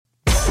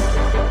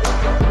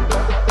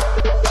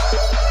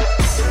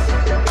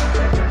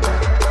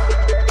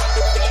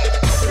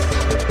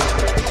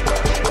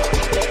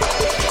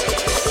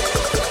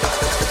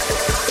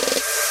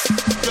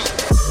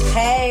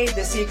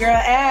your girl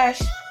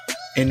Ash.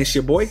 And it's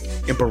your boy,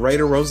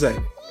 Imperator Rose.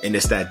 And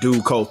it's that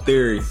dude called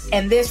Theory.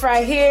 And this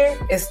right here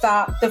is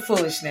Stop the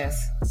Foolishness.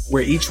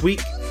 Where each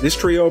week, this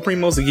trio of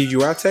primos will give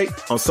you our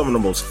take on some of the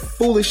most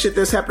foolish shit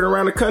that's happening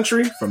around the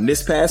country from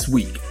this past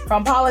week.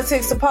 From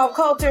politics to pop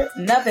culture,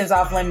 nothing's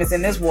off limits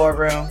in this war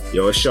room.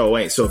 Yo, it sure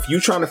ain't. So if you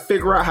trying to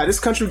figure out how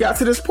this country got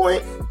to this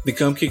point, then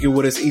come kick it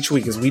with us each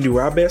week as we do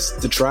our best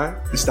to try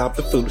and stop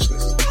the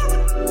foolishness.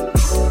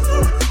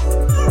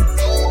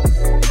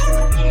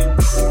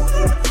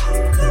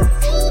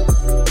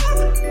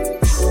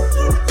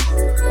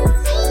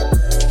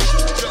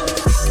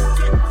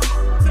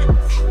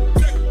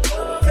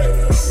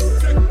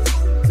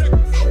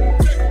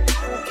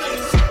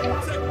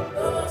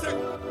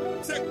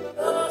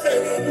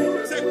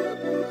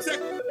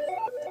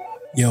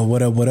 Yo,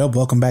 what up, what up?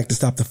 Welcome back to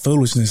Stop the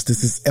Foolishness.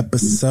 This is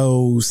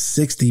episode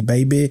 60,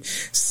 baby.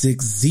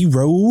 60.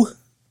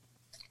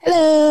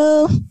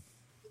 Hello.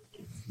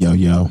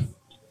 Yo.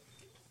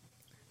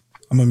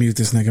 I'm gonna mute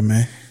this nigga,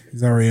 man.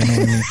 He's already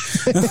annoying me.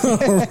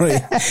 All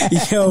right.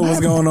 Yo,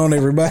 what's going on,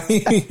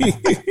 everybody?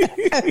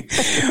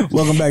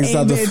 Welcome back to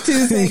Stop the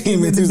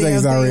Foolishness. 2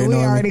 seconds already annoying me.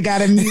 We already got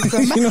to mute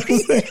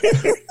somebody.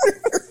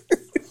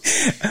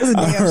 You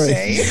know what I'm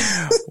saying? All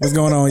right. What's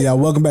going on, y'all?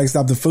 Welcome back to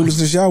Stop the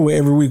Foolishness, y'all, where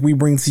every week we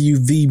bring to you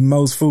the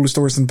most foolish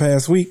stories from the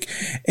past week.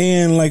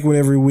 And like with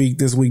every week,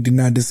 this week did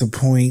not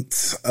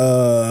disappoint.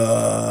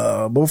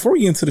 But before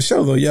we get into the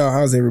show, though, y'all,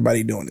 how's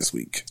everybody doing this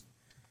week?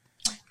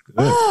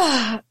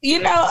 Tired.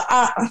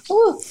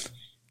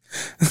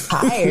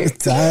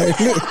 Tired?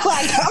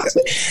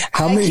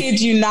 I kid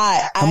you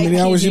not. How many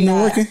hours you been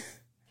working?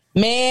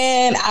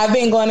 Man, I've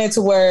been going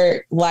into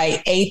work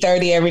like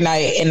 8:30 every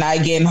night and not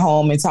getting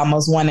home until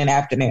almost 1 in the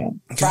afternoon.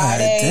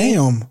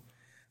 Friday,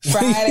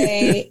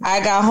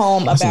 I got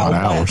home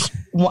about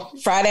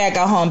Friday. I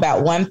got home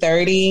about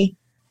 1:30,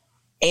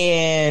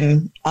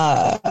 and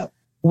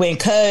when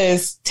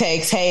Cuz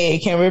texts, "Hey,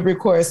 can we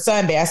record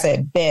Sunday?" I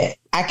said, "Bet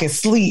I can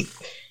sleep."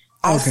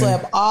 I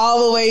slept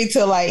all the way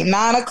till like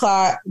 9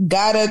 o'clock.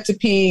 Got up to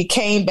pee,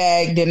 came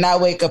back, did not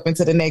wake up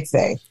until the next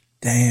day.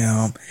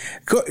 Damn.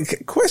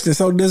 Question.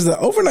 So does the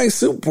overnight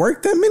soup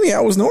work that many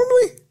hours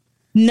normally?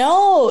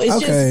 No, it's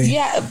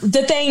just,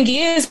 the thing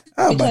is,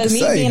 because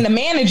being the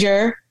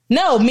manager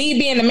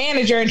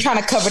and trying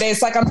to cover that,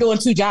 it's like I'm doing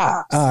 2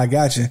 jobs. I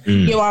got you.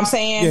 You know what I'm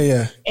saying?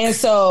 Yeah. And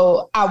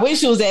so I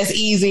wish it was as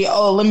easy.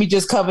 Oh, let me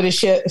just cover the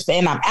shift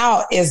and I'm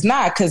out. It's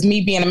not, because me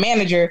being a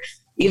manager,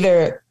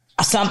 either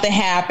something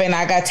happened,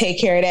 I got to take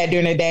care of that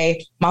during the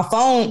day.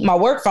 My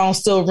work phone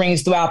still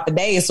rings throughout the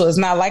day. So it's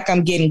not like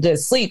I'm getting good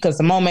sleep, because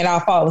the moment I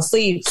fall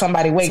asleep,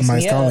 somebody wakes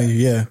me up. Calling you,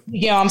 yeah.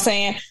 You know what I'm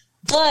saying?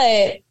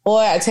 But, boy,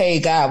 I tell you,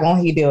 God,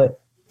 won't he do it?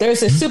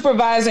 There's a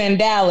supervisor in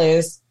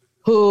Dallas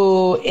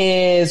who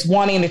is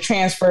wanting to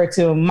transfer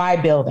to my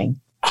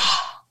building.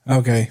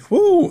 Okay.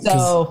 Woo.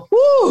 So,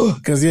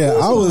 Cause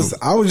I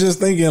was just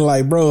thinking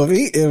like, bro,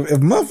 if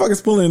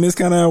motherfuckers pulling in this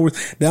kind of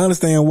hours, they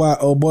understand why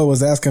old boy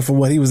was asking for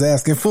what he was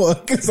asking for.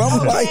 Cause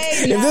I'm like,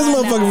 if this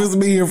motherfucker was to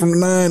be here from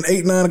 9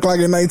 o'clock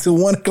at night to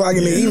 1 o'clock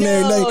in the evening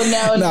every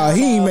day,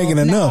 he ain't making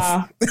enough.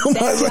 I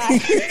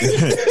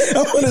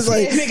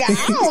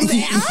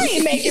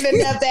ain't making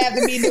enough to have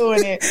to be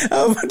doing it.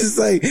 I'm about to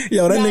say,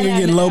 yo, that nigga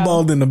getting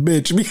lowballed in the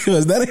bitch,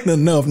 because that ain't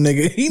enough,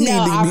 nigga. He need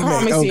to be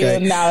promise you,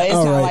 it's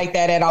not like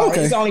that at all.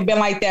 Okay. It's only been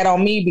like that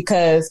on me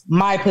because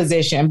my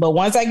position. But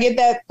once I get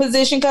that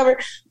position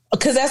covered,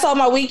 because that's all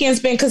my weekend's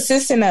been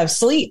consistent of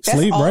sleep. That's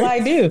all right? I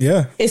do.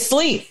 Yeah. It's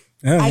sleep.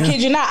 Yeah, I kid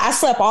you not. I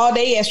slept all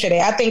day yesterday.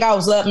 I think I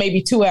was up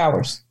maybe 2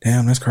 hours.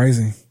 Damn, that's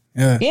crazy.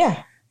 Yeah.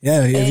 Yeah.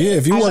 Yeah.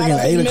 If you working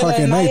 8 o'clock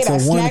at night till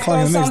 1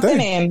 o'clock the next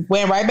day. And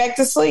went right back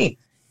to sleep.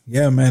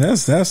 Yeah, man,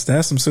 that's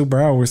some super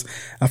hours.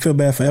 I feel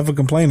bad for ever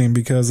complaining,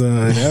 because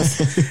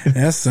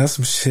that's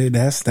some shit.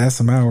 That's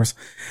some hours.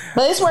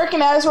 But it's working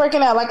out.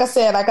 Like I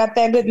said, I got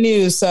that good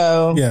news.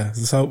 So yeah,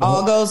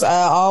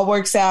 all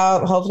works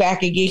out. Hopefully, I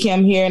can get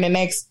him here in the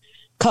next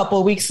couple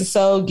of weeks or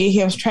so. Get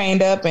him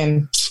trained up,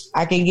 and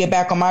I can get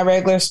back on my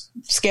regular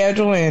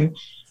schedule and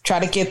try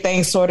to get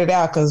things sorted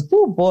out. Because,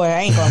 boy, I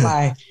ain't gonna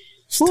lie.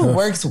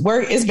 Work.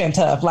 It's been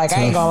tough. Like,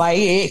 I ain't gonna lie,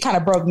 it kind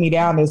of broke me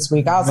down this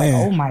week. I was like,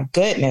 oh my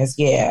goodness,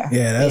 yeah.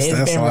 That's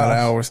a lot of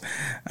hours.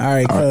 All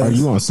right, are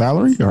you on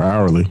salary or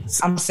hourly?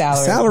 I'm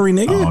salary. Salary,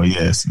 nigga. Oh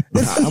yes,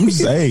 I'm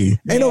saying.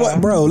 Hey, know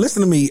what, bro?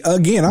 Listen to me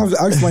again. I've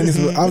explained this.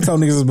 I've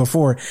told niggas this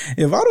before.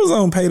 If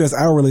AutoZone paid us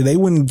hourly, they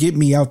wouldn't get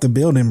me out the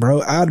building,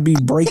 bro. I'd be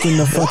breaking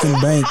the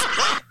fucking bank.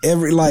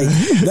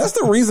 That's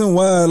the reason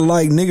why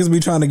niggas be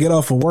trying to get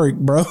off of work,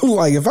 bro.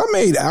 Like, if I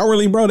made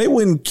hourly, bro, they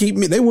wouldn't be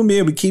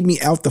able to keep me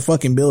out the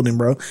fucking building,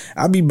 bro.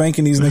 I'd be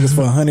banking these niggas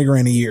for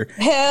 $100,000 a year.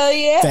 Hell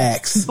yeah.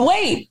 Facts.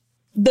 Wait,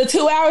 the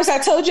 2 hours I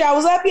told you I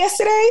was up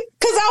yesterday?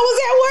 Because I was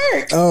at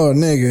work. Oh,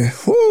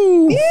 nigga.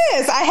 Woo.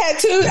 Yes, I had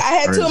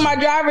two of my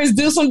drivers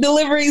do some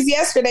deliveries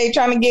yesterday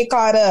trying to get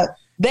caught up.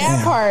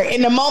 That part.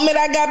 And the moment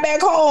I got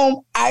back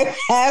home, I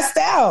passed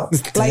out.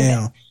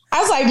 Damn.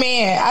 I was like,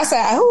 man, I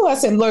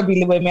said, Lord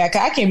be with me. I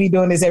can't be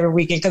doing this every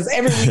weekend because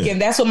every weekend,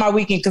 that's what my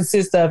weekend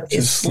consists of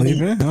is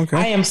sleeping. Okay.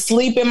 I am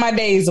sleeping my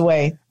days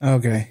away.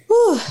 Okay.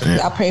 Whew,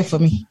 y'all pray for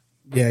me.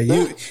 Yeah,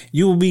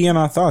 you will be in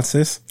our thoughts,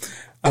 sis.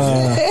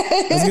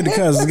 Let's get to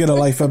Cuz. Let's get a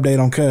life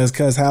update on Cuz.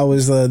 Cuz, how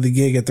is the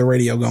gig at the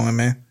radio going,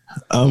 man?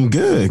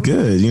 Good.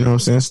 You know what I'm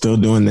saying? Still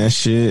doing that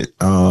shit.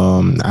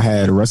 I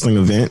had a wrestling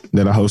event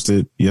that I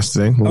hosted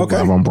yesterday. Okay.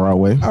 Live on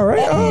Broadway. All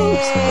right.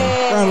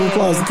 Round of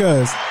applause to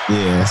Cuz.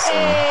 Yeah, so we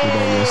did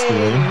that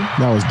yesterday.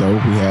 That was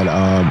dope. We had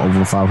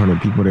over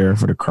 500 people there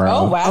for the crowd.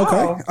 Oh,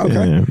 wow. Okay.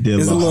 Yeah, we did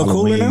Is it a little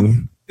cooler now?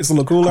 It's a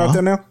little cooler out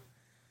there now?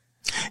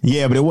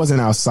 Yeah, but it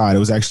wasn't outside. It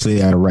was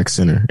actually at a rec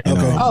center.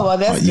 Okay. Oh, well,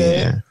 that's good.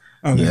 Yeah.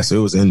 Okay. Yeah, so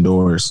it was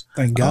indoors.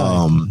 Thank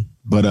God.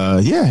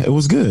 But yeah, it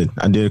was good.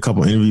 I did a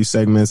couple interview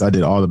segments. I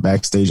did all the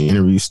backstage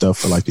interview stuff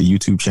for like the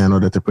YouTube channel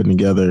that they're putting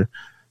together.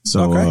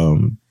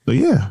 So, but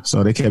yeah,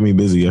 so they kept me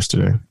busy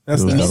yesterday.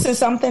 That's You missing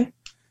something?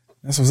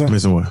 That's what's up.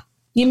 Missing what?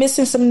 You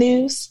missing some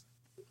news?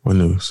 What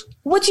news?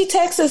 What you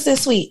text us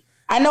this week?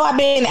 I know I've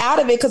been out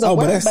of it because of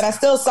work, but I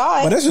still saw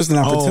it. But that's just an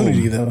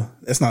opportunity, though.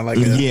 It's not like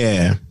a,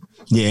 yeah,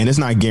 and it's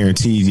not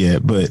guaranteed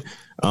yet. But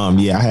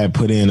yeah, I had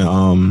put in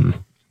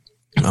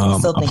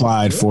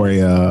applied for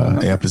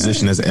a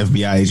position as an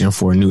FBI agent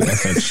for a new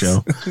FX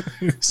show.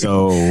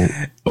 So,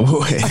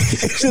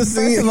 just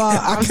First of all,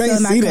 I'm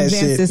still not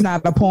convinced it's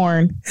not a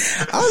porn.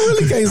 I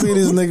really can't see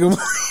this nigga.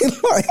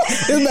 Like,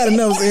 it's not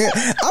enough.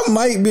 I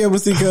might be able to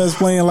see Cuz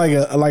playing like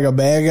a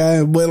bad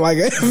guy, but like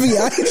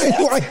FBI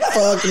agent, like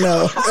fuck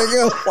no.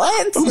 Nigga,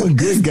 what? I'm a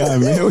good guy,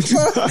 man. What you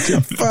talking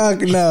about?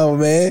 Fuck no,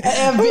 man.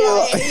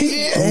 FBI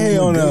agent.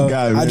 Hell no.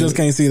 Guy, I just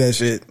can't see that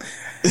shit.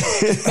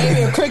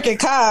 Maybe a crooked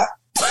cop.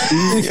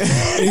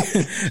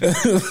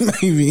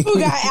 Maybe. Who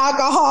got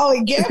alcohol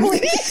and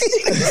gambling?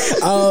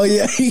 Oh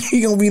yeah,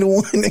 he gonna be the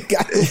one that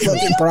got the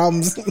fucking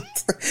problems.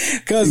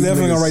 Cuz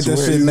definitely gonna write that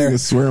shit in there.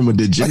 Swear I'm a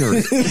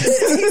degenerate.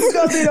 He's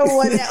gonna be the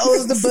one that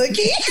owes the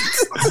bookie.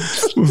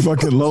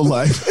 Fucking low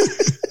life.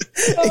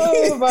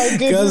 Oh my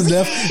goodness.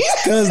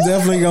 Cuz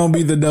definitely gonna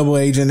be the double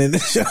agent in the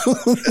show.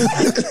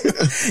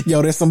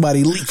 Yo, there's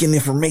somebody leaking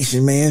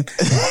information, man.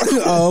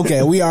 Oh,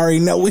 okay. We already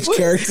know which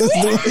character's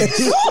doing it.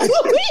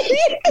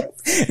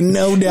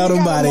 No doubt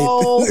about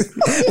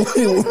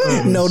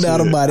it. No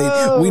doubt about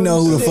it. We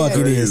know who the fuck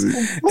it is.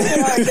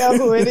 I know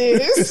who it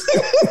is.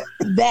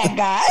 That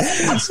guy.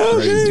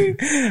 Okay.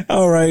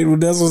 All right. Well,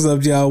 that's what's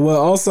up, y'all. Well,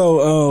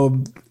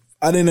 also,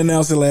 I didn't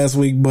announce it last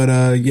week, but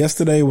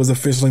yesterday was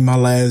officially my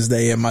last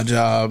day at my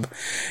job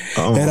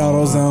at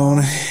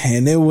AutoZone,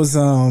 and it was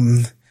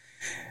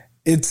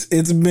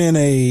it's been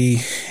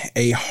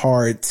a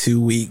hard 2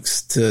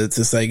 weeks to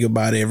say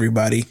goodbye to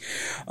everybody.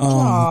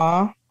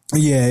 Aww.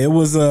 Yeah, it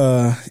was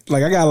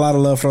like I got a lot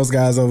of love for those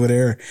guys over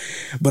there,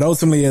 but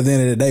ultimately at the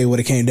end of the day,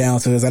 what it came down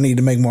to is I need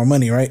to make more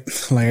money, right?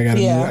 Like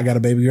I got a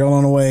baby girl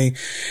on the way,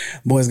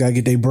 boys got to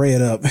get their bread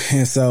up,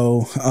 and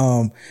so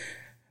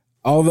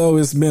although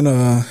it's been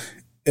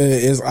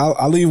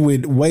I leave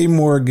with way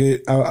more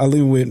good. I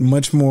leave with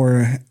much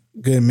more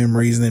good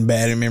memories than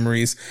bad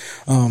memories.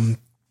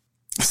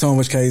 So in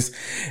which case,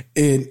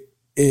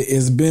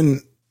 it's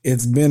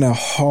been a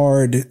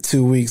hard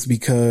 2 weeks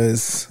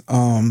because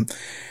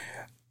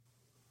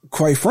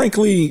quite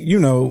frankly, you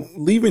know,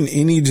 leaving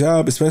any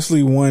job,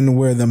 especially one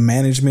where the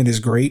management is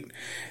great,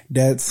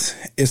 it's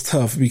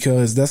tough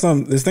because there's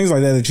things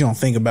like that you don't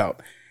think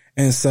about.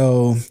 And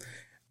so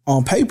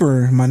on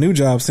paper, my new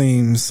job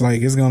seems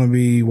like it's going to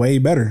be way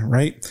better,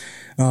 right?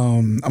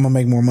 I'm going to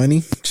make more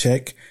money.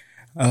 Check.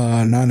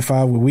 9 to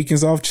 5 with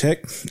weekends off.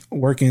 Check.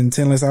 Working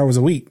 10 less hours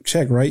a week.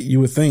 Check, right? You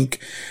would think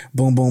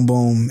boom, boom,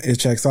 boom, it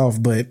checks off.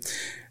 But,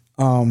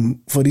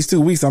 for these 2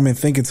 weeks, I've been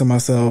thinking to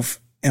myself,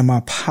 am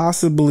I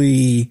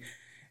possibly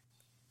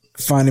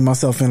finding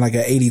myself in like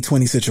an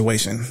 80-20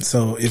 situation?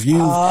 So if you've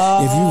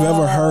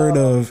never heard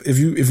of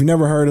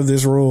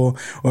this rule,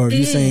 or if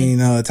you've seen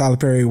Tyler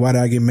Perry, Why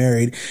Did I Get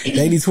Married? The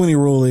 80-20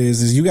 rule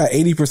is you got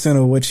 80%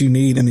 of what you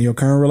need in your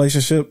current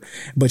relationship,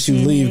 but you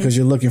leave because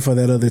you're looking for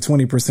that other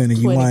 20%, and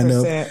you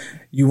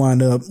 20%.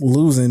 wind up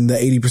losing the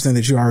 80%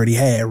 that you already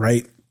had,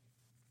 right?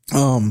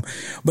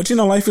 But you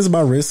know, life is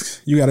about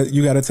risk. You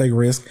gotta take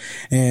risk.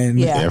 And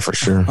yeah, for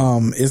sure.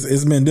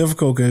 It's been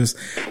difficult because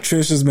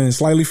Trish has been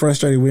slightly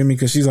frustrated with me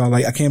because she's all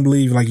like, I can't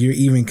believe like you're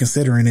even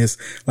considering this.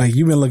 Like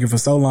you've been looking for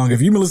so long.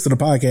 If you've been listening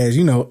to the podcast,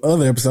 you know,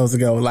 other episodes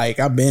ago, like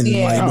I've been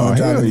like doing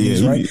job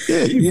interviews, right?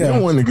 You've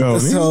been wanting to go.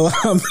 So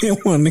I've been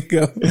wanting to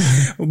go.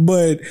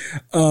 But,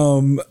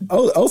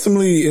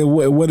 ultimately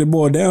what it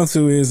boiled down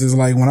to is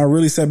like when I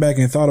really sat back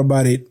and thought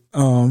about it,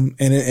 and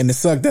it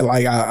sucked that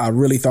like I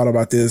really thought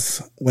about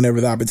this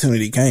whenever the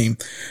opportunity came.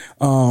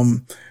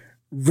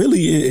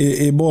 Really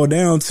it boiled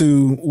down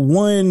to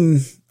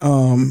one,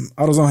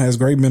 AutoZone has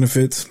great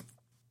benefits.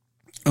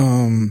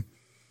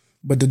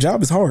 But the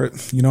job is hard.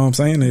 You know what I'm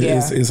saying?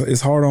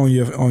 It's hard on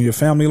your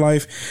family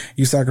life.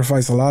 You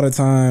sacrifice a lot of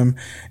time,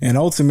 and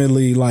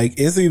ultimately like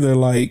it's either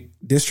like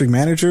district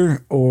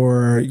manager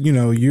or, you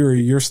know,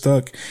 you're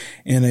stuck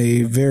in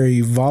a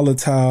very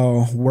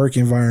volatile work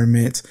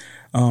environment.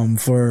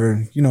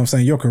 for, you know what I'm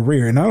saying, your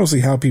career. And I don't see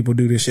how people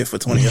do this shit for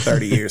 20 or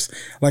 30 years.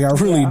 Like, I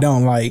really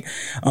don't. Like,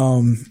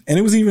 and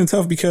it was even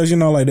tough because, you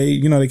know, like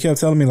they kept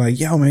telling me like,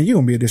 yo, man, you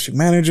gonna be a district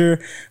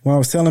manager. When I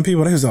was telling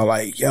people, they was all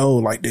like, yo,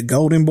 like the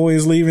Golden Boy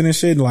is leaving and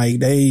shit. Like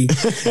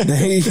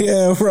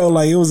yeah, bro,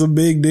 like it was a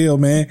big deal,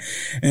 man.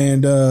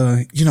 And,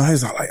 you know, they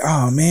was all like,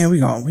 oh man, we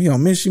gonna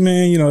miss you,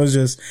 man. You know, it's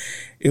just,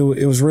 it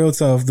was real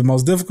tough. The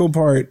most difficult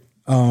part,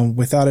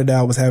 without a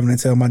doubt, was having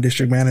to tell my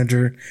district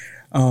manager,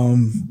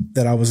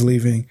 that I was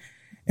leaving.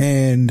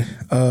 And,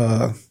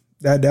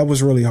 that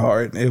was really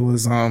hard. It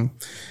was,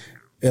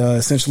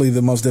 essentially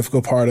the most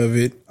difficult part of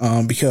it,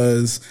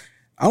 because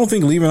I don't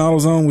think leaving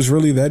AutoZone was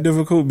really that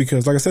difficult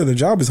because, like I said, the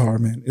job is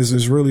hard, man.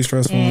 It's really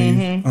stressful on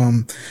you.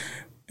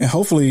 And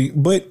hopefully,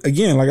 but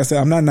again, like I said,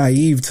 I'm not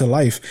naive to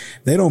life.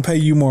 They don't pay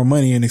you more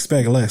money and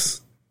expect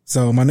less.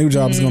 So my new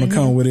job is going to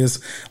come with its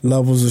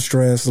levels of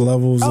stress,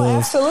 levels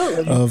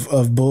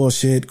of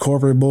bullshit,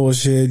 corporate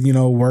bullshit, you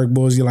know, work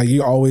bullshit. Like,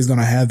 you're always going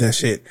to have that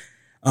shit.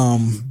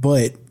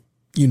 But,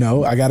 you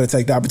know, I got to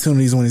take the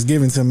opportunities when it's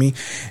given to me,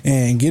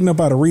 and getting up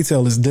out of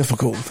retail is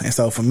difficult. And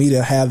so for me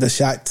to have the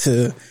shot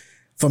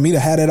for me to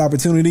have that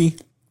opportunity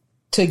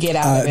to get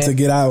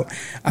out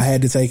I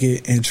had to take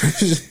it. And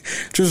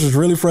Trish was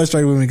really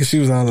frustrated with me because she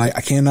was all like,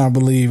 I cannot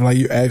believe like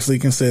you're actually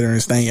considering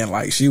staying.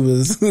 Like, she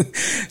was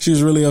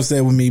really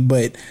upset with me.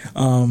 But,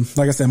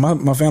 like I said,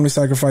 my family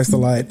sacrificed a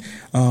lot.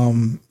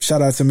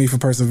 Shout out to me for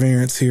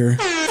perseverance here,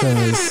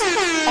 because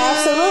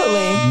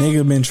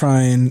nigga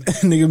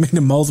been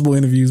to multiple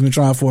interviews, been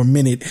trying for a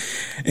minute.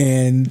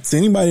 And to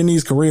anybody that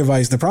needs career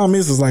advice, the problem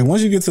is like,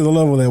 once you get to the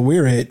level that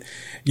we're at,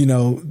 you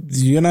know,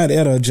 you're not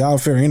at a job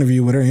fair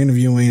interview where they're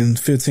interviewing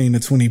 15 to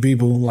 20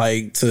 people,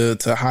 like to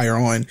hire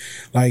on.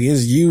 Like,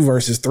 it's you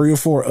versus 3 or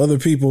 4 other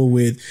people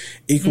with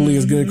equally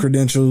as good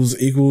credentials,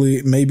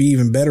 equally, maybe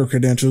even better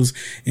credentials.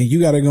 And you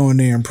got to go in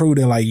there and prove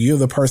that like you're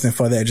the person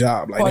for that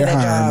job. Like, they're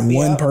hiring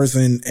one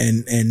person,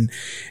 and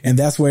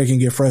that's where it can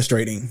get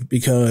frustrating,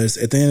 because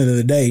at the end of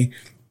the day,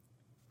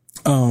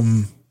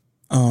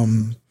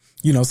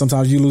 you know,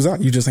 sometimes you lose out.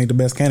 You just ain't the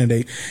best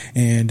candidate.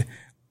 And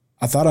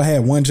I thought I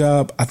had one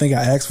job. I think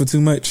I asked for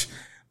too much,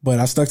 but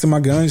I stuck to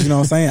my guns. You know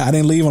what I'm saying? I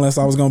didn't leave unless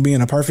I was going to be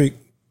in a perfect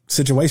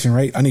situation,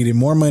 right? I needed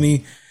more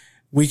money,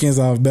 weekends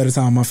off, better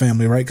time with my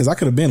family, right? Because I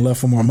could have been left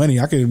for more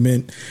money. I could have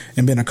been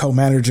a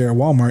co-manager at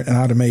Walmart, and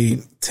I'd have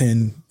made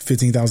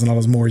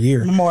 $10,000-$15,000 more a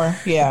year. More,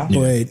 yeah.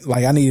 But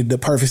like, I needed the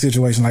perfect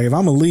situation. Like, if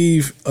I'm gonna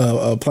leave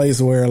a place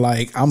where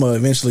like I'm gonna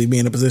eventually be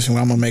in a position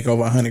where I'm gonna make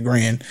over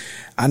 $100,000,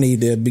 I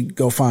need to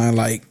go find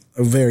like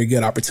a very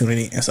good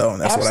opportunity. And so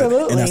that's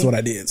what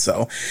I did.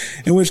 So,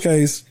 in which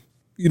case,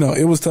 you know,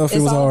 it was tough. It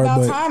was hard,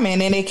 but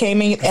timing, and it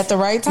came in at the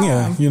right time.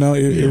 Yeah, you know,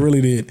 it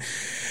really did.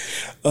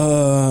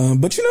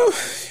 But you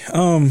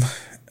know,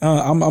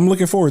 I'm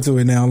looking forward to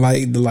it now.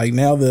 Like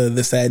now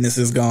the sadness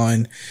is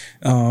gone.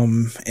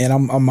 And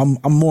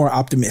I'm more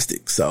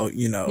optimistic. So,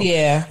 you know,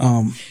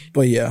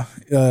 but yeah,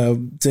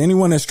 to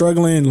anyone that's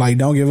struggling, like,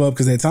 don't give up.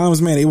 'Cause at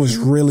times, man, it was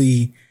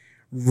really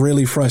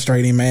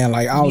frustrating, man.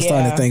 Like, I was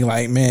starting to think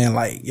like, man,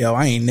 like, yo,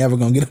 I ain't never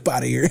gonna get up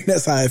out of here.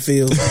 That's how it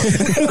feels.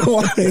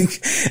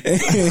 Like,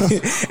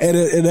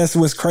 and that's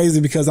what's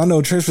crazy, because I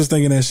know Trish was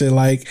thinking that shit.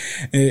 Like,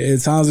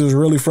 at times it was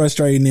really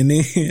frustrating. And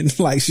then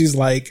like, she's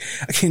like,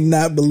 I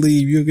cannot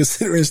believe you're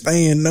considering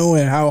staying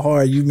knowing how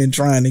hard you've been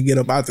trying to get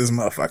up out this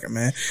motherfucker,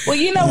 man. Well,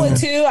 you know what,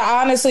 too?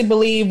 I honestly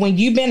believe when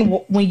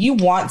you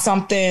want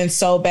something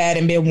so bad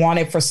and been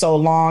wanted for so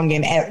long,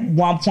 and at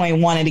one point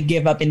wanted to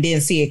give up and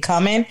didn't see it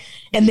coming,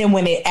 and then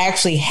when it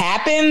actually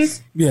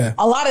happens, a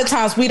lot of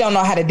times we don't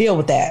know how to deal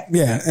with that.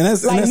 Yeah, and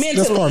that's mentally,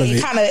 that's part of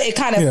it. It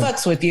kind of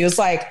fucks with you. It's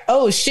like,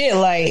 oh shit,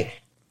 like,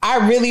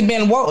 I really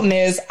been wanting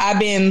this. I've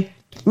been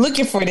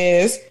looking for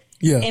this.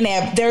 Yeah,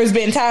 and there's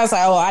been times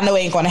like, oh, I know it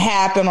ain't going to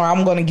happen, or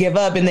I'm going to give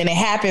up, and then it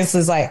happens.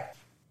 It's like,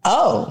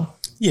 oh,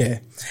 yeah,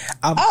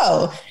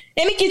 and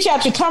it gets you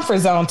out your comfort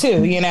zone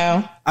too. You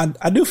know,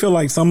 I do feel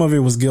like some of it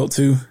was guilt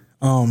too,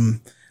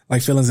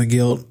 like feelings of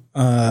guilt.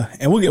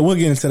 And we'll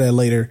get into that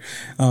later,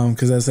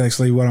 cause that's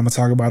actually what I'm gonna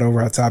talk about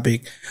over our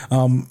topic.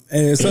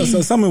 And so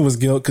some of it was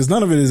guilt, cause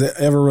none of it has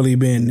ever really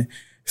been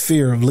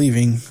fear of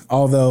leaving.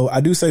 Although I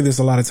do say this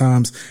a lot of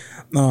times,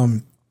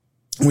 when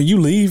you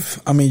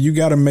leave, I mean, you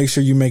got to make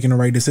sure you're making the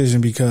right decision,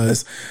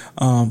 because,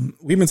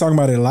 we've been talking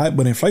about it a lot,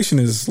 but inflation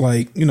is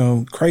like, you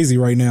know, crazy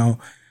right now.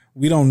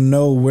 We don't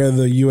know where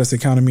the U.S.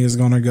 economy is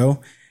going to go.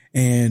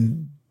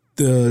 And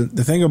the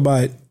thing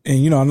about,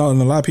 and you know, I know a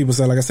lot of people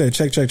say, like I said,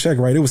 check,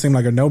 right? It would seem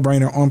like a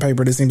no-brainer on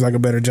paper. This seems like a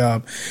better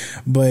job.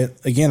 But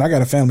again, I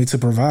got a family to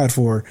provide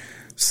for.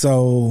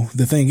 So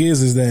the thing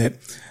is that,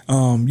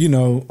 you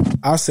know,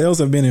 our sales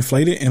have been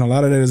inflated, and a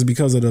lot of that is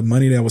because of the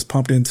money that was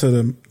pumped into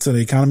the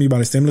economy by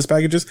the stimulus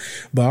packages.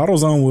 But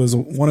AutoZone was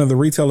one of the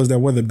retailers that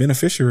were the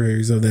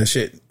beneficiaries of that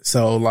shit.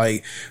 So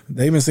like,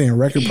 they've been seeing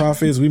record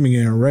profits. We've been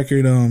getting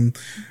record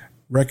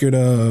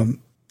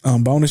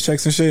bonus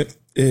checks and shit.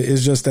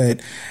 It's just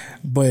that,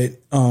 but,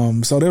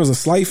 so there was a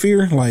slight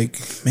fear, like,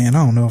 man,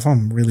 I don't know if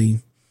I'm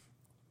really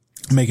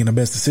making the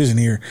best decision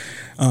here.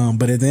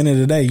 But at the end of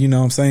the day, you know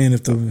what I'm saying?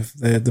 If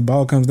the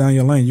ball comes down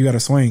your lane, you got to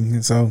swing.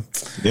 And so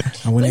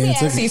I went in and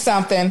took it. Let me ask you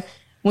something.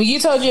 When you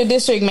told your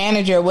district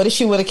manager, what if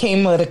she would have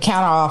came with a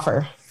counter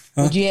offer?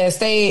 Would you have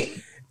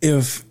stayed?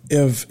 If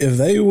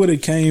they would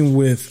have came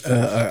with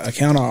a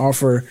counter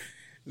offer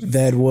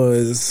that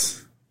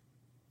was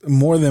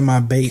more than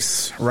my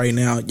base right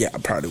now, yeah, I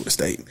probably would have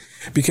stayed,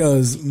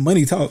 because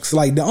money talks.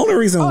 Like, the only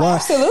reason why,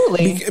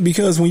 absolutely,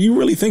 because when you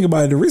really think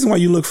about it, the reason why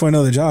you look for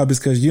another job is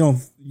because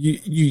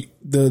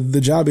the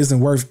job isn't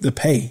worth the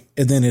pay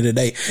at the end of the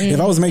day. If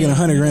I was making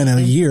 $100,000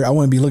 a year, I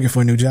wouldn't be looking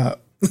for a new job.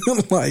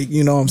 Like,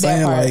 you know what I'm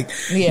saying? Like,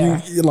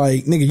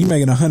 like, nigga, you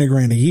making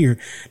 $100,000 a year.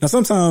 Now,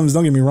 sometimes,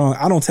 don't get me wrong,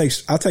 I take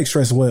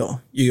stress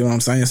well. You know what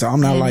I'm saying? So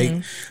I'm not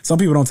like, some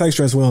people don't take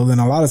stress well. Then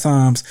a lot of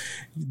times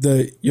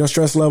your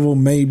stress level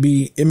may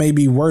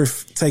be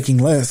worth taking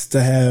less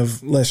to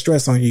have less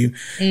stress on you.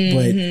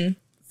 But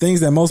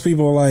things that most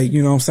people, like,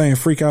 you know what I'm saying,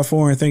 freak out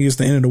for and think it's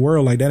the end of the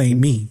world, like, that ain't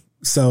me.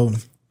 So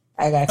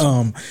I got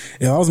you.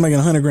 If I was making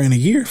 $100,000 a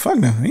year, fuck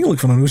no, I ain't looking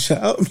for no new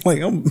job.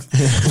 I'm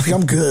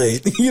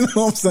good. You know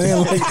what I'm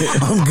saying? Like,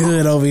 I'm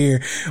good over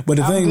here. But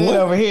the thing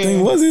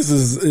was, this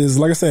is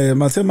like I said,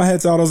 I tip my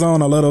hat to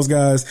AutoZone. I love those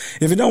guys.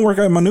 If it don't work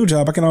out in my new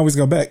job, I can always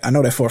go back. I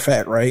know that for a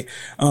fact, right?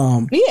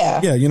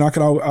 Yeah, you know, I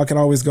could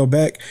always go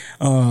back.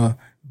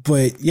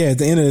 But yeah, at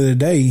the end of the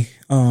day,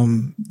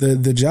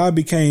 the job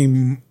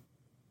became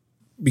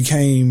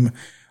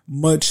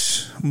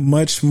much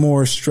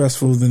more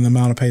stressful than the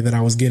amount of pay that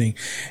I was getting.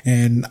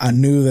 And I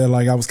knew that,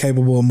 like, I was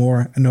capable of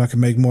more. I knew I could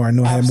make more. I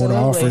knew I had more to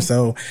offer.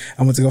 So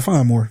I went to go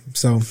find more.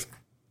 So,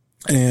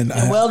 and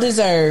well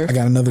deserved. I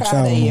got another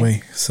child on the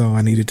way. So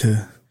I needed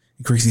to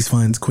increase these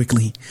funds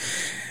quickly.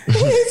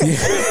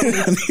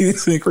 I needed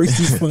to increase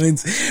these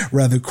funds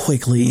rather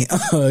quickly,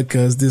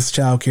 because this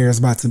childcare is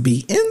about to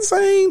be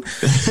insane.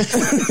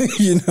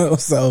 You know,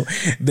 so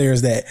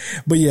there's that.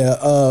 But yeah,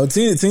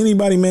 to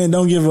anybody, man,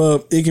 don't give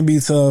up. It can be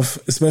tough,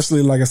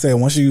 especially, like I said,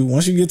 once you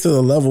get to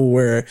the level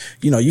where,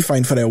 you know, you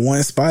fighting for that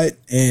one spot,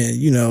 and,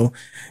 you know,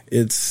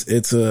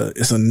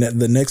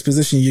 the next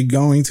position you're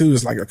going to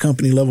is like a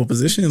company level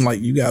position. Like,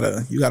 you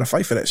gotta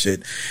fight for that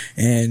shit.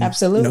 And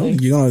absolutely,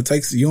 you know, you're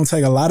gonna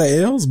take a lot of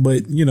L's,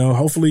 but, you know,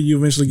 hopefully you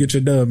eventually get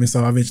your dub. And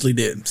so I eventually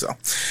did. So,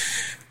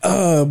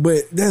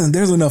 but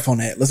there's enough on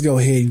that. Let's go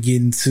ahead and get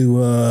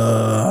into,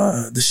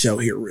 the show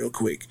here real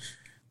quick.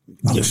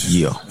 Yeah.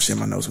 Shit,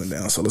 my notes went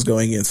down. So let's go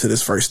ahead and get into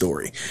this first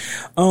story.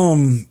 Oh,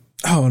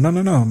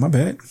 no. My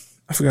bad.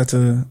 I forgot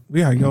to, we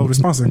gotta go over the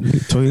sponsor.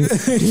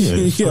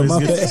 Yeah, my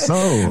bad.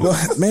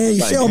 Man,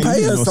 she don't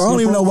pay us, so I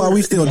don't even know why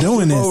we still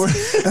doing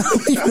this. I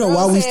don't even know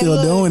why we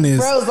still doing this.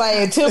 Bro's like,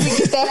 until we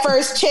get that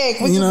first check,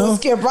 we just gonna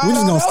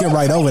skip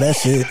right over that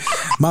shit.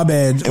 My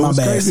bad. My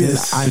bad,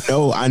 sis.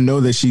 I know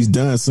that she's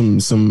done some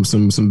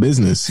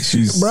business.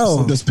 She's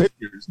does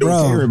pictures, doing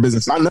catering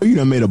business. I know you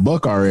done made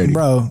 $1 already,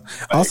 bro.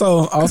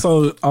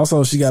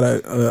 Also, she got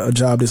a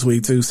job this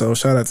week too. So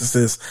shout out to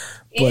sis.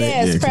 But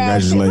yes,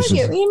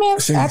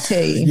 congratulations. I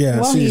tell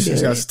you, she's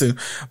got to.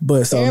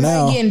 But so everybody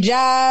now getting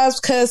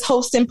jobs, cause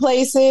hosting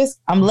places,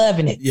 I'm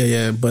loving it.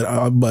 Yeah. But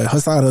her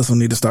side hustle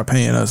need to start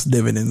paying us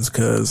dividends,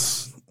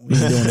 cause we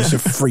ain't doing this shit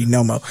for free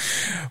no more.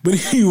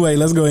 But anyway,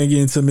 let's go ahead and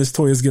get into Miss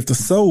Toya's Gift of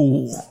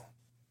Soul.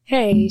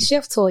 Hey,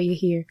 Chef Toya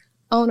here,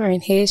 owner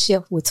and head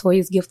chef with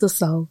Toya's Gift of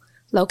Soul,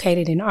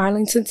 located in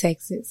Arlington,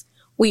 Texas.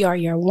 We are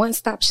your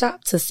one-stop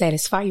shop to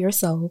satisfy your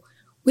soul.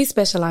 We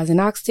specialize in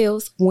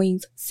oxtails,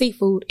 wings,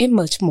 seafood, and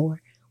much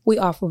more. We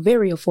offer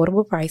very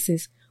affordable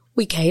prices.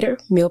 We cater,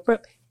 meal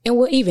prep, and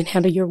we'll even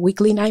handle your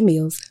weekly night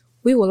meals.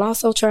 We will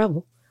also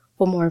travel.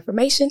 For more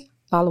information,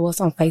 follow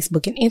us on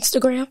Facebook and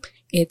Instagram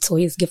at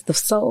Toya's Gift of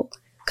Soul.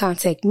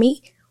 Contact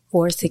me,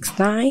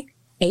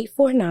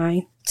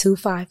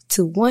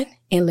 469-849-2521,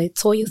 and let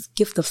Toya's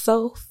Gift of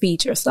Soul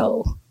feed your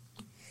soul.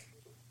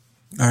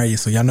 All right,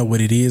 so y'all know what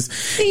it is.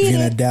 If you're in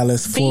that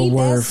Dallas-Fort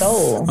Worth,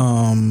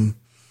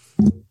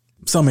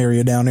 some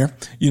area down there,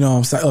 you know,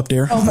 I'm up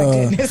there. Oh my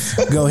goodness.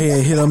 Go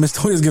ahead, hit up Miss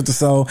Toya's Gift of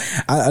Soul.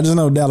 I just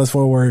know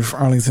Dallas-Fort Worth,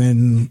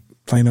 Arlington,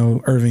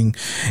 Plano, Irving.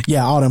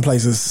 Yeah, all them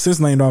places.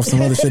 Sis named off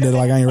some other shit that,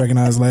 like, I ain't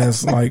recognized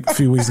last, like, a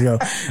few weeks ago.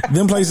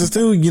 Them places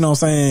too, you know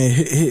what I'm saying?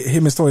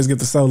 Hit Miss Toya's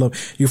Gift of Soul up.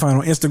 You can find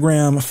on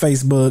Instagram,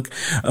 Facebook,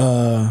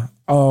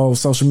 all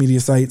social media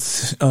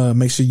sites.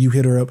 Make sure you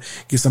hit her up.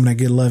 Get some of that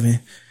good loving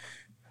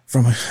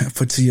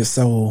for to your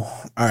soul.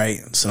 All right.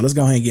 So let's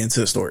go ahead and get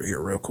into the story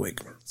here real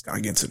quick. Let's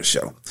get into the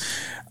show.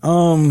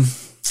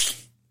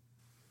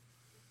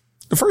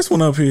 The first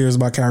one up here is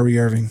by Kyrie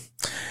Irving.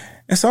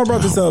 And so I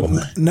brought this up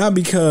not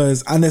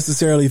because I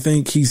necessarily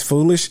think he's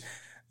foolish,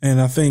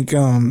 and I think,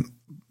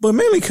 but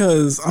mainly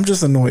because I'm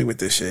just annoyed with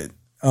this shit.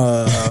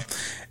 And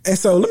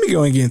so let me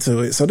go and get into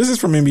it. So this is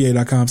from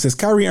NBA.com. It says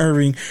Kyrie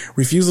Irving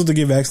refusal to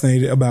get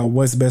vaccinated about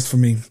what's best for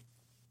me.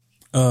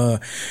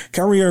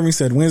 Kyrie Irving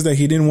said Wednesday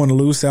he didn't want to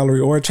lose salary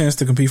or a chance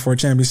to compete for a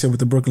championship with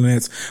the Brooklyn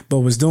Nets,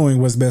 but was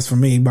doing what's best for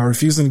me by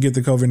refusing to get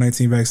the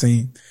COVID-19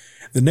 vaccine.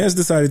 The Nets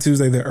decided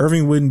Tuesday that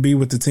Irving wouldn't be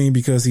with the team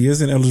because he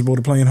isn't eligible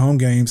to play in home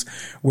games,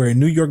 where a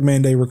New York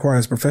mandate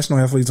requires professional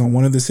athletes on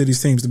one of the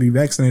city's teams to be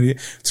vaccinated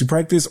to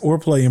practice or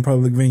play in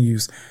public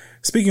venues.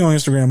 Speaking on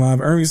Instagram Live,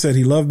 Irving said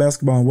he loved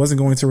basketball and wasn't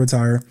going to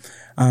retire.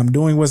 I'm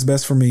doing what's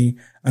best for me.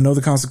 I know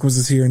the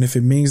consequences here, and if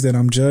it means that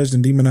I'm judged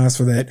and demonized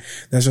for that,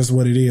 that's just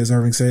what it is,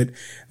 Irving said.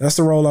 That's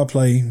the role I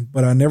play,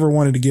 but I never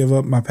wanted to give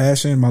up my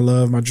passion, my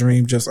love, my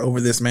dream just over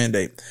this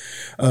mandate.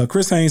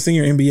 Chris Haynes,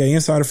 senior NBA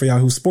insider for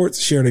Yahoo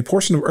Sports, shared a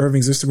portion of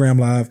Irving's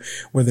Instagram Live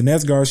where the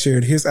Nets guard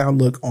shared his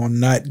outlook on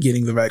not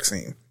getting the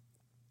vaccine.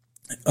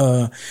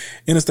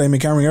 In a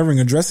statement, Kyrie Irving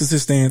addresses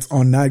his stance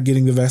on not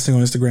getting the vaccine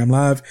on Instagram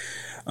Live.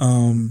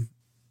 I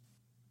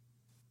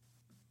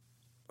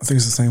think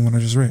it's the same one I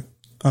just read.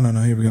 Oh,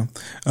 no, here we go.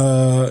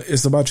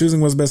 It's about choosing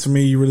what's best for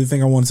me. You really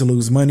think I wanted to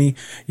lose money?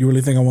 You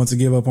really think I want to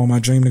give up on my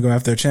dream to go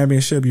after a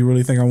championship? You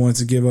really think I wanted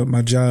to give up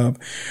my job?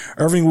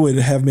 Irving would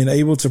have been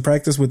able to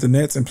practice with the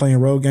Nets and playing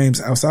road games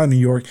outside New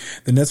York.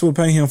 The Nets would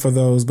pay him for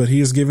those, but he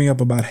is giving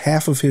up about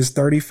half of his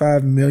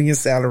 $35 million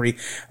salary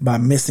by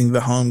missing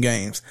the home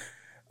games.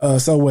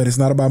 So what? It's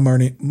not about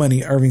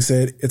money. Irving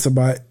said it's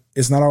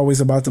not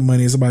always about the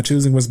money. It's about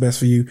choosing what's best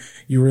for you.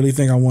 You really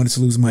think I wanted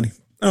to lose money?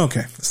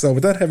 Okay. So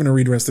without having to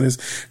read the rest of this,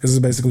 because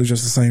it's basically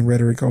just the same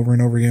rhetoric over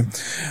and over again.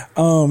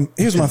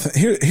 Here's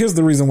here's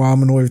the reason why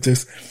I'm annoyed with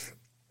this.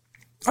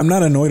 I'm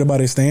not annoyed about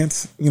his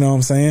stance. You know what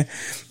I'm saying?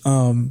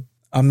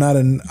 I'm not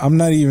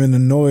even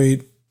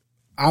annoyed.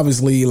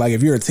 Obviously, like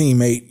if you're a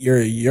teammate,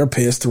 you're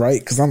pissed,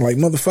 right? Cause I'm like,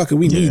 motherfucker,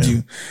 we need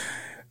you.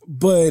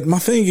 But my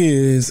thing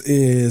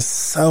is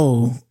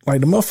so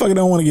like the motherfucker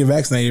don't want to get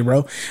vaccinated,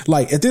 bro.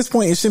 Like at this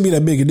point, it shouldn't be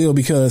that big a deal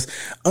because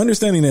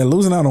understanding that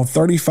losing out on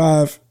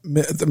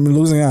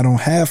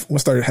half,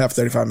 what's half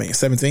 35 million,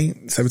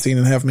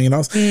 $17.5 million.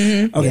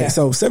 Mm-hmm. Okay. Yeah.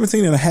 So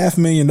 $17.5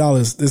 million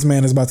this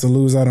man is about to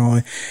lose out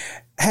on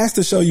has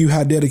to show you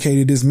how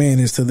dedicated this man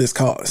is to this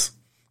cause.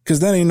 Cause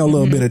that ain't no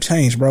little bit of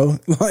change, bro.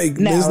 Like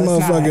this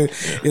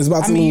motherfucker is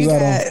about to lose out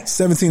on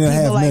 $17.5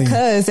 million. Like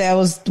cuz that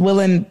was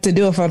willing to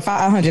do it for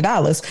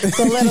 $500.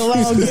 So let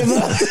alone give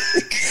up.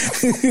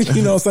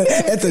 You know what I'm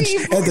saying? At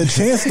the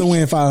chance to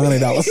win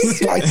 $500.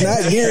 It's like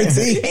not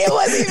guaranteed. It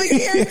wasn't even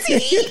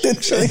guaranteed. The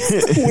chance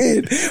to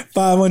win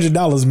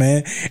 $500,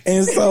 man.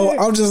 And so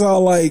I'm just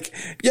all like,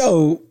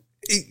 yo,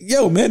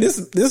 man,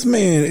 this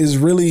man is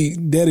really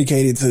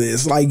dedicated to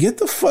this. Like, get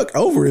the fuck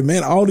over it,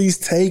 man. All these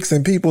takes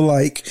and people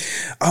like,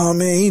 oh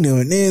man, he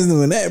doing this,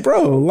 doing that,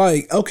 bro.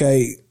 Like,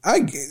 okay,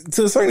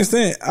 to a certain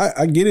extent,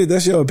 I get it.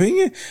 That's your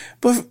opinion,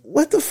 but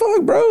what the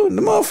fuck, bro?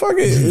 The motherfucker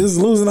is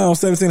losing out on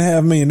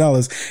 $17.5 million.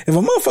 If a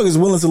motherfucker is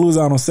willing to lose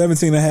out on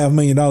 $17.5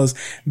 million,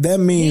 that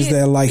means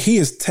that like he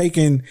is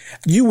taking,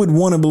 you would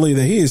want to believe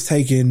that he is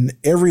taking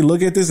every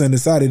look at this and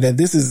decided that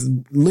this is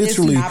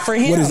literally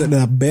what is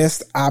the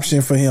best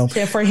option for him.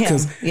 Yeah, for him.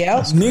 Because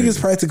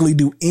niggas practically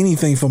do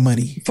anything for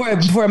money. For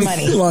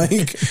money.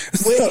 Like,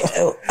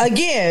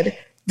 again,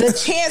 the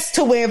chance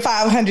to win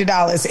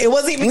 $500. It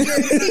wasn't even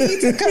guaranteed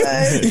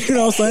because you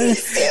know what I'm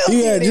saying?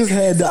 He had just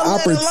had the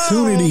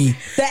opportunity.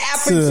 To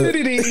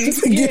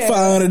get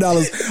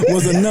 $500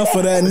 was enough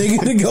for that nigga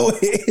to go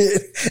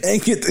ahead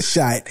and get the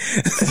shot.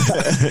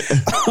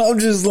 I'm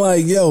just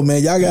like, yo,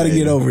 man, y'all got to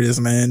get over this,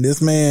 man. This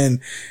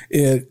man,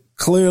 it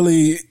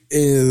clearly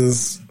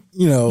is,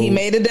 you know, he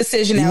made a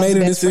decision. He made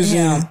a decision.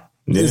 Yeah.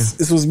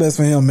 This was best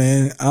for him,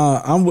 man.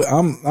 I'm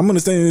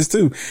understanding this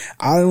too.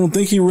 I don't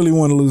think he really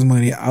wanted to lose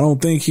money. I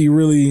don't think he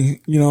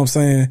really, you know what I'm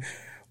saying,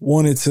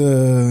 wanted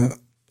to,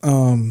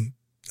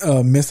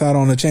 miss out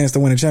on a chance to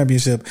win a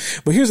championship.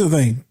 But here's the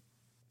thing,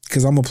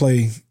 cause I'm gonna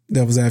play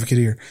devil's advocate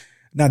here.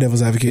 Not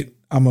devil's advocate.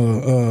 I'm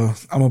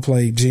gonna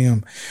play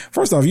GM.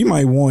 First off, you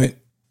might want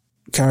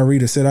Kyrie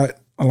to sit out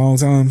a long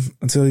time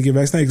until he get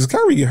vaccinated, cause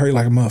Kyrie get hurt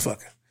like a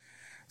motherfucker.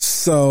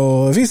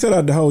 So if he set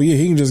out the whole year,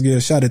 he can just get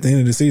a shot at the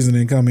end of the season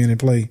and come in and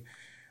play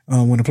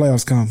when the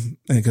playoffs come,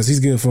 because he's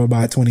good for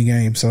about 20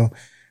 games. So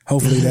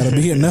hopefully that'll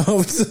be enough.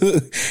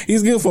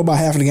 He's good for about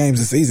half of the games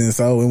this season.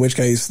 So in which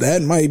case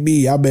that might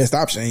be our best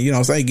option. You know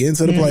what I'm saying? Get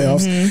into the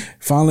playoffs,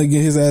 finally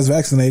get his ass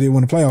vaccinated.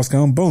 When the playoffs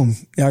come, boom,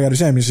 y'all got a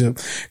championship.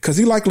 Cause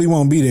he likely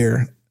won't be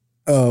there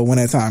when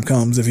that time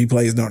comes if he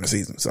plays during the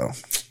season. So,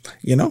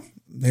 you know,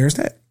 there's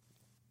that.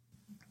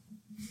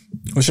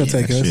 What's your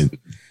take, Cuz?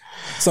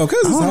 So,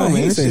 cuz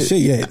he ain't said shit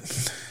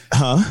yet.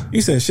 Huh?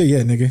 You said shit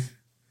yet, nigga.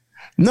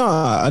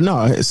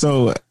 No.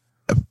 So,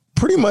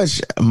 pretty much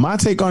my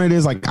take on it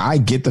is like, I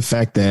get the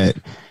fact that,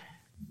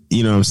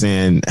 you know what I'm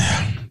saying,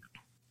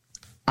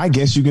 I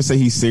guess you can say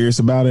he's serious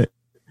about it,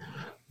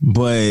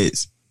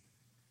 but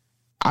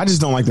I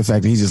just don't like the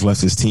fact that he just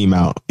left his team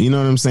out. You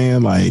know what I'm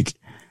saying? Like,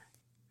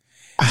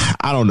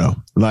 I don't know.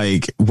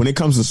 Like, when it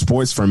comes to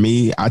sports, for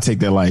me, I take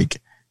that like,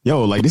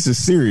 yo, like this is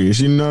serious.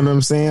 You know what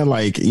I'm saying?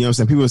 Like, you know what I'm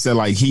saying? People said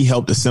like he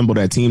helped assemble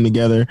that team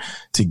together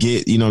to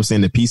get, you know what I'm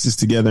saying, the pieces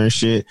together and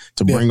shit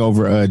to bring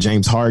over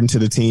James Harden to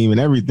the team and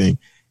everything.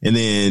 And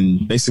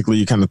then basically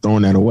you're kind of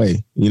throwing that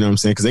away. You know what I'm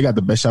saying? Because they got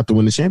the best shot to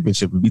win the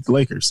championship and beat the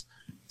Lakers.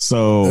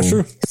 So that's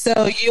true.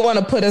 So you want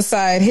to put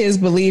aside his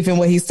belief in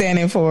what he's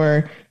standing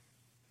for?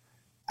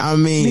 I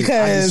mean,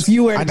 because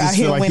you worried about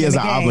him winning he has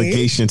the an game.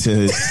 obligation to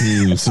his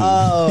team. Too.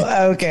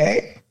 Oh,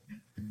 okay.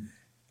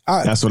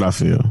 That's what I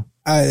feel.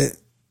 I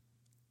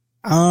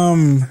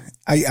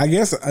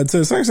guess to a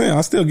certain extent,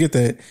 I still get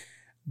that.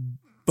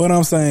 But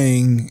I'm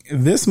saying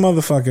this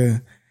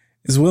motherfucker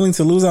is willing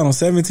to lose out on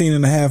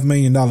 $17.5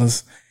 million.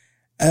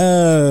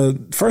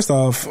 First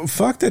off,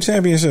 fuck the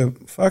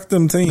championship. Fuck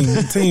them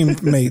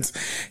teammates.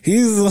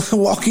 He's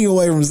walking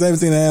away from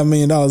 $17.5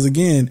 million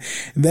again.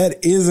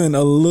 That isn't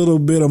a little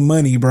bit of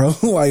money, bro.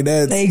 Like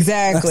that.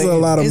 Exactly. That's a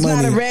lot of it's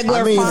money. Not a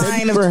regular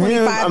fine of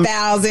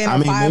 $25,000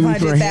 or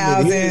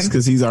 $500,000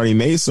 because he's already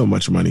made so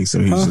much money.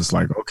 So he's just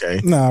like, okay,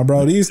 nah,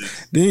 bro. These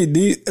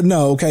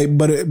no, okay,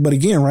 but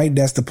again, right?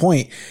 That's the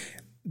point.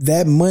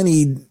 That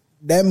money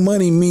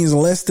means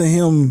less to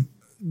him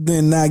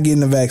than not getting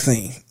the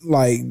vaccine.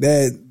 Like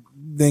that,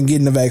 than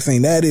getting the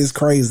vaccine. That is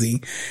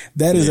crazy.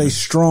 That is a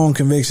strong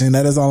conviction.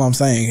 That is all I'm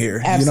saying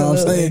here. Absolutely. You know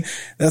what I'm saying?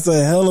 That's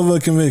a hell of a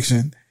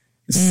conviction.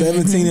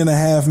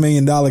 $17.5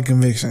 million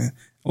conviction.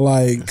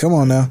 Like, come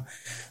on now.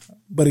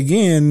 But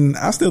again,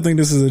 I still think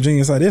this is a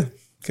genius idea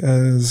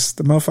because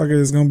the motherfucker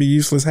is going to be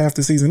useless half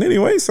the season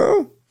anyway.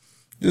 So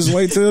just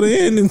wait till the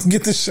end and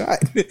get the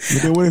shot. But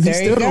then what if he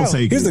still don't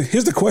take it?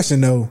 Here's the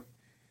question though.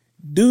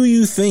 Do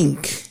you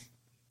think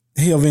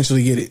he'll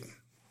eventually get it?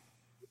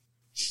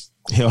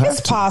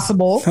 It's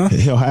possible. Huh?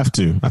 He'll have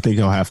to. I think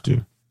he'll have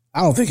to.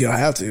 I don't think he'll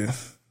have to. I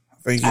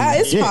think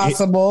It's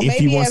possible. If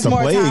Maybe he wants as to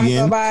more play time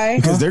again, go by.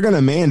 because they're going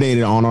to mandate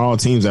it on all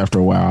teams after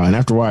a while, and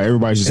after a while,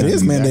 everybody's just. It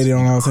is mandated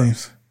on all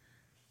teams.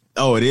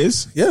 Oh, it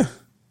is. Yeah.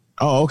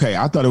 Oh, okay.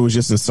 I thought it was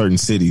just in certain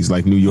cities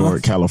like New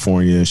York,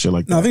 California, and shit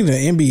like that. No, I think the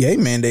NBA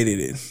mandated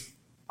it.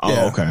 Oh,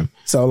 Yeah. okay.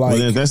 So like, Well,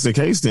 then if that's the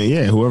case, then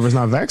yeah, whoever's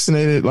not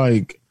vaccinated,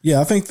 like, yeah,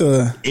 I think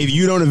if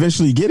you don't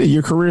eventually get it,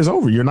 your career is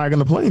over. You're not going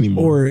to play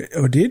anymore.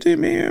 or did they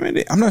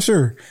mandate? I'm not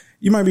sure.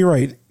 You might be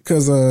right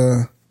because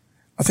I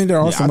think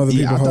there are some other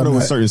people. I thought it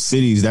was certain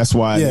cities. That's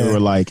why they were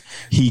like,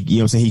 you know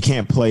what I'm saying? He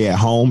can't play at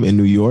home in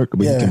New York,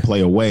 but he can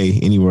play away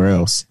anywhere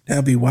else.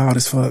 That'd be wild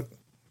as fuck.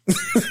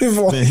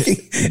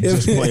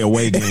 Just play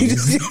away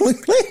games. Just only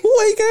play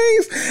away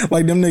games.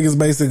 Like them niggas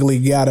basically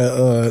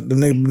gotta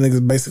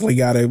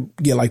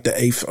get like the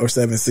 8th or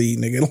 7th seed,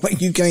 nigga. Like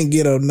you can't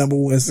get a number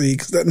 1 seed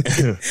because that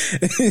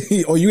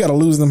nigga, or you gotta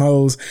lose them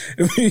hoes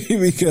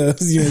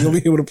because you ain't gonna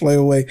be able to play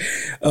away.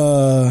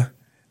 I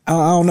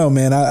don't know,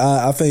 man.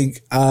 I think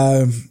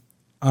I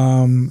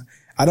don't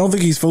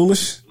think he's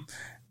foolish.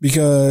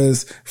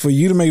 Because for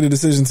you to make the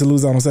decision to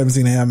lose out on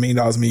 $17.5 million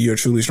means you're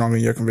truly strong in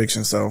your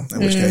conviction. So in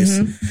which case,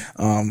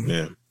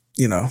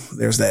 you know,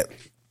 there's that.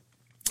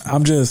 I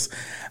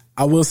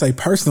will say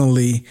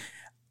personally,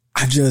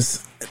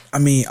 I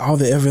mean, all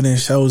the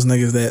evidence shows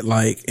niggas that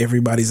like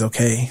everybody's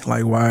okay.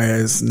 Like why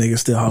is niggas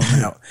still holding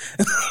out?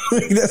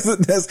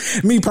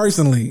 That's me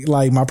personally.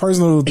 Like my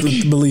personal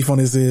belief on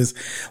this is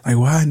like,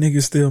 why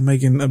niggas still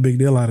making a big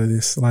deal out of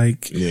this?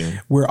 Like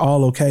we're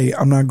all okay.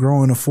 I'm not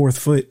growing a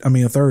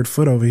 3rd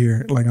foot over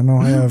here. Like I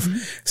don't have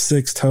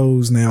 6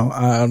 toes now.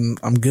 I'm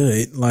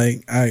good.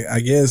 Like I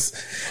guess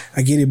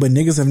I get it, but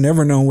niggas have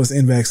never known what's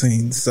in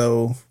vaccines.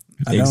 So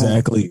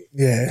Exactly.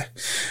 Yeah.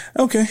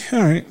 Okay.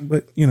 All right.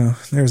 But you know,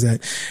 there's that.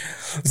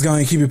 Let's go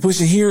ahead and keep it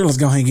pushing here. Let's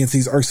go ahead and get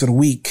these irks of the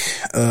week.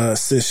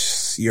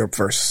 Sis, you're up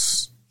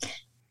first.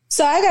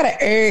 So I got an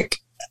irk,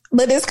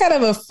 but it's kind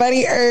of a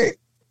funny irk.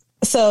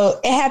 So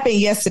it happened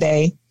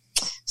yesterday.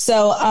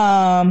 So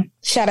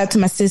shout out to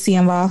my sissy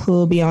involved who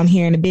will be on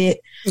here in a bit.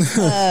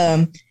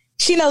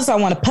 She knows I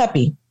want a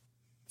puppy.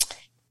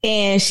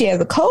 And she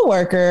has a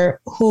coworker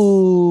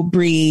who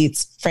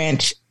breeds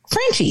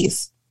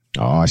Frenchies.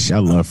 Oh, I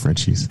love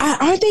Frenchies.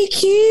 Aren't they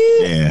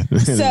cute? Yeah.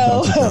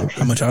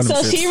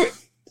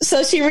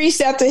 So she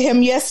reached out to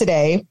him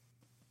yesterday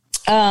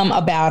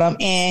about them,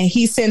 and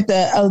he sent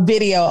a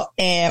video,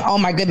 and oh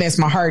my goodness,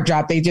 my heart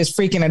dropped. They just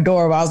freaking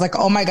adorable. I was like,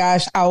 oh my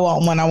gosh, I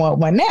want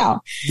one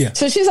now. Yeah.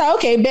 So she's like,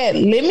 okay, bet,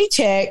 let me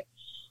check,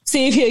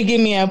 see if he'll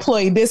give me an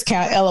employee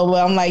discount. LOL.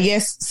 I'm like,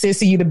 yes,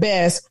 sissy, you the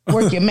best.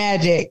 Work your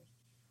magic.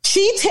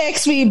 She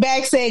texted me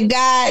back, said,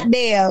 God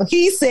damn.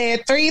 He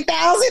said $3,000.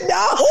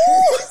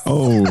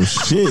 Oh,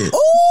 shit.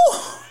 Ooh.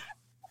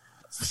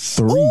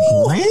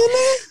 $3,000?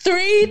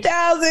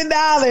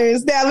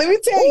 $3,000. Now, let me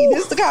tell you,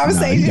 this is the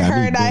conversation her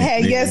and I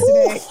had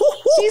yesterday.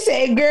 She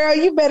said, girl,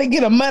 you better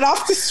get a mud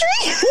off the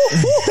street.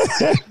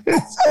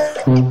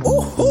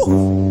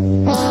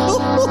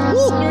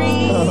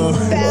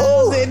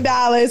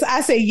 $3,000.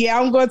 I said, yeah,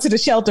 I'm going to the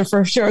shelter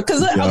for sure.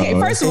 Because, okay,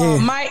 first of all,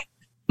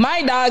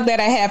 my dog that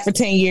I had for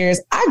 10 years,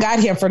 I got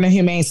him from the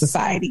Humane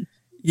Society.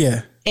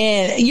 Yeah.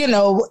 And, you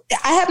know,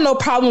 I have no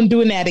problem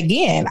doing that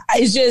again.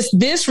 It's just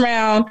this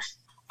round,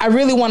 I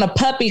really want a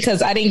puppy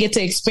because I didn't get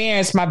to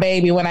experience my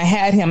baby when I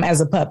had him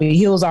as a puppy.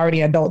 He was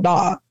already an adult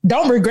dog.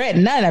 Don't regret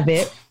none of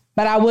it,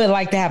 but I would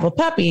like to have a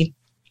puppy.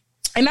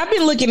 And I've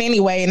been looking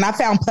anyway, and I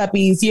found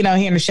puppies, you know,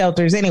 here in the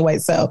shelters anyway.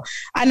 So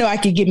I know I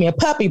could get me a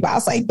puppy, but I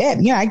was like, Dad,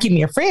 you know, I give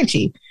me a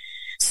Frenchie.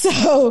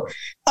 So,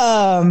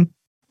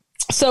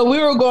 so we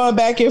were going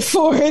back and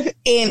forth,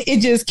 and it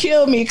just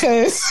killed me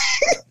because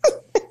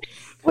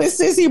when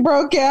Sissy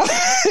broke out,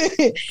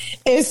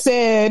 it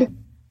said,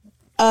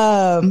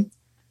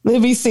 let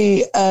me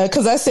see,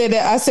 because I said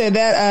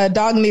that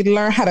dog need to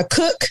learn how to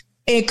cook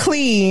and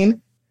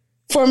clean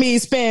for me to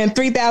spend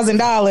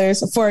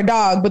 $3,000 for a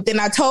dog. But then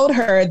I told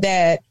her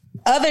that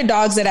other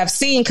dogs that I've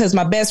seen, because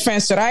my best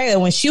friend Soraya,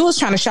 when she was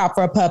trying to shop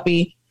for a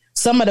puppy,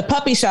 some of the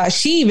puppy shops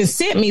she even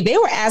sent me, they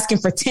were asking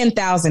for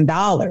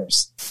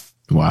 $10,000.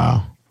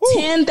 Wow.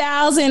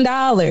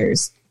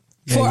 $10,000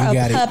 for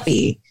a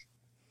puppy.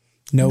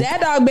 Nope.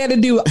 That dog better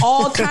do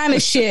all kind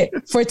of shit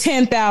for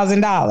 $10,000.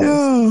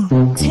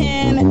 $10,000.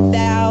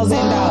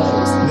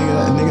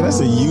 Nigga, that's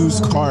a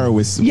used car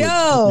with. I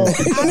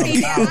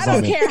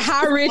don't care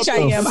how rich I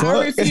am.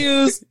 I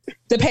refuse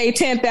to pay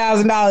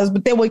 $10,000.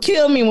 But they would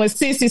kill me when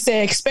Sissy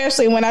said,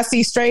 especially when I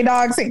see stray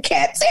dogs and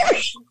cats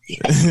everywhere.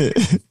 She's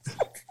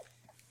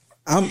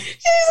like,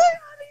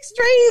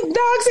 stray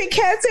dogs and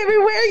cats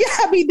everywhere.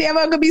 Y'all be damn,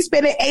 I'm gonna be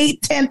spending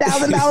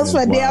 $10,000 for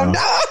a damn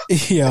dog.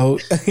 Yo.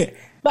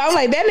 But I'm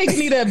like, that nigga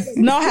need to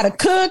know how to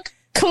cook,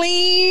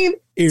 clean,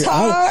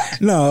 talk.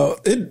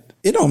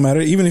 It don't matter.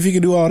 Even if you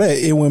could do all that,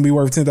 it wouldn't be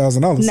worth $10,000.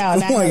 No, not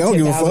like, I don't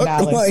give a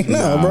fuck. Like,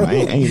 no, bro.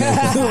 Ain't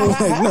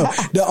like, no.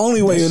 The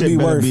only way it'd be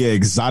worth be an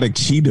exotic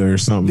cheetah or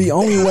something. The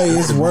only way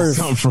it's worth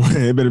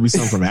it better be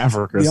something from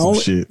Africa or some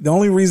shit. The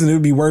only reason it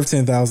would be worth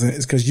 $10,000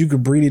 is because you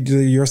could breed it to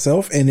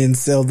yourself and then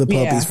sell the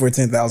puppies for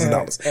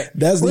 $10,000.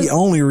 That's the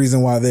only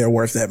reason why they're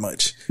worth that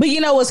much. But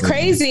you know what's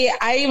crazy?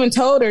 I even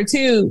told her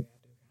too.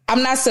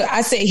 I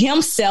said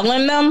him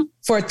selling them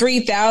for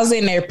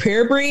 $3,000, their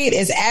pure breed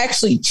is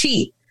actually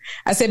cheap.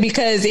 I said,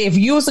 because if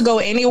you was to go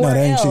anywhere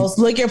else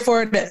looking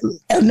for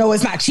no,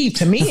 it's not cheap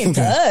to me and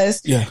to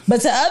us,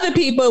 but to other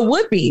people it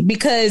would be,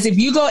 because if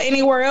you go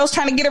anywhere else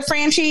trying to get a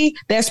Frenchie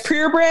that's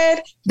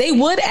purebred, they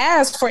would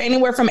ask for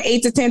anywhere from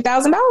 $8,000 to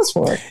 $10,000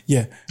 for it.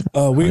 Yeah,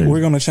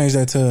 we're gonna change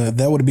that to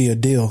that would be a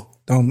deal.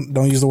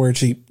 Don't use the word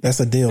cheap. That's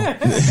a deal.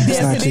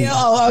 It's not cheap.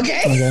 Oh,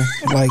 okay.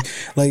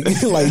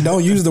 Like,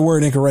 don't use the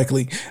word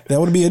incorrectly. That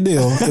would be a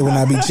deal. It would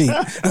not be cheap.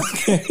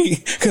 Okay,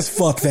 because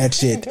fuck that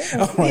shit.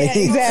 All right,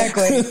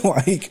 exactly.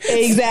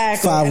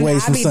 Exactly. 5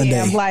 ways from Sunday.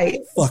 Damn,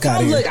 fuck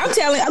out of here.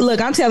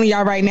 I'm telling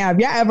y'all right now. If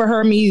y'all ever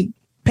heard me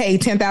pay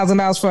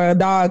 $10,000 for a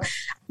dog,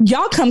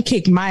 y'all come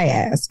kick my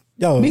ass.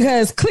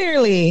 Because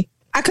clearly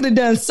I could have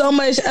done so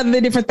much other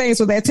different things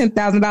with that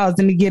 $10,000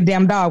 than to get a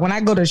damn dog when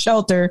I go to the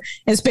shelter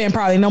and spend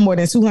probably no more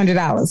than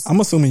 $200. I'm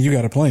assuming you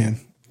got a plan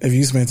if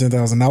you spend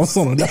 $10,000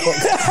 on a dog.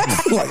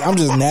 Like, I'm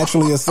just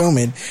naturally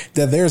assuming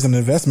that there's an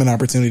investment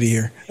opportunity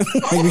here.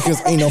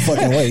 Because ain't no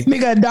fucking way.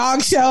 Nigga, a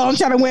dog show. I'm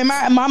trying to win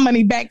my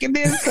money back in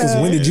this. Because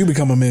when did you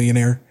become a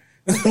millionaire?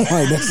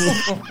 Like,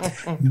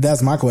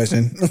 that's my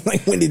question.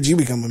 Like, when did you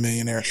become a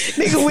millionaire?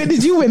 Nigga, when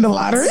did you win the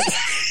lottery?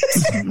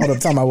 Hold up,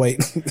 time out,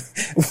 wait.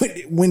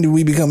 When did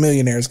we become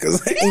millionaires?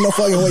 Because ain't no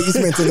fucking way you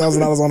spent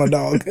 $10,000 on a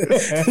dog.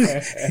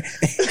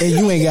 And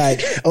you ain't got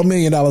 $1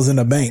 million in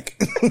the bank.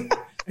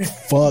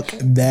 Fuck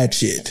that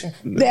shit.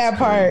 That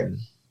part.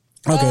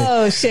 Okay.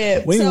 Oh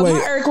shit. Well, anyway, so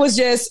my irk was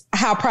just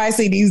how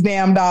pricey these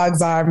damn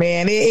dogs are,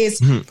 man. It is.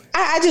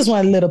 I just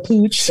want a little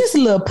pooch, just a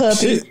little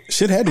puppy.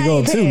 Shit had to go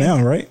up too now,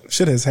 right?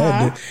 Shit has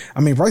had to. I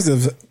mean,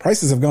 prices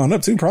have gone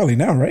up too, probably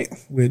now, right?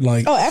 With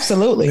like,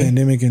 absolutely,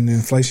 pandemic and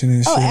inflation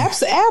and shit.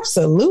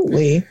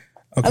 Absolutely.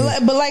 Okay.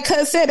 But like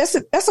Cuz said,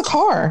 that's a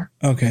car.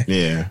 Okay.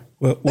 Yeah.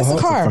 Well, that's a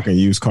car. Fucking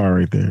used car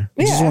right there.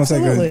 Yeah, just want to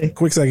take a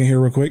quick second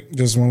here real quick.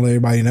 Just want to let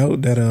everybody know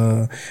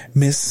that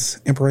Miss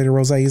Imperator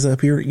Rose is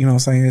up here. You know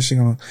what I'm saying? She's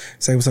going to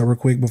say what's up real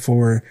quick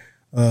before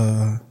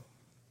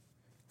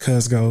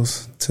Cuz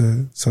goes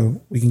to,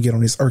 so we can get on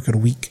this Irk of the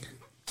Week.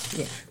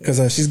 Yeah.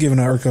 Because she's giving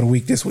our Irk of the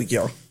Week this week,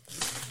 y'all.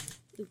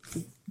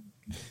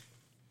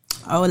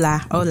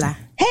 Hola.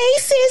 Hey,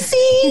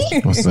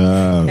 sissy. What's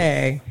up?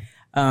 Hey.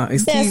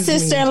 Best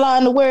sister-in-law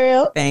in the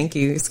world. Thank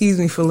you. Excuse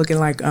me for looking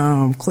like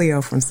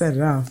Cleo from Set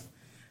It Off.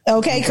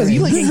 Okay, because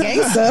you looking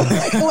gangster.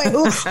 Like, wait,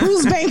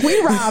 whose bank we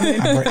robbing?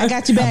 I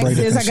got you back,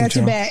 sis. I got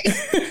you back.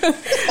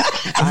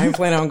 I ain't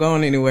planning on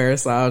going anywhere,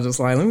 so I was just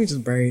like, let me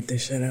just braid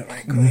this shit up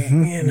right quick.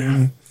 You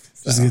know,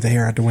 just get the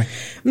hair out the way.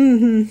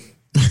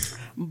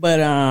 But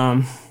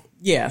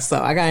yeah.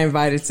 So I got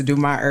invited to do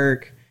my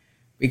irk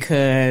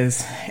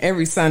because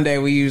every Sunday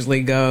we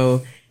usually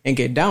go and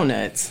get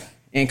donuts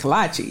and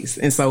kolaches.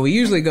 And so we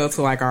usually go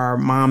to like our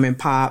mom and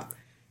pop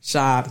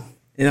shop.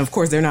 And of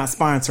course they're not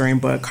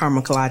sponsoring, but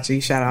Karma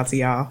Kolache, shout out to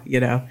y'all,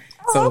 you know.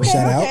 So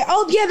okay.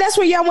 Oh yeah, that's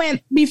where y'all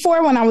went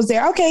before when I was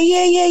there. Okay,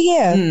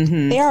 yeah.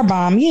 They are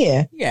bomb,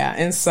 yeah. Yeah.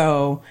 And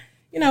so,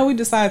 you know, we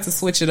decided to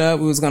switch it up.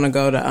 We was gonna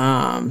go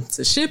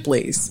to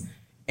Shipley's.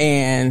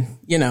 And,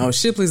 you know,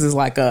 Shipley's is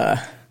like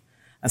a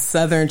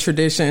Southern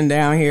tradition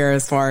down here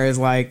as far as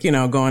like, you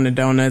know, going to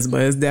donuts,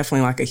 but it's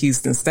definitely like a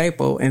Houston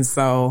staple. And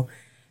so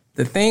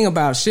the thing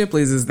about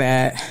Shipley's is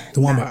that the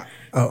one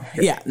Oh,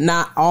 Yeah,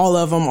 not all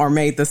of them are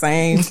made the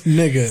same.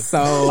 nigga.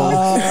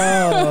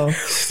 So,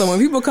 so when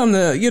people come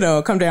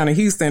down to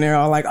Houston, they're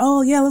all like,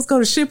 "Oh yeah, let's go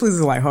to Shipley's."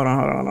 It's like, hold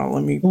on,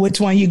 let me. Which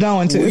one you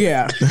going to?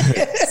 Yeah.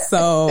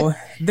 So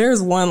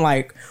there's one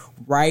like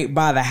right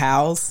by the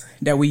house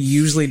that we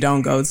usually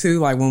don't go to.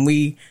 Like when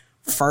we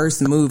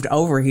first moved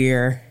over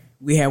here,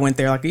 we had went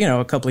there like,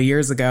 a couple of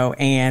years ago,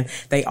 and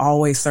they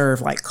always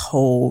serve like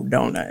cold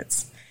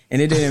donuts.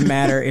 And it didn't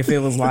matter if it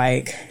was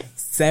like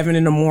 7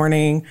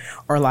 a.m.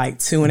 or like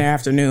 2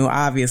 p.m.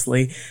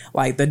 Obviously,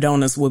 like the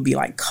donuts would be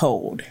like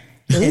cold.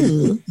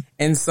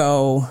 And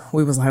so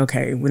we was like,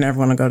 okay, we never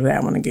want to go to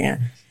that one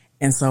again.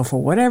 And so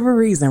for whatever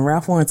reason,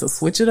 Ralph wanted to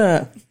switch it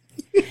up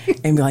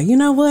and be like, you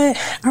know what?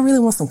 I really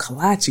want some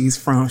kolaches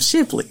from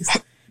Shipley's.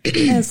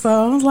 And so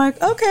I was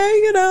like,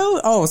 okay,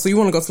 oh, so you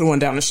want to go to the one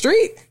down the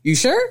street? You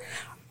sure?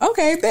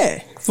 Okay,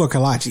 bet. For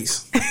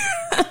kolaches.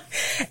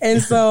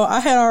 And so I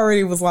had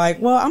already was like,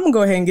 well, I'm going to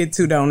go ahead and get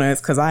 2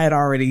 donuts because I had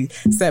already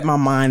set my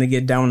mind to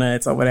get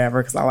donuts or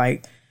whatever because I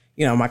like,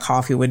 my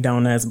coffee with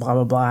donuts, blah,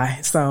 blah,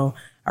 blah. So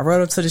I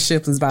rode up to the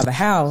Shipley's by the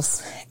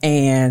house,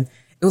 and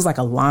it was like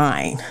a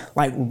line,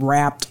 like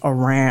wrapped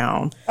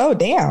around. Oh,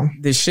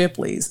 damn. The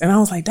Shipley's. And I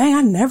was like, dang,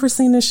 I never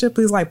seen this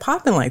Shipley's like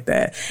popping like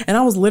that. And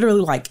I was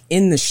literally like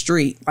in the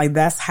street. Like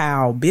that's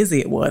how busy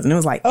it was. And it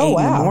was like 8 in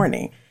the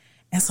morning.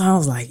 And so I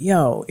was like,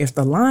 yo, if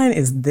the line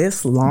is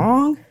this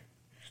long,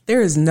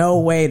 there is no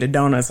way the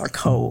donuts are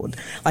cold.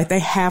 Like they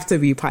have to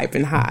be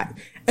piping hot.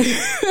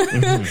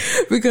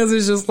 Because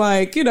it's just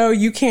like,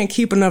 you can't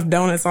keep enough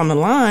donuts on the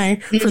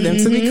line for them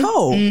to be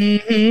cold.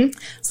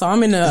 So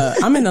I'm in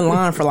the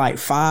line for like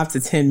 5 to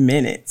 10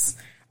 minutes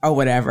or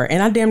whatever.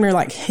 And I damn near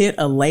like hit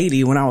a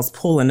lady when I was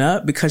pulling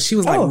up because she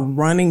was like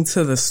running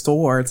to the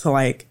store to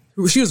like,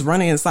 she was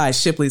running inside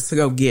Shipley's to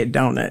go get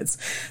donuts.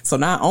 So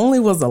not only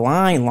was the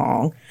line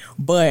long,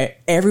 but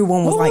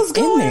everyone was like in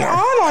there. What was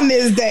going on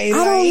this day?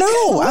 I don't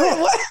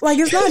know. Like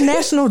it's not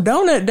National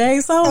Donut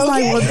Day, so I was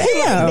like, well,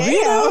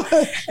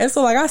 damn. And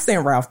so like I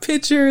sent Ralph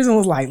pictures and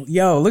was like,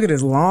 yo, look at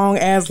this long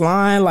ass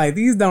line. Like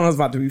these donuts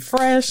about to be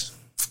fresh.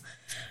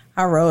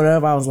 I rode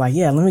up. I was like,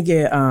 yeah, let me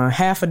get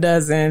half a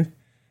dozen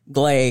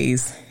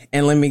glaze,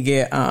 and let me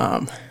get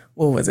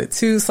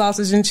 2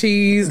 sausage and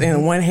cheese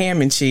and 1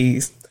 ham and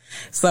cheese.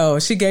 So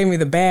she gave me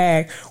the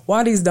bag.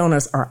 While these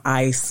donuts are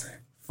ice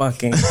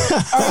fucking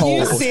cold. Are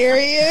you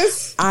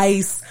serious?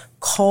 Ice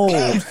cold.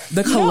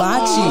 The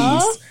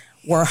kolaches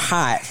were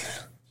hot,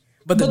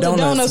 but the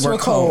donuts were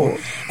cold.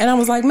 And I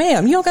was like,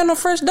 ma'am, you don't got no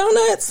fresh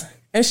donuts?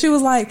 And she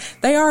was like,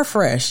 they are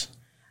fresh.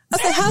 I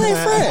said, how they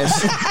fresh?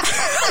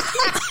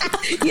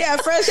 Yeah,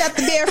 fresh out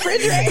the damn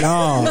refrigerator.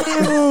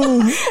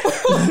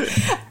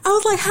 I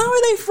was like, how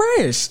are they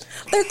fresh?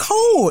 They're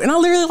cold. And I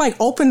literally like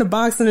opened the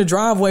box in the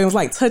driveway and was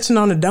like touching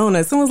on the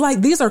donuts and was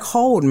like, these are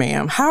cold,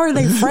 ma'am. How are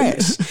they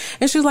fresh?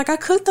 And she was like, I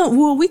cooked them.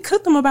 Well, we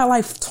cooked them about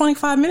like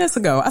 25 minutes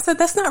ago. I said,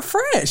 that's not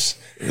fresh.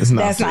 That's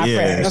not fresh.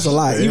 That's a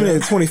lot. Even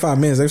at 25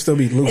 minutes, they still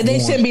be lukewarm. They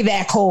shouldn't be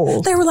that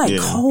cold. They were like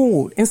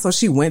cold. And so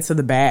she went to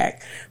the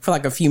back for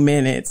like a few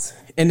minutes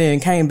and then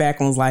came back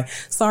and was like,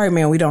 sorry,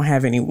 man, we don't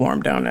have any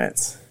warm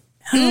donuts.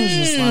 And I was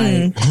just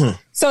like...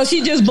 So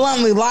she just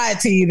bluntly lied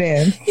to you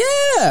then?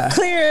 Yeah.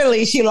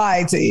 Clearly she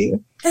lied to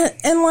you.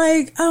 And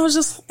like, I was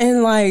just...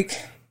 And like,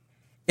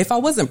 if I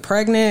wasn't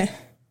pregnant...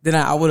 Then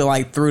I would have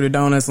like threw the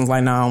donuts and was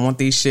like, nah, I don't want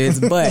these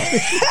shits. But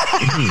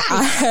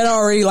I had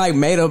already like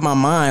made up my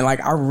mind.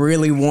 Like I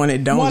really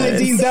wanted donuts. Wanted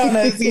these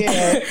donuts,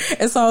 yeah.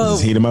 And so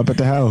just heat them up at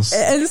the house.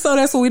 And so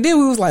that's what we did.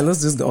 We was like,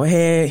 let's just go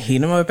ahead, heat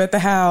them up at the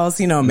house.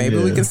 Maybe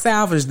we can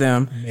salvage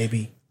them.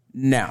 Maybe.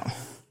 No.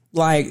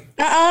 Like,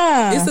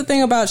 it's the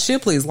thing about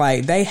Shipley's.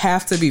 Like, they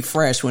have to be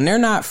fresh. When they're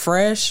not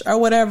fresh or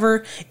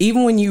whatever,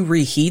 even when you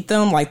reheat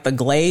them, like the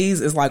glaze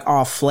is like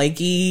all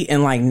flaky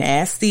and like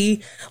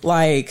nasty.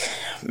 Like,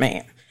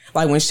 man.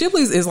 Like when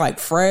Shipley's is like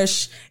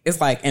fresh, it's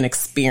like an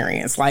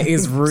experience. Like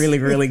it's really,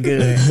 really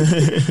good.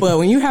 But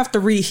when you have to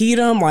reheat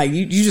them, like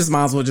you just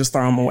might as well just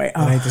throw them away. It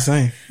ain't the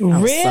same. I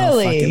was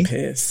really? so fucking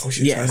pissed.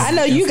 Yes. I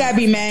know you gotta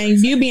be, man.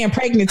 You being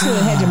pregnant too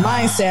and had your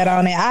mindset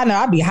on it. I know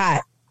I'd be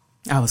hot.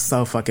 I was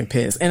so fucking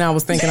pissed. And I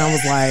was thinking, I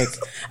was like,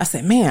 I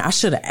said, man, I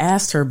should have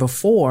asked her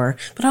before.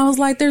 But I was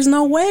like, there's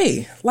no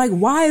way. Like,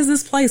 why is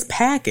this place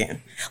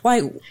packing?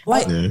 Like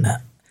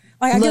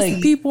I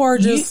guess people are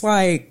just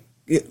like,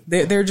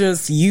 they're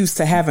just used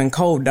to having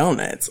cold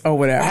donuts or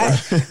whatever.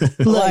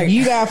 Look,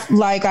 you got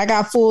like I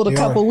got fooled a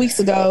couple weeks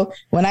ago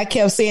when I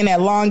kept seeing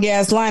that long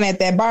ass line at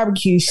that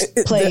barbecue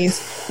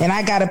place, and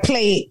I got a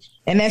plate,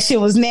 and that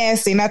shit was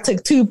nasty, and I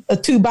took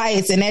two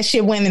bites, and that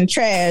shit went in the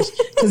trash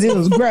because it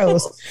was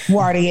gross.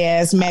 Warty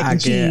ass mac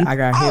and cheese. I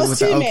got hit with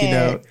the okie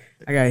doke.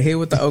 I got hit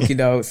with the okie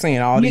doke, seeing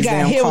all these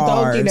damn cars. You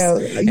got hit with the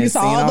okie doke. You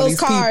saw all those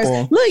cars.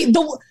 People.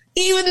 Look,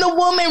 even the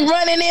woman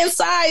running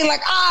inside, like,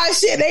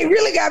 shit, they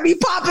really got me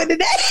popping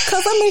today.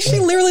 Because, I mean, she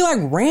literally, like,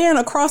 ran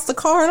across the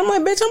car. And I'm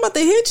like, bitch, I'm about to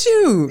hit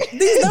you.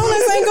 These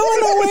donuts ain't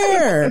going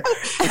nowhere.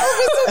 Some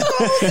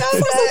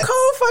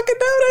cold fucking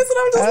donuts. And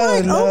I'm just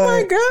oh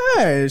my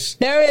gosh.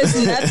 There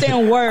is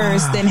nothing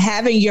worse than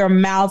having your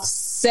mouth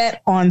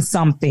set on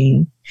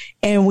something,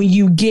 and when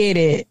you get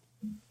it,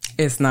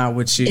 it's not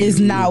what you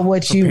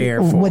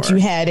what you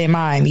had in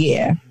mind.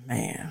 Yeah,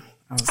 man.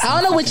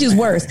 I don't know which is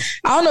worse.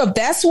 I don't know if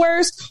that's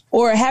worse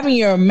or having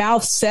your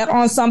mouth set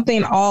on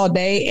something all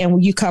day and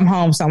when you come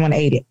home, someone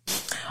ate it.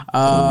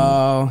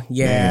 Oh,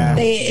 yeah.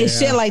 It's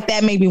shit like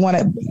that made me want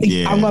to.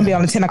 Yeah. I'm going to be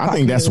on the 10 o'clock. I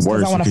think that's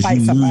worse. I want to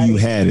fight somebody. You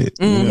had it.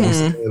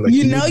 Mm-hmm.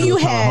 You know you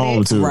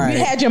had it. Right.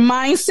 You had your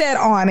mindset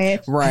on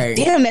it. Right.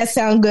 Damn, that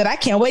sounds good. I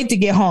can't wait to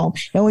get home.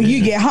 And when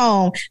you get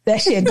home,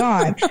 that shit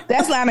gone.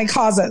 That's not going to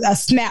cause a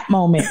snap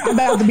moment. I'm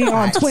about to be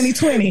on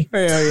 2020.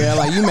 Yeah.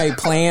 Like you made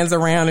plans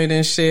around it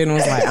and shit and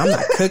was like, I'm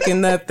not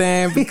cooking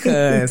nothing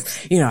because,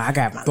 I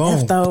got my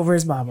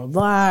leftovers, blah, blah,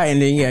 blah.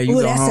 And then, you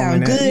go that home.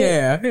 Sound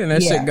good. And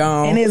that shit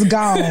gone. And it's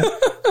gone.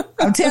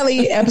 I'm telling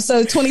you,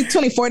 episode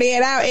 2020,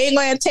 48 hours. It ain't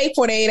going to take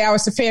 48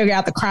 hours to figure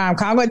out the crime.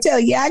 I'm going to tell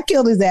you, I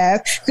killed his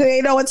ass because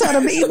ain't no one told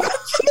him to eat my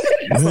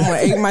shit. Someone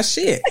ate my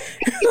shit.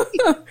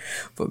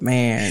 But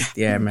man,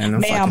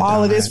 man. Damn,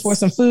 all of this for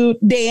some food.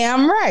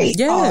 Damn right.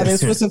 Yes. All of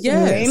this for some food.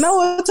 Ain't no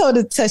one told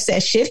to touch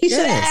that shit. He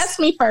should have asked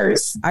me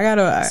first.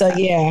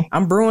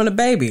 I'm brewing a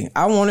baby.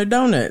 I wanted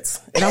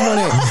donuts. And I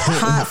wanted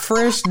hot,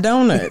 fresh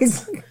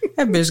donuts.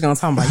 That bitch gonna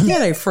talk about,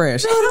 they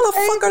fresh. How the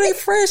fuck are they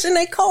fresh and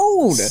they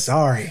cold?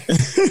 Sorry.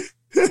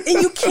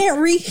 And you can't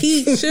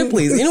reheat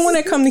Shipley's. Anyone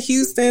that come to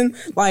Houston,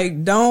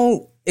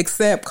 don't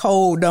accept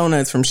cold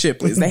donuts from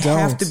Shipley's. They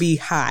have to be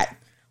hot.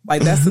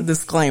 That's a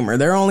disclaimer.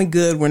 They're only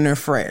good when they're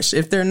fresh.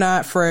 If they're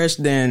not fresh,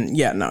 then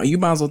you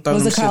might as well throw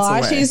them shits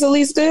away. Was the kolaches at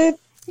least good?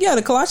 Yeah,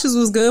 the kolaches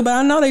was good, but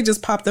I know they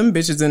just popped them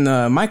bitches in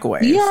the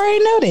microwave. You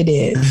already know they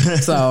did.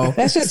 So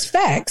that's just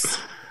facts.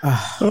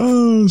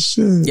 Oh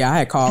shit! Yeah, I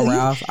had called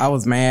Ralph. I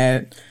was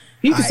mad.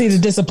 You can see the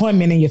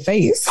disappointment in your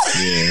face.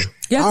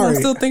 Yeah, I'm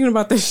still thinking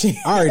about this shit.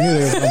 I already knew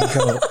they was gonna be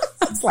cold.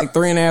 It's like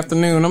 3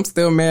 PM. I'm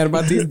still mad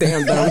about these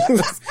damn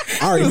donuts.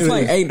 I already knew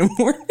 8 in the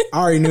morning. I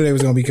already knew they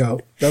was gonna be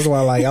cold. That's why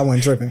I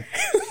wasn't tripping.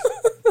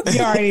 You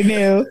already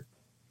knew.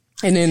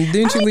 And then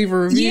didn't you leave a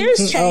review? Years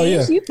changed. Oh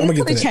yeah, You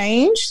could have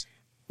changed.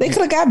 They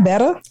could have got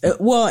better.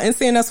 And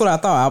seeing that's what I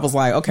thought. I was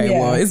like, okay,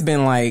 well, it's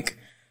been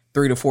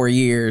 3 to 4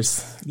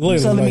 years. Literally,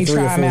 so let me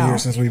 3 or 4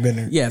 years since we've been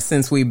there. Yeah,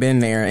 since we've been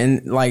there.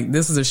 And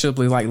this is a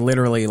Shipley,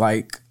 literally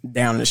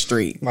down the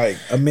street.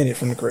 A minute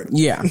from the crib.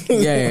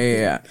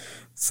 Yeah.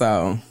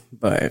 So,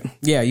 but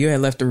you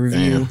had left a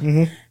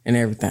review and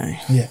everything.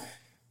 Yeah,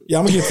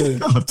 I'm gonna get to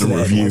the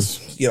review.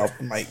 Get off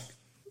the mic.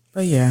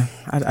 But yeah,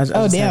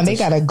 I damn, they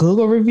got a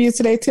Google review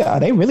today too. Oh,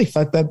 they really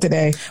fucked up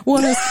today.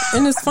 Well,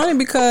 it's funny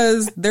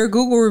because their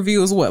Google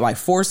review is what,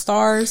 4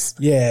 stars?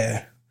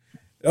 Yeah.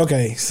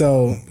 Okay,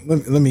 so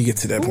let me get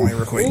to that point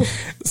real quick.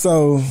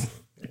 So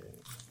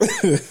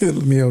let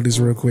me hold this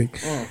real quick.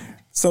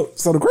 So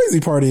the crazy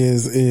part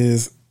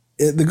is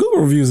the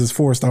Google reviews is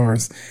 4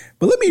 stars,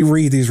 but let me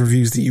read these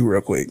reviews to you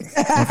real quick.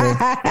 Okay.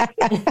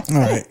 All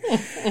right.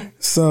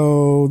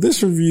 So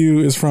this review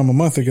is from a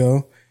month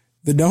ago.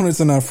 The donuts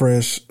are not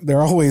fresh.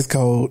 They're always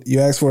cold. You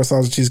ask for a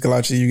sausage cheese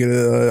kolache, you get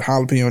a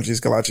jalapeno cheese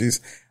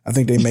kolaches. I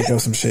think they make up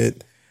some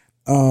shit.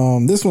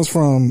 This one's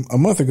from a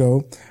month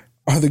ago.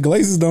 Are the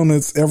Glazes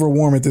donuts ever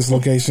warm at this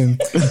location?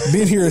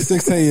 Been here at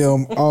 6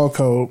 a.m. all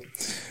cold.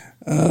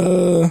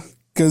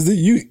 Cause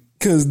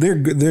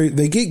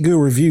they get good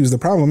reviews. The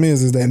problem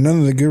is that none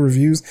of the good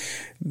reviews,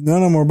 none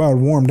of them are about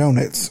warm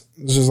donuts.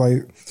 It's just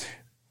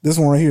this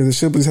one right here. The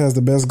Shipley's has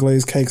the best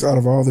glazed cakes out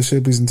of all the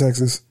Shipley's in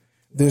Texas.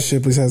 This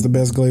Shipley's has the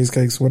best glazed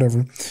cakes,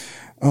 whatever.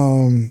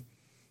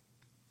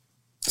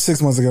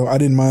 6 months ago, I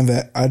didn't mind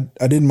that. I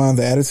didn't mind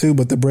the attitude,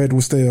 but the bread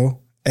was stale.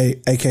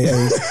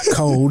 AKA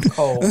cold. You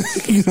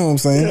know what I'm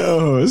saying?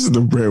 Oh, this is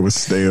the bread was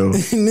stale.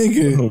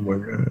 Nigga. Oh my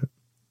God.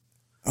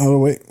 Oh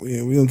wait,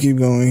 we gonna keep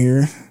going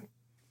here.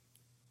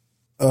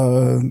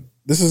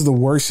 This is the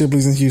worst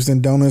Shipley's in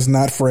Houston. Donuts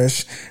not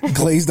fresh.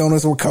 Glazed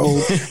donuts were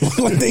cold.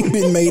 They've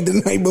been made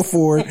the night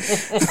before.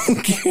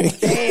 Okay.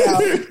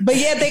 Damn. But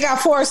yet they got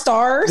 4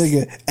 stars.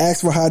 They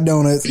asked for hot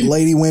donuts.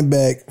 Lady went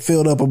back,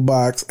 filled up a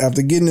box.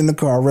 After getting in the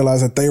car, I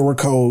realized that they were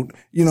cold.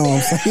 You know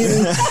what I'm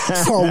saying?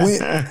 So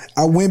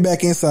I went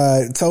back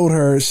inside, told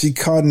her, she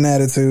caught an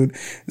attitude,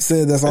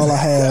 said that's all I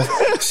have.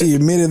 She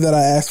admitted that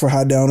I asked for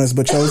hot donuts,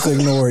 but chose to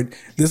ignore it.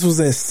 This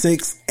was at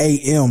 6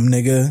 a.m.,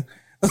 nigga.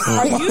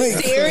 Are you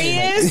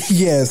serious?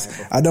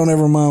 Yes. I don't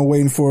ever mind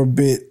waiting for a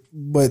bit,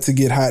 but to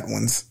get hot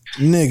ones.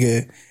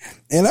 Nigga.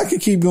 And I could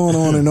keep going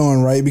on and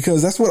on, right?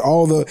 Because that's what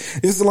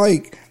it's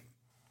like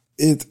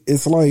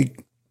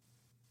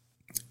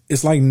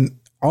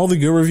all the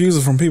good reviews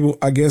are from people,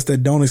 I guess,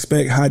 that don't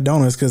expect hot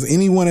donuts, because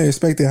anyone that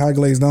expected hot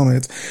glazed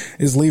donuts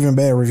is leaving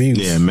bad reviews.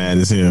 Yeah, mad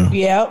as hell.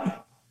 Yep.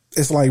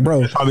 It's like,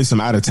 bro, probably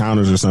some out of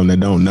towners or something that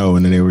don't know,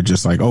 and then they were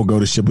just like, "Oh, go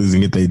to Shipley's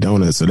and get their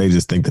donuts." So they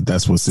just think that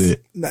that's what's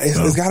it.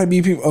 It's got to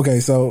be people. Okay,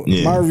 so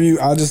my review,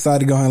 I just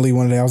decided to go ahead and leave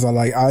one today. I was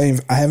like, I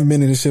haven't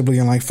been in the Shipley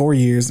in 4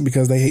 years,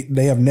 because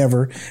they have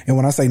never, and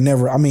when I say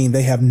never, I mean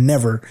they have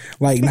never,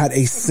 not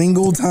a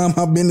single time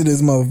I've been to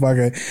this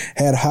motherfucker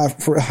had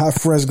hot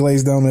fresh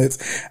glazed donuts.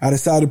 I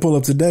decided to pull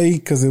up today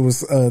because it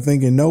was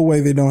thinking, no way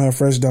they don't have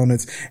fresh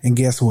donuts, and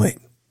guess what?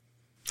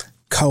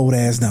 cold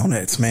ass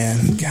donuts,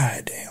 man.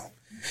 God damn.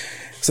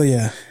 So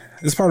yeah.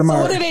 It's part of my.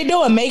 So what are they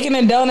doing? Making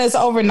the donuts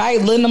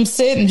overnight, letting them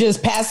sit, and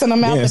just passing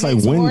them out the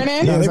next morning?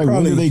 Yeah, it's like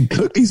when do they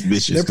cook these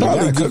bitches? They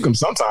probably cook them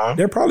sometime.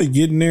 They're probably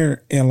getting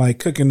there and like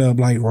cooking up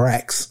like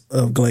racks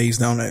of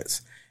glazed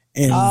donuts.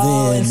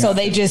 And so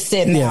they just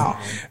sitting out.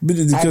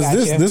 Because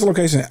this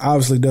location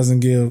obviously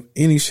doesn't give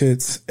any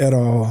shits at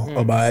all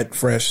about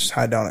fresh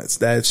hot donuts.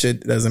 That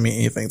shit doesn't mean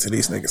anything to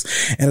these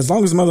niggas. And as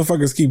long as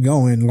motherfuckers keep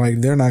going, like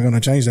they're not going to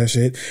change that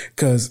shit.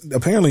 Because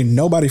apparently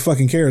nobody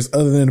fucking cares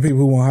other than the people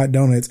who want hot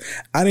donuts.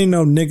 I didn't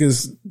know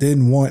niggas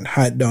didn't want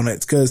hot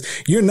donuts because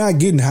you're not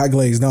getting hot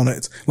glazed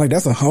donuts. Like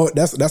that's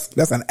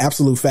an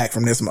absolute fact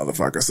from this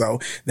motherfucker. So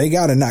they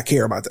gotta not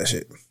care about that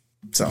shit.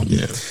 So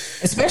yeah,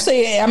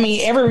 especially, I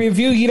mean, every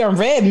review you done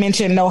read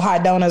mentioned no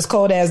hot donuts,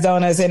 cold ass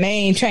donuts, and they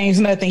ain't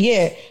changed nothing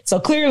yet. So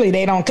clearly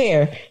they don't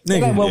care.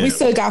 They're like, well, we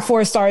still got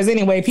 4 stars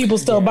anyway. People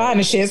still buying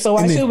the shit, so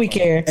why should we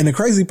care? And the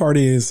crazy part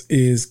is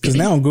because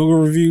now on Google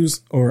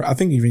reviews, or I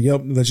think even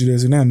Yelp lets you do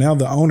this now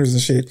the owners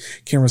and shit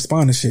can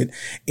respond to shit.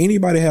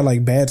 Anybody had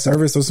like bad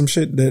service or some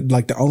shit that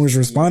like the owners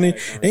responded,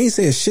 they ain't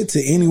said shit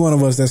to any one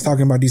of us that's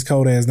talking about these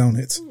cold ass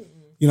donuts.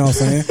 You know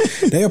what I'm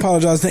saying? They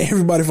apologize to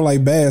everybody for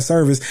like bad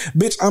service.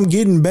 Bitch, I'm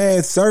getting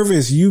bad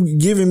service. You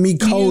giving me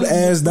cold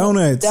ass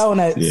donuts.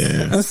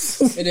 Yeah.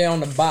 And then on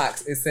the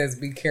box, it says,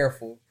 be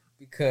careful.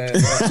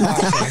 Because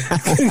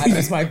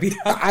items might be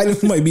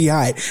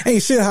hot.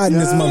 Ain't shit hot in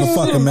this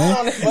motherfucker,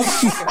 man. Get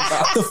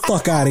the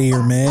fuck out of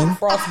here, man.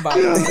 Frostbite.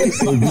 Be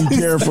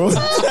careful.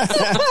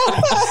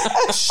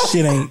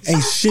 Shit ain't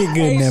shit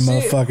good in that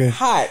motherfucker.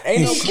 Hot.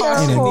 Ain't a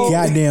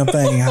goddamn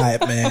thing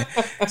hot, man.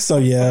 So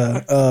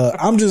yeah,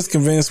 I'm just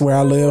convinced where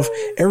I live,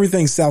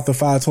 everything south of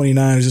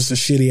 529 is just a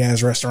shitty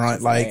ass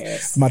restaurant. Like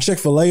my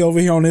Chick-fil-A over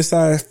here on this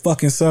side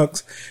fucking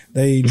sucks.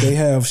 They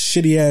have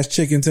shitty ass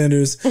chicken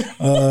tenders.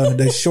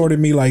 They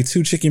shorted me like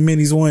 2 chicken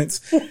minis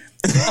once.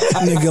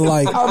 Nigga,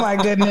 like, oh my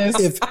goodness.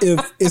 If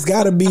it's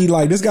gotta be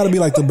like, this gotta be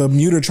like the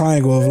Bermuda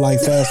Triangle of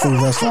like fast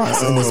food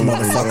restaurants in this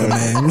motherfucker,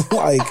 man.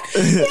 Like,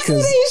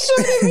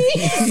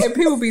 and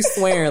people be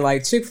swearing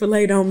like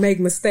Chick-fil-A don't make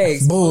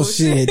mistakes.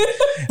 Bullshit.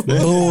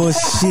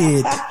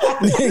 Bullshit.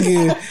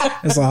 Nigga,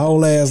 that's a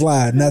whole ass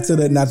lie. Not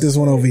this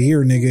one over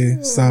here,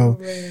 nigga. So,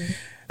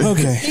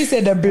 okay. He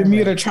said the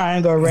Bermuda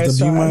Triangle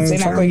restaurants. They're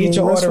not gonna get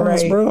your order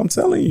right, bro. I'm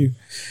telling you.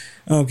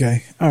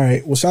 Okay. All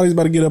right. Well, Shawty's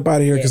about to get up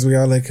out of here because we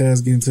gotta let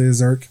Cuz get into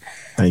his irk.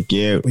 Thank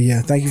you. But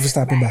yeah, thank you for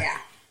stopping by.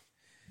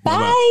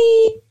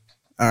 Bye.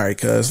 All right,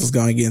 Cuz, let's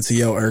go and get into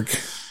your irk.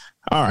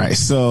 All right.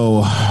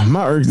 So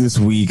my irk this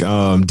week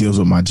deals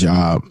with my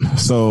job.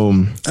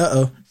 So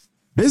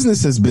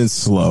business has been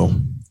slow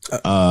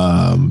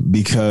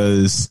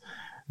because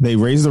they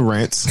raised the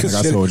rents. Like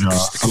I told y'all,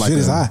 shit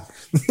is high.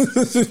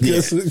 Yeah.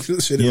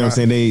 You know what I'm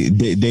saying?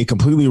 They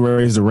completely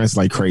raised the rents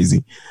like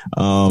crazy.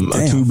 A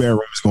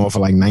 2-bedroom is going for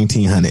like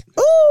 $1,900.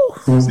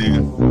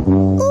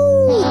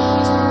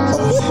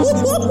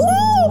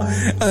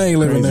 I ain't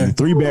living there.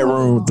 3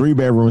 bedroom, 3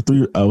 bedrooms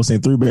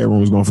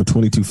going for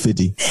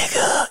 $2,250.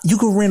 Nigga, you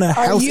can rent a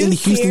house in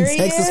Houston,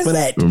 Texas for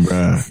that.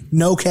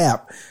 No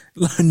cap.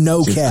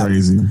 No cap.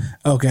 Crazy.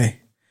 Okay.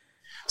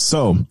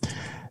 So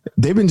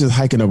they've been just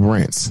hiking up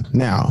rents.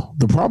 Now,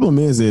 the problem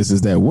is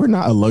that we're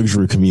not a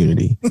luxury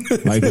community.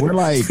 Like we're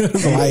like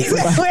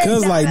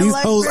these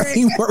hoes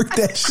ain't worth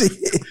that shit.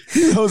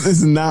 These hoes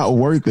is not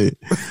worth it.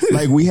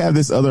 Like we have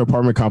this other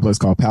apartment complex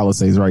called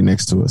Palisades right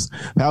next to us.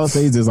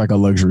 Palisades is like a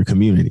luxury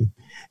community.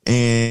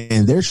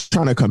 And they're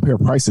trying to compare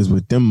prices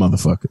with them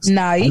motherfuckers.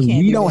 Nah, you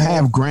can't. We don't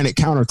have granite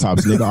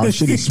countertops, nigga. Our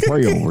shit is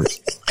spray over.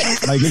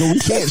 Like, nigga, we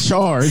can't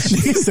charge.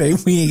 You say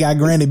we ain't got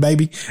granite,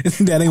 baby.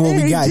 That ain't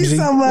what we got. G.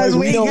 So much. Like,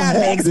 we ain't got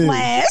X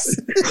class.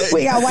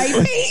 We got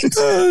white paint.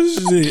 Oh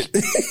shit!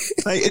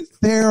 Like it's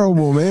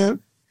terrible, man.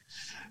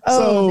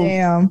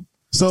 Damn.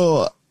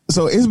 So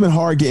it's been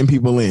hard getting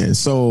people in.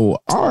 So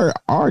our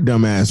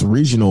dumbass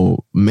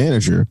regional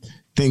manager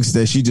thinks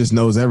that she just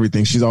knows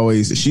everything. She's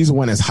the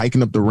one that's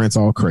hiking up the rents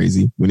all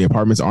crazy when the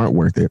apartments aren't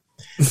worth it.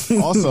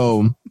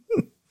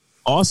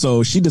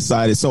 Also, she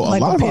decided. So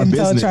like a lot of our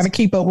business trying to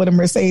keep up with a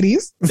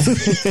Mercedes.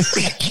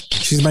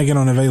 She's making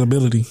on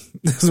availability.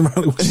 That's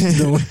probably what she's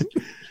doing.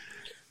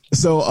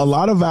 So a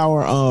lot of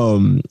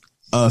our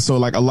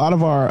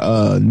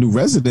new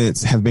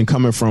residents have been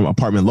coming from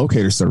apartment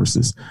locator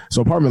services.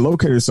 So apartment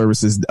locator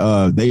services,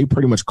 they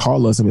pretty much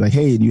call us and be like,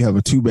 hey, do you have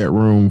a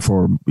 2-bedroom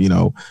for,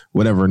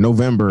 whatever,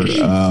 November,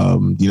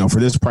 for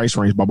this price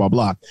range, blah, blah,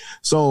 blah.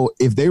 So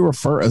if they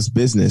refer us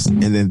business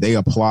and then they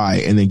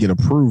apply and then get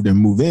approved and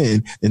move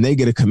in, then they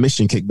get a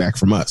commission kickback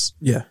from us.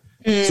 Yeah.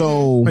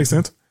 So makes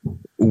sense.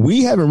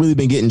 We haven't really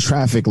been getting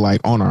traffic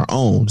like on our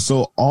own.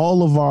 So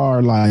all of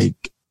our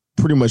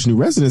pretty much new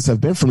residents have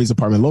been from these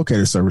apartment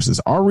locator services.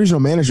 Our regional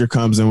manager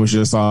comes and was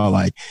just all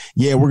like,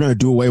 yeah, we're going to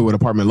do away with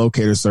apartment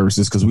locator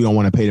services because we don't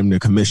want to pay them the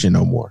commission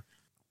no more.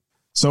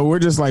 So we're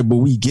just like, but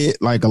we get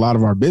like a lot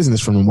of our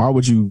business from them. Why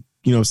would you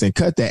you know what I'm saying,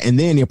 cut that. And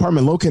then the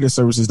apartment locator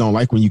services don't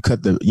like when you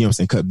cut the, you know what I'm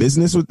saying, cut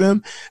business with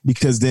them,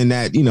 because then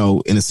that, you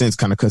know, in a sense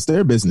kind of cuts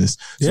their business.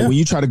 So when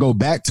you try to go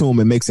back to them,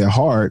 it makes it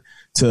hard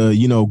to,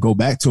 you know, go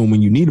back to them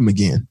when you need them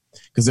again.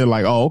 Because they're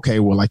like, oh, okay,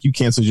 well, like you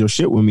canceled your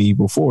shit with me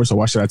before, so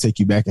why should I take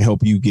you back and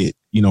help you get,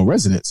 you know,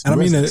 residents? And I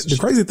mean, the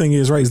crazy thing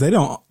is, right, is they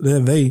don't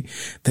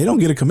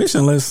get a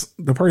commission unless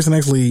the person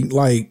actually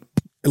like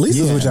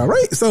leases with y'all,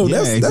 right? So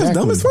that's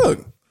dumb as fuck.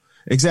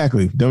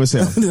 Exactly, dumb as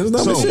hell. That's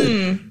dumb as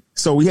shit.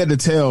 So we had to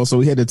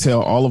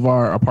tell all of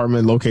our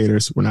apartment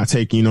locators, we're not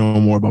taking you no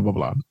more, blah blah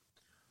blah.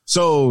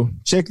 So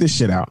check this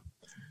shit out.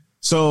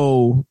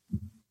 So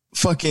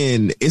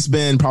fucking, it's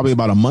been probably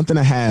about a month and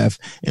a half,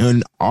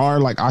 and our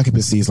like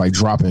occupancy is like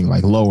dropping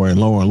like lower and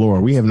lower and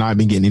lower. We have not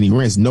been getting any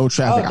rents, no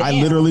traffic. I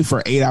literally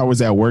for 8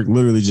 hours at work,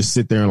 literally just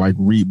sit there and like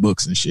read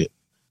books and shit.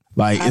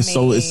 Like it's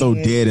so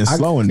dead and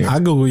slow in there. I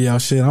Google y'all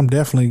shit. I'm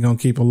definitely gonna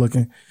keep a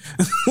looking.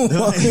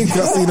 I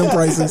see them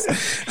prices.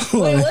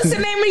 Wait, what's the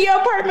name of your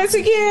apartments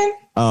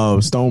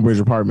again? Stonebridge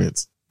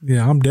Apartments.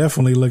 Yeah, I'm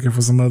definitely looking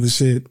for some other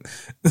shit.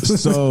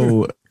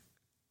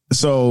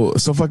 So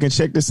fucking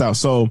check this out.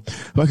 So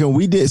fucking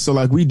we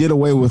did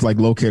away with like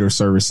locator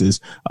services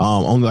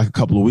only like a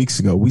couple of weeks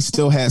ago. We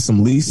still had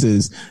some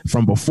leases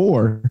from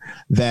before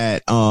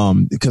that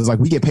because like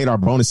we get paid our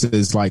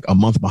bonuses like a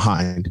month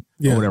behind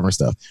or whatever and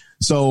stuff.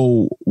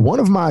 So one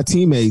of my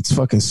teammates,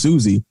 fucking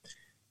Susie,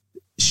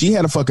 she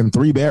had a fucking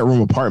 3-bedroom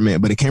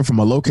apartment, but it came from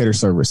a locator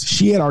service.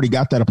 She had already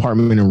got that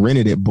apartment and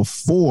rented it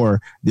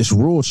before this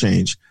rule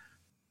change.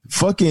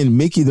 Fucking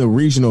Mickey, the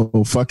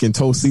regional, fucking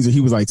told Caesar,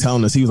 he was like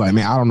telling us, he was like,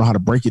 man, I don't know how to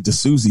break it to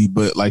Susie,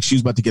 but like she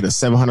was about to get a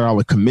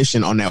 $700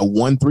 commission on that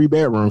one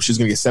 3-bedroom. She's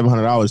gonna get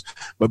 $700,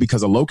 but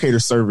because a locator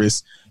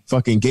service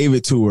fucking gave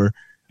it to her,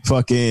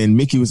 fucking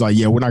Mickey was like,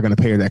 yeah, we're not gonna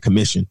pay her that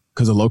commission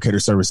because a locator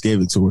service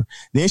gave it to her.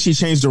 Then she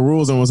changed the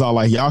rules and was all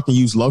like, y'all can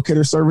use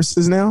locator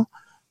services now,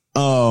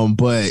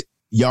 but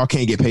y'all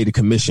can't get paid a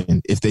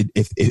commission if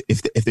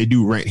they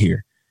do rent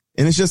here.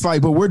 And it's just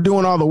like, but we're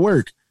doing all the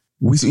work.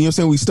 We, you know what I'm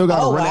saying? We still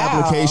got to run the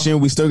application.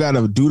 We still got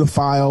to do the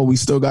file. We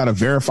still got to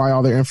verify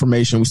all their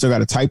information. We still got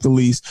to type the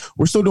lease.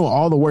 We're still doing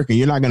all the work, and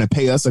you're not going to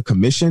pay us a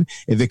commission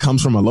if it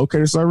comes from a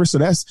locator service. So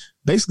that's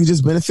basically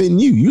just benefiting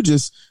you. You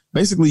just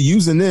basically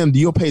using them.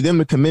 You'll pay them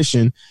the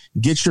commission,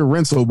 get your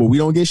rental, but we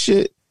don't get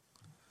shit.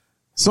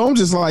 So I'm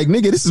just like,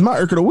 nigga, this is my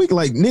irk of the week.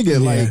 Like,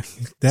 nigga, like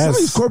some of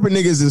these corporate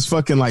niggas is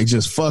fucking like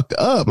just fucked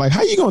up. Like,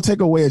 how you going to take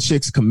away a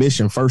chick's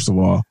commission, first of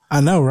all? I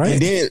know, right?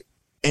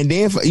 And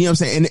then, you know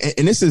what I'm saying?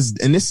 And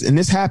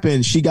this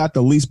happened. She got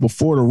the lease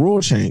before the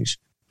rule change.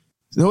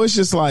 So it's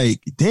just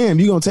like, damn,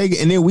 you gonna take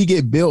it. And then we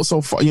get billed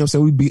so far, you know what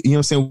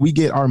I'm saying? We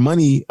get our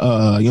money, you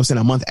know what I'm saying,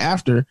 a month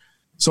after.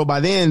 So by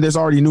then there's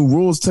already new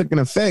rules taking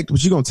effect,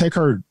 but you gonna take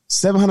her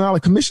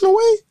 $700 commission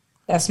away?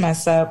 That's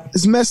messed up.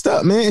 It's messed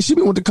up, man. And she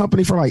been with the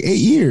company for like 8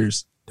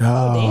 years.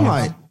 Oh,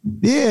 like,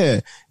 yeah.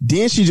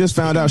 Then she just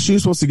found out she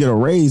was supposed to get a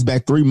raise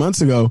back 3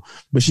 months ago,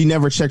 but she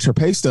never checked her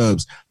pay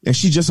stubs. And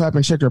she just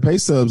happened to check her pay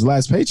stubs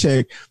last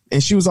paycheck,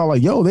 and she was all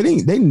like, "Yo,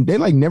 they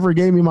like never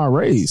gave me my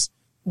raise."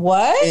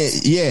 What?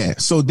 And, yeah.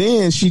 So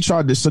then she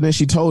told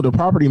the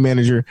property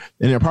manager,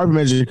 and the property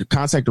manager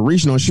contacted the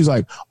regional, and she's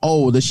like,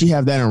 "Oh, does she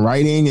have that in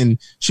writing?" And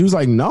she was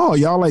like, "No,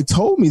 y'all like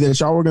told me that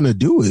y'all were gonna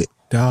do it."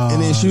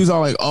 And then she was all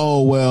like,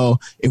 "Oh,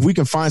 well, if we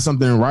can find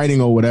something in writing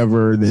or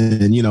whatever,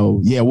 then, you know,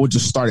 yeah, we'll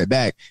just start it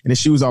back." And then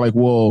she was all like,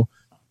 "Well,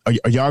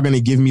 are y'all going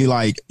to give me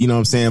like, you know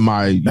what I'm saying,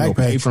 my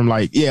pay from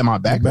like, my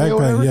back pay or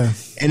whatever?" Yeah.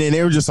 And then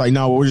they were just like,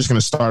 "No, we're just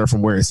going to start it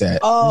from where it's at."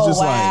 Oh, just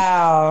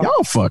wow. Like,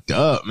 y'all fucked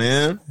up,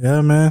 man.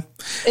 Yeah, man.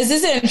 Is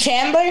this in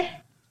Chandler?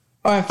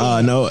 Or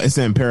in no, it's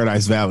in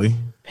Paradise Valley.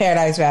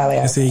 Paradise Valley.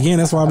 Okay. See, again,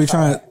 that's why I be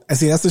trying.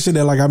 See, that's the shit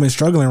that like I've been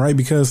struggling, right?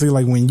 Because see,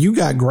 like when you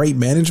got great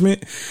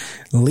management,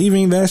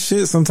 leaving that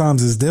shit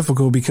sometimes is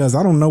difficult because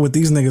I don't know what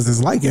these niggas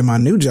is like in my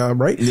new job,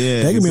 right?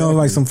 Yeah, they can be on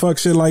like some fuck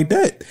shit like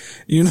that,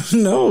 you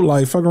know,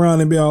 like fuck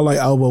around and be all like,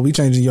 "Oh, well, we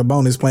changing your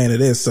bonus plan to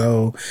this,"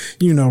 so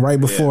you know, right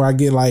before I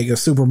get like a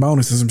super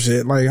bonus or some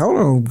shit. Like, hold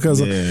on,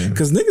 because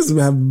niggas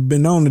have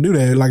been known to do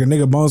that. Like a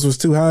nigga bonus was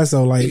too high,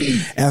 so like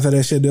after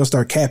that shit, they'll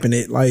start capping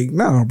it. Like,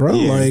 no, bro,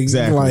 like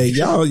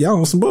y'all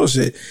on some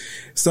bullshit.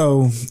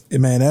 So,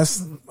 man,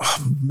 that's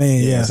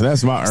yeah. So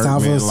that's my it's time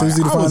for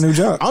Susie to find a new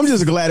job. I'm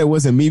just glad it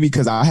wasn't me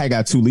because I had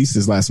got 2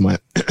 leases last month,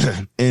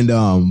 and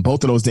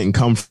both of those didn't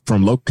come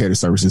from locator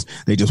services.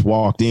 They just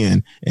walked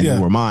in and they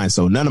were mine.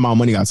 So none of my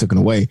money got taken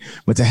away.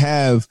 But to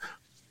have,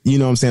 you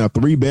know what I'm saying, a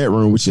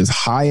 3-bedroom, which is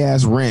high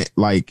ass rent,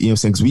 like, you know what I'm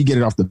saying, because we get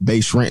it off the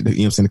base rent, you know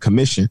what I'm saying, the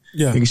commission.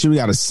 Yeah. Making sure we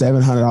got a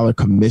 $700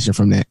 commission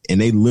from that,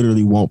 and they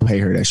literally won't pay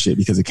her that shit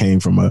because it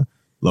came from a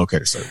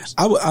locator service.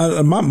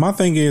 My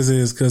thing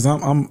is because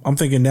I'm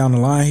thinking down the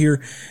line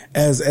here,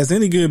 as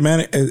any good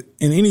man in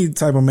any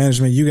type of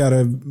management, you got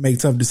to make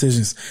tough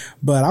decisions.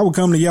 But I would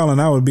come to y'all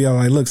and I would be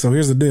like, "Look, so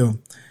here's the deal.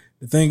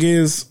 The thing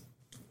is,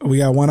 we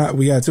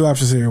got 2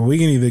 options here. We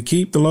can either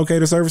keep the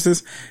locator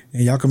services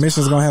and y'all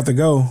commission's gonna have to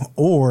go,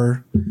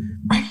 or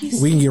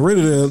we can get rid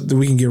of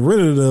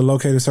the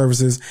locator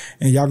services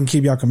and y'all can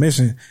keep y'all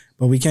commission.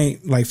 but we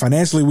can't, like,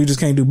 financially, we just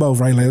can't do both,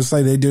 right? Like, let's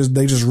say they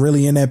just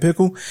really in that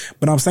pickle.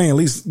 But I'm saying at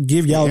least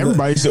give y'all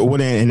everybody's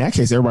in that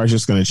case, everybody's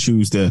just going to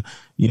choose to,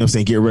 you know what I'm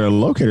saying, get rid of the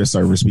locator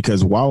service,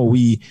 because while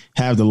we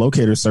have the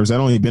locator service, that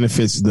only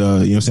benefits the, you know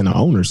what I'm saying, the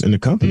owners in the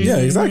company. Yeah,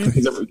 exactly.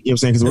 You know what I'm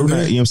saying? Because we're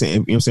not, you know what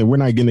I'm saying, we're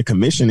not getting the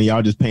commission and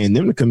y'all just paying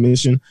them the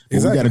commission.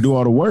 Exactly. We got to do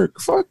all the work.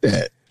 Fuck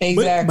that.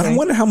 Exactly. But I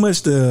wonder how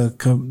much the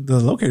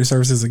locator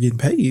services are getting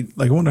paid.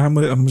 Like, I wonder how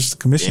much the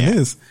commission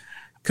is.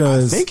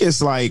 Cause I think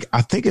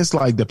it's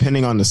like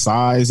depending on the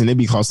size, and it'd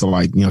be close to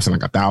like, you know what I'm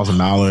saying, like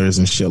 $1,000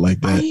 and shit like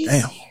that.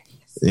 Damn.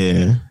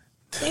 Yeah.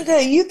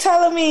 Nigga, you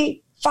telling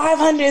me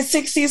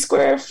 560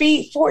 square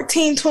feet,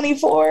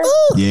 1424?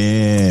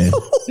 Yeah.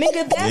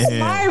 Nigga, that's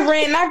my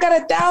rent. And I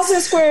got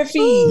 1,000 square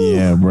feet.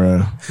 Yeah,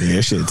 bro. Yeah,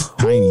 that shit's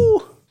tiny.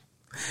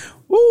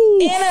 Ooh.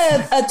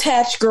 And a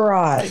attached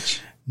garage.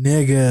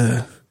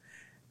 Nigga.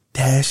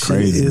 That shit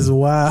is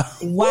wild.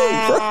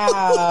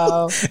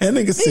 Wow. That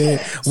nigga said,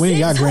 we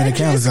ain't got granite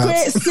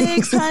countertops.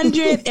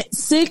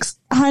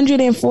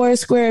 604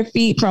 square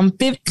feet from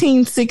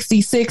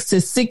 1566 to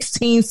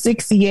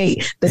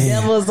 1668. The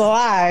devil's a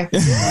lie.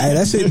 Hey,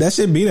 that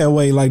should be that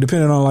way, like,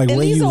 depending on, like, and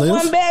where you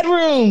live. These are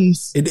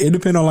 1-bedrooms. It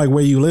depends on, like,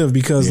 where you live,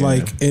 because,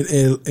 like,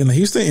 in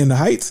Houston, in the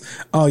Heights,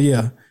 oh,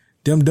 yeah.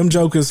 Them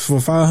jokers for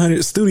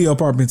 500 studio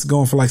apartments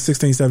going for, like,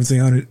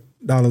 $1,700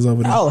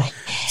 over there. Oh,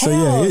 so,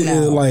 yeah,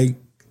 like,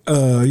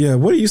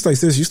 where do you stay,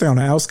 sis? You stay on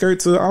the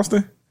outskirts of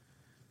Austin?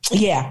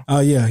 Yeah. Oh,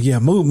 yeah.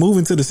 Move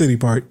into the city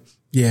part.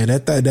 Yeah,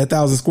 that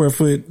 1,000 square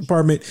foot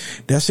apartment,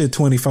 that shit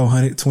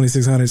 $2,400,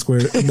 $2,600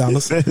 square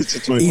dollars.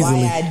 Easily.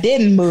 Why I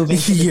didn't move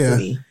into the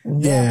city.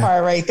 That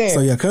part right there.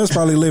 So yeah, cuz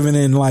probably living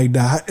in like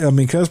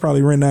cuz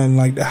probably renting out in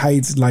like the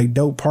Heights, like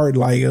dope part,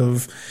 like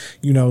of,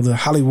 you know, the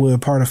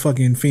Hollywood part of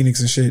fucking Phoenix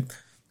and shit.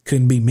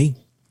 Couldn't be me.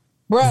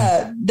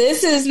 Bruh,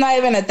 this is not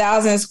even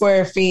 1,000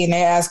 square feet, and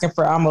they're asking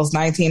for almost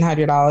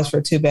 $1,900 for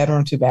a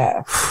 2-bedroom,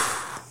 2-bath.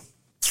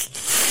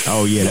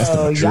 Oh yeah, that's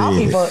the y'all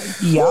people.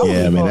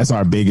 Man, that's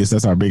our biggest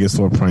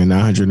floorprint,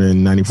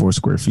 994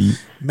 square feet.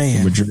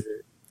 Man, Madrid.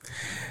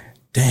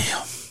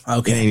 Damn.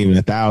 Okay, it ain't even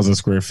 1,000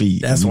 square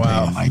feet. That's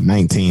wild. Like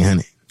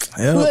 1,900.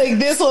 Yep. Look,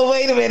 this one.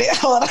 Wait a minute.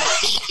 Hold on.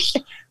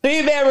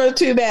 3-bedroom,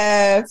 2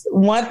 baths,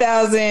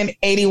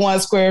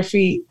 1,081 square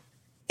feet.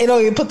 It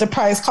don't even put the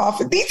price call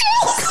for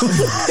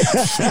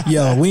details.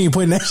 Yo, we ain't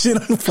putting that shit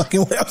on the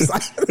fucking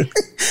website. We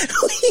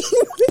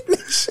ain't putting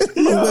that shit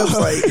on the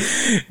website.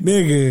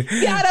 Nigga.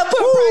 Y'all done put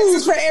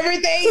prices for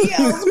everything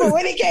else, but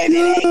when it came to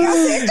that, y'all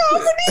said call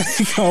for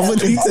details. Call for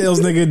details,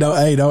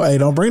 nigga.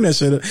 Don't bring that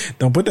shit up.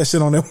 Don't put that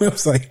shit on that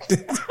website.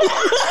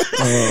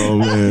 Oh,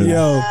 man.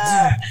 Yo.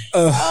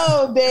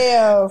 Oh,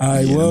 damn. All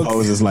right, well. I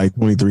was just like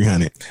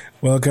 2,300.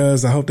 Well,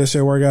 cuz I hope that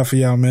shit work out for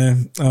y'all,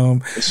 man.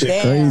 That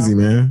shit crazy,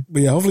 man.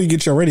 But yeah, hopefully you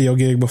get your radio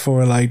gig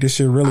before like this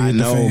shit really. I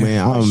know,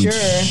 man. I'm sure.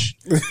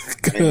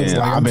 Cause like,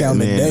 I'm counting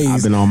the days.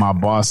 I've been on my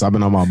boss,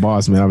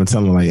 man. I've been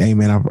telling him like, hey,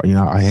 man, I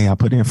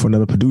put in for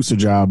another producer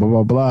job, blah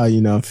blah blah.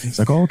 You know, it's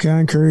like, oh, okay, I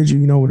encourage you.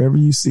 You know, whatever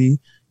you see,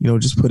 you know,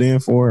 just put in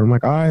for it. I'm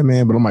like, all right,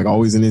 man, but I'm like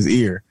always in his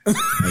ear.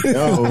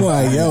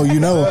 Like, yo, you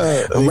know,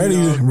 I'm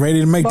ready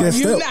to make that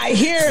step. You're not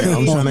hearing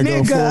I'm trying to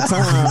go full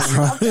time.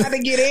 I'm trying to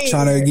get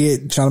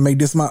in. Trying to make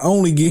this my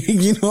only gig.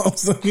 You know what I'm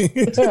saying?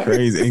 It's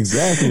crazy,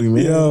 exactly,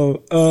 man.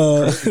 Yo,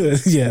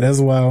 yeah, that's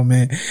wild,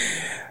 man.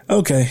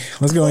 Okay,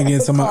 let's go and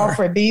get some call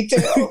for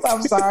details.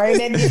 I'm sorry,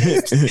 that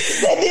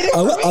did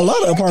a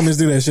lot of apartments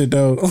do that shit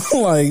though.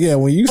 Like, yeah,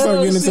 when you start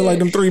getting into like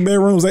them 3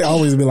 bedrooms, they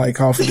always be like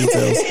call for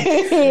details.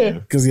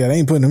 Because yeah, they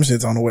ain't putting them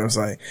shits on the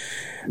website.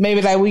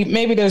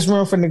 Maybe there's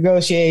room for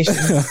negotiation.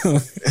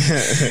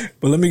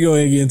 But let me go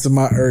ahead and get into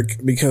my irk,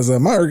 because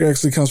my irk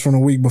actually comes from the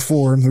week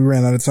before. We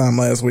ran out of time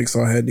last week,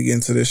 so I had to get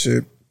into this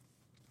shit.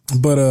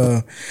 But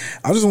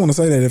I just want to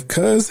say that if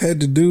Cuz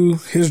had to do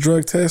his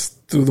drug test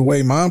through the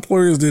way my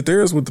employers did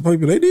theirs with the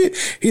people they did,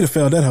 he'd have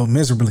failed that hoe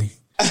miserably.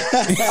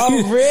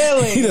 Oh,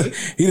 really?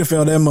 He'd have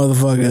failed that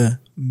motherfucker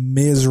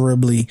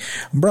miserably.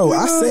 Bro,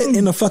 I sat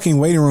in the fucking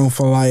waiting room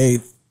for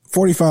like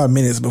 45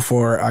 minutes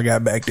before I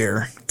got back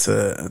there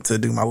to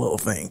do my little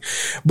thing.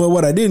 But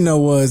what I didn't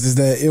know is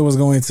that it was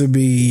going to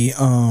be,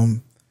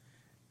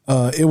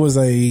 it was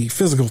a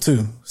physical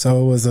too.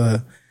 So it was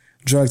a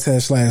drug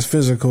test /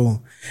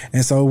 physical.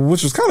 And so,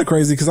 which was kind of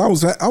crazy, because I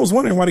was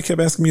wondering why they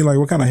kept asking me like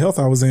what kind of health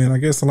I was in. I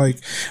guess like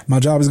my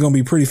job is going to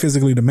be pretty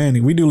physically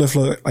demanding. We do lift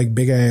like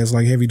big ass,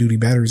 like heavy duty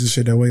batteries and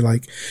shit that weigh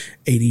like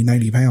 80,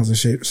 90 pounds and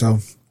shit.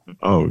 So,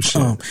 oh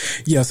shit.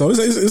 Yeah. So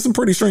it's a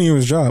pretty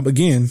strenuous job.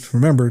 Again,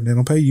 remember, they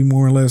don't pay you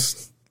more or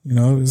less. You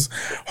know, it's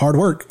hard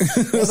work.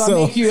 They're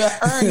gonna make you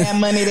earn that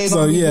money they're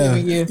gonna be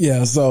giving you.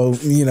 Yeah. So,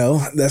 you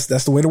know, that's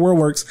the way the world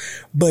works.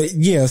 But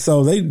yeah,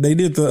 so they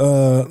did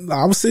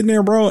I was sitting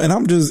there, bro, and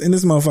I'm just in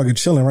this motherfucker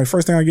chilling, right?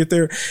 First thing I get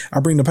there, I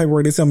bring the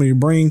paperwork they tell me to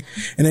bring,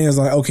 and then it's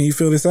like, oh, can you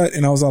fill this out?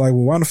 And I was like,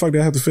 well, why the fuck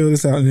do I have to fill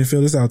this out and then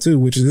fill this out too?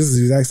 Which is, this is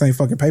the exact same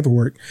fucking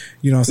paperwork.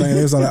 You know what I'm saying?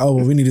 It was like, oh,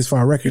 well, we need this for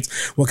our records.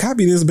 Well,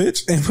 copy this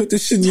bitch and put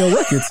this shit in your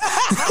records.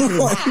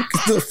 Like,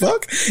 the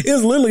fuck?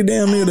 It's literally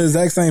damn near the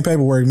exact same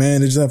paperwork,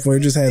 man. It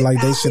just had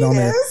like they shit on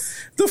there.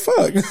 The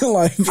fuck?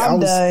 Like, I'm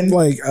done.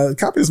 Like,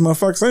 copy this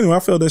motherfucker. So anyway, I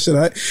felt that shit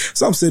out.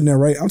 So I'm sitting there,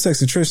 right? I'm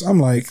texting Trish. I'm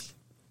like,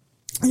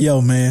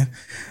 yo, man,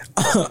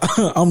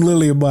 I'm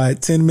literally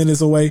about 10 minutes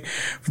away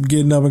from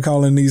getting up and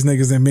calling these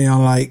niggas and being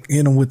like,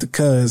 hitting them with the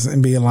cuz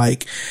and being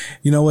like,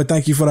 you know what?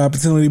 Thank you for the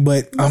opportunity,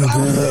 but I'm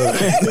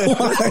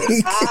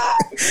good.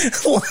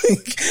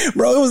 like,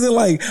 bro, it was in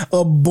like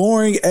a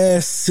boring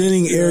ass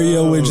sitting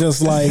area with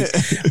just like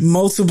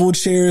multiple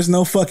chairs,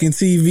 no fucking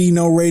TV,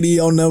 no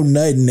radio, no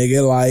nothing,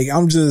 nigga. Like,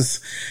 I'm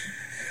just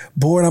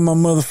bored on my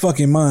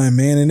motherfucking mind,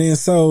 man. And then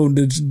so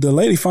the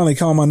lady finally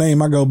called my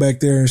name. I go back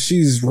there and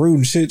she's rude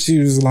and shit. She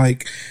was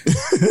like,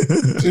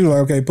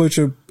 okay,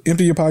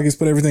 empty your pockets,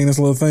 put everything in this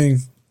little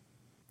thing.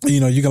 You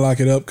know, you can lock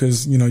it up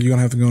because, you know, you're going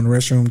to have to go in the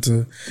restroom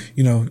to,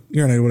 you know,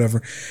 urinate or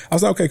whatever. I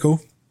was like, okay, cool.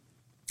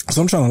 So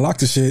I'm trying to lock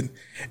the shit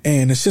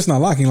and the shit's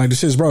not locking. Like, the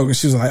shit's broke. And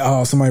she was like,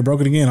 oh, somebody broke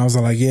it again. I was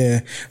like, yeah.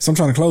 So I'm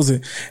trying to close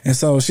it. And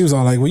so she was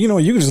all like, well, you know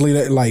what? You can just leave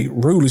that, like,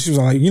 rudely. She was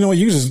like, you know what?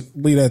 You can just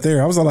leave that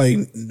there. I was like,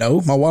 no,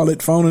 my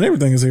wallet, phone, and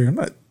everything is here. I'm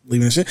not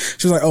leaving that shit.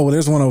 She was like, oh, well,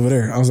 there's one over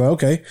there. I was like,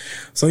 okay.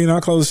 So, you know,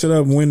 I closed the shit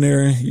up, went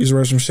there, used the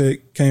restroom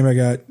shit, came back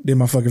out, did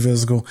my fucking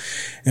physical,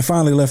 and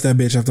finally left that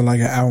bitch after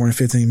like an hour and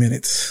 15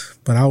 minutes.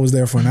 But I was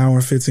there for an hour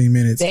and 15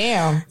 minutes.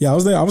 Damn. Yeah, I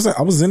was there. I was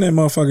in that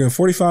motherfucker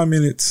 45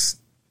 minutes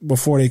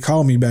before they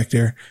called me back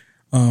there.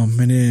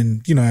 And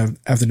then, you know,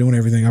 after doing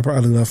everything, I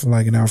probably left for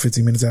like an hour,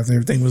 15 minutes after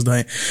everything was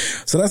done.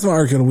 So that's my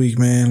irk of the week,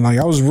 man. Like,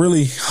 I wasn't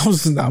really,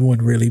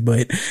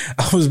 but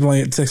I was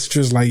playing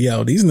Trish like,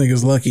 yo, these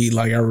niggas lucky.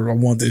 Like, I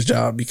want this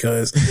job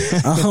because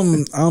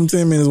I'm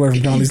 10 minutes away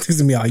from calling these things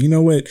to me out. You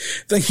know what?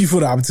 Thank you for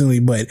the opportunity,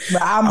 but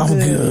I'm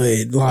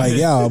good. Like,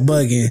 y'all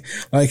bugging.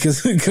 Like,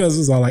 cause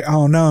it's all like,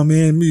 oh no,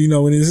 man, you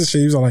know, when this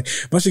shit, he was all like,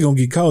 my shit gonna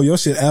get cold. Your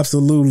shit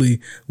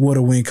absolutely would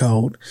have went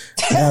cold.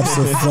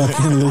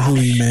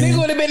 Absolutely, man. Nigga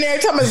would have been there.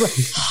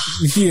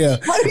 Yeah.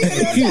 I'd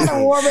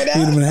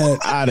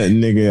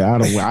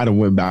have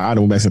went back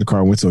to the car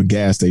and went to a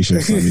gas station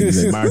or something,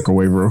 use that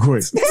microwave real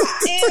quick.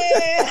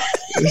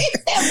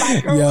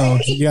 Yo,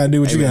 you gotta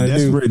do what you gotta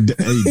do.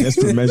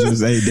 Desperate measures.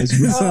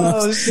 Desperate.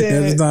 Oh shit.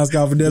 There's times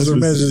called for desperate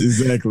measures.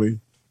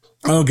 Exactly.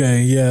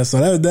 Okay, yeah.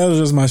 So that was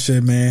just my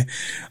shit, man.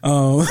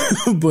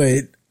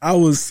 But I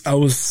was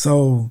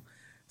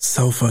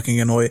so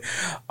fucking annoyed.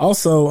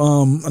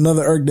 Also,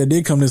 another irk that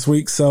did come this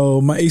week. So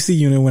my AC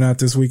unit went out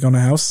this week on the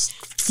house.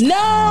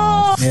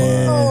 No,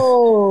 yeah.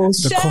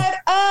 Shut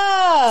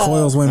up.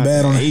 Coils went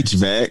bad on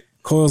HVAC.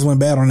 Coils went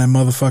bad on that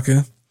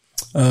motherfucker.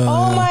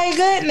 Oh my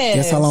goodness!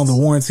 Guess how long the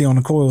warranty on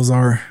the coils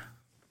are?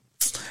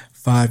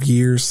 5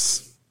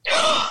 years.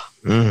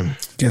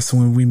 Guess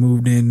when we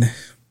moved in,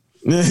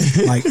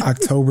 like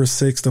October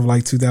 6th of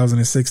like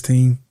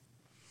 2016.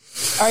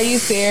 Are you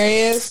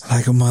serious?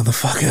 Like a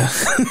motherfucker.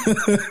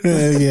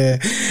 Yeah.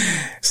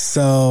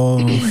 So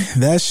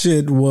that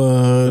shit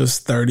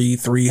was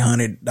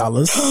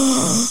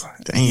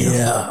 $3,300. Damn.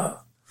 Yeah.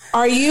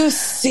 Are you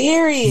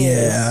serious?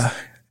 Yeah.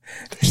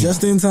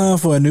 Just in time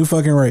for a new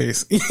fucking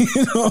raise. You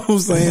know what I'm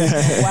saying?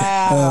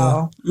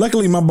 Wow.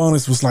 Luckily my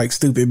bonus was like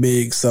stupid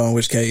big. So in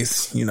which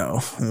case, we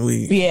got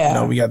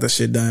the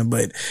shit done.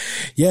 But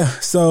yeah.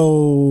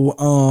 So,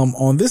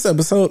 on this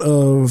episode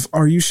of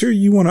Are You Sure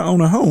You Want to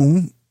Own a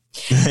Home?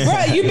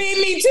 Bro, you beat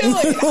me to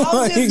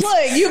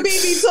it. You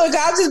beat me to it.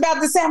 I was just about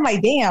to say, I'm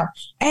like, damn,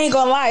 I ain't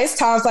gonna lie. It's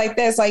times like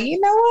this. Like, you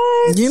know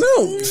what?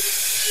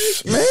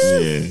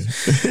 Man.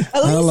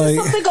 At least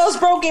if something goes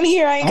broken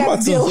here, I ain't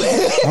got to deal with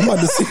it.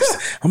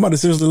 I'm about to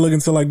seriously look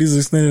into like these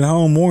extended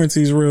home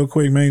warranties real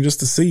quick, man, just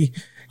to see.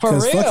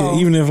 Because fuck it,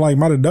 even if like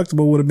my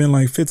deductible would have been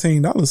like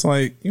 $15,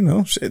 like, you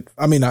know, shit.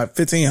 I mean, not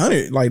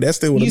 $1,500. Like that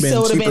still would have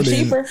been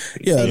cheaper.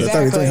 Yeah,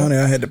 exactly. The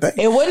 $3,300 I had to pay.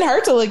 It wouldn't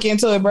hurt to look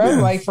into it, bro. Yeah.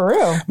 Like for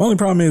real. My only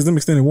problem is them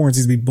extended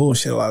warranties be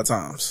bullshit a lot of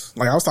times.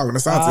 Like I was talking to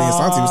Santi and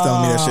Santi was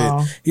telling me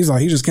that shit. He's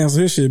like, he just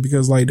canceled his shit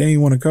because like they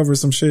didn't want to cover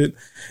some shit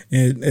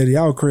at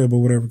y'all crib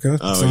or whatever.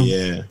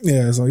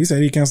 Yeah. So he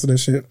said he canceled that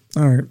shit.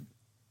 All right.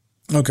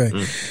 Okay.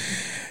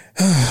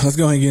 Let's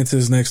go ahead and get into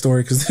this next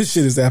story because this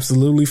shit is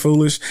absolutely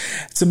foolish.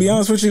 To be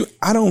honest with you,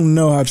 I don't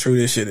know how true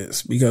this shit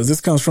is because this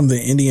comes from the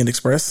Indian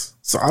Express.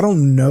 So I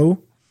don't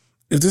know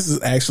if this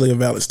is actually a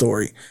valid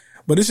story,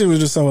 but this shit was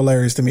just so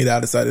hilarious to me that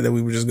I decided that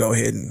we would just go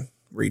ahead and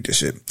read this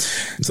shit.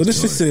 So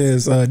this shit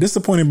says,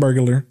 disappointed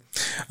burglar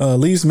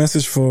leaves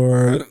message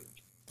for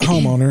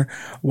homeowner.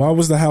 Why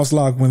was the house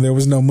locked when there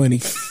was no money?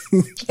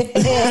 Fucking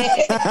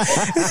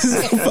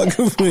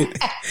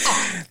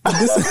you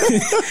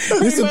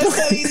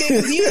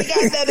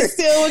got that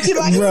still what you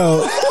like,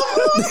 bro.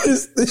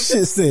 This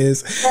shit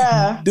says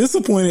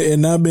disappointed in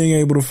not being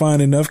able to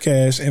find enough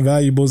cash and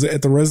valuables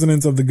at the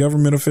residence of the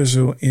government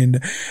official in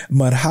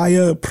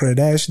Madhya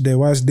Pradesh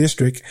Dewas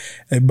district.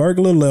 A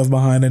burglar left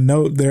behind a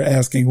note there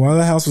asking why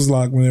the house was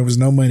locked when there was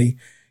no money.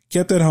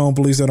 Kept at home,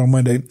 police said on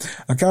Monday.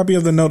 A copy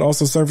of the note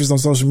also surfaced on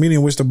social media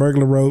in which the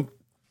burglar wrote,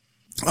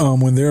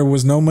 when there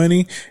was no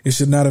money, it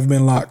should not have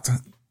been locked,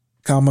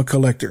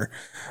 collector.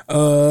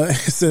 It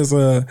says,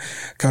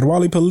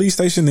 Kadwali police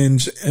station in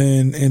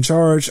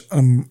charge,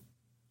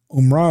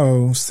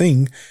 Umrao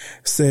Singh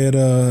said,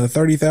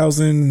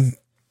 30,000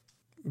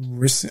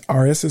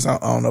 RSs. I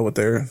don't know what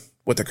their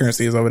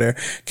currency is over there.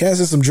 Cash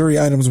and some jewelry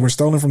items were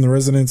stolen from the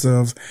residence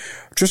of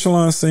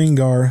Trishalon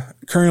Singar,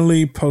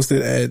 currently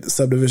posted at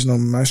subdivisional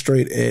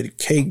magistrate at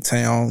Cape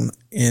Town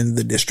in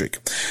the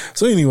district.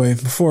 So anyway,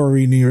 before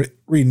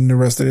reading the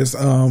rest of this,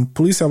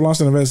 police have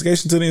launched an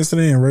investigation to the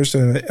incident and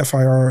registered an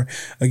FIR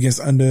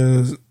against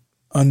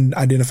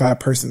unidentified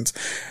persons.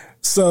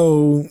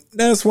 So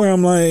that's where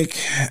I'm like,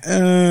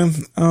 I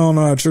don't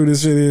know how true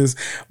this shit is,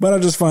 but I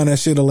just find that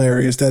shit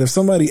hilarious that if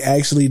somebody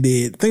actually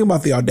did, think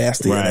about the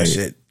audacity of that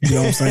shit. You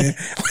know what I'm saying?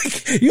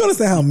 Like, you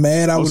understand how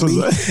mad I would be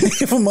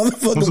if a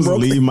motherfucker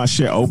broke leave my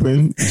shit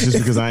open just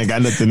because I ain't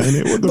got nothing in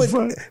it. What the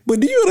fuck? But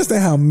do you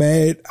understand how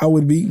mad I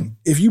would be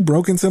if you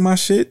broke into my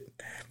shit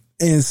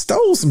and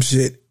stole some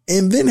shit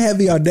and then had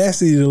the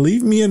audacity to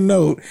leave me a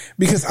note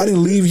because I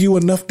didn't leave you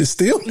enough to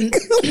steal?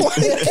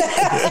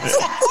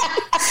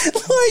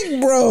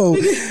 Like, bro,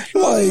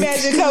 like,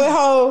 imagine coming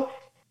home,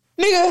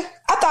 nigga.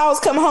 I thought I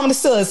was coming home to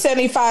steal a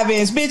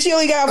 75-inch. Bitch, you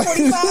only got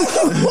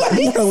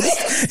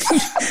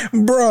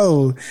 45.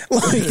 bro,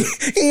 like,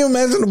 can you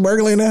imagine the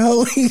burglar in that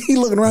hole? He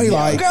looking around, he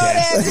like, grown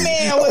ass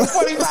man with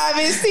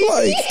 45-inch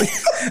TV.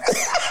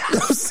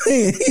 Like, I'm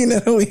saying, you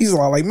know, he's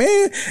all like,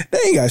 man, they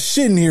ain't got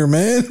shit in here,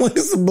 man. Like,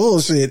 this is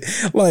bullshit.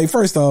 Like,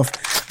 first off,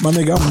 my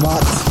nigga, I'm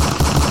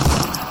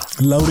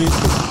locked, loaded,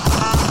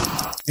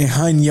 and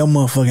hunting your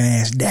motherfucking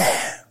ass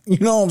down. You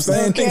know what I'm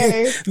saying?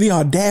 Okay. Nigga, the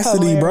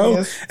audacity,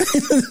 Hilarious. bro.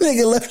 The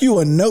nigga left you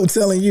a note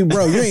telling you,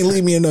 bro, you ain't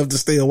leave me enough to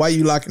steal. Why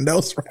you locking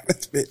doors around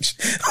this bitch?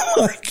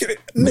 Like,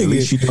 nigga. At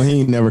least you know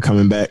he ain't never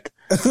coming back.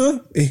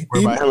 He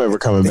about him ever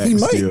coming back? He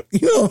might. Steal.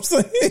 You know what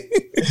I'm saying?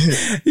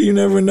 You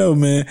never know,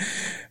 man.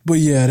 But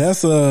yeah,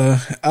 that's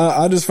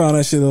I just found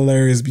that shit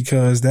hilarious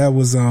because that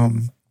was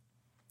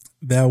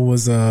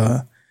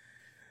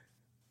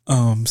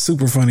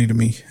super funny to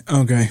me.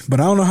 Okay. But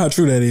I don't know how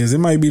true that is. It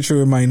might be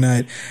true. It might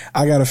not.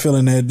 I got a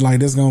feeling that like,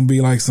 there's going to be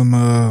like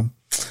some,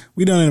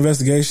 we done an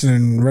investigation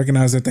and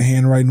recognized that the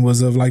handwriting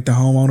was of like the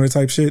homeowner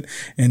type shit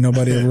and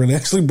nobody ever really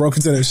actually broke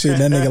into that shit.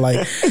 That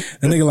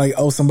nigga like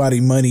owe somebody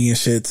money and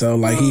shit. So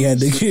like he had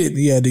to get,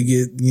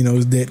 you know,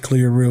 his debt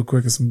cleared real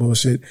quick or some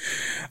bullshit.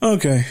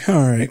 Okay.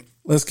 All right.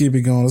 Let's keep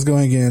it going. Let's go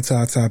ahead and get into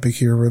our topic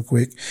here real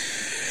quick.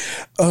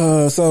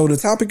 So the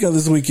topic of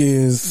this week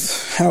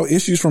is how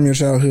issues from your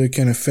childhood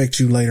can affect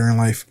you later in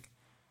life.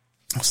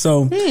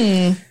 So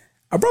I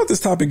brought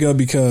this topic up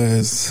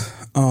because,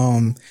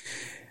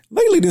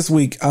 lately this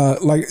week,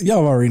 like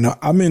y'all already know,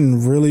 I've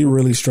been really,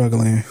 really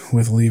struggling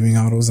with leaving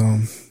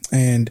AutoZone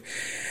and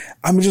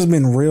I've just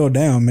been real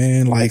down,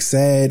 man, like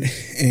sad.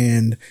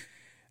 And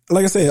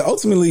like I said,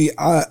 ultimately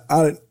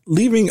I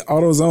leaving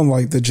AutoZone,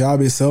 like the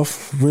job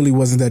itself really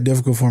wasn't that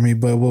difficult for me.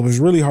 But what was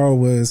really hard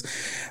was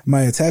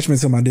my attachment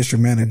to my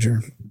district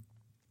manager.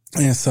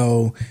 And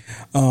so,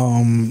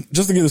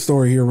 just to get the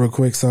story here real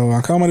quick. So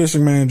I called my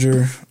district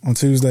manager on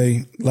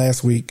Tuesday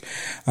last week.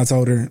 I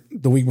told her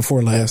the week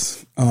before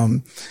last,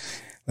 like,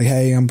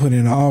 hey, I'm putting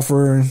in an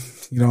offer.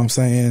 You know what I'm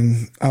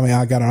saying? I mean,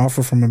 I got an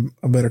offer from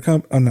a better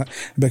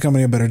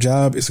company, a better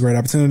job. It's a great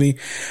opportunity.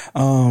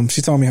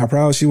 She told me how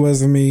proud she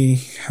was of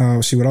me,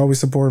 how she would always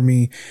support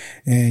me.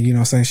 And, you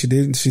know, saying she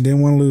didn't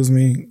want to lose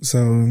me.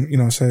 So, you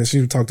know,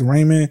 she would talk to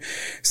Raymond,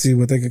 see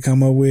what they could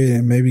come up with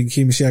and maybe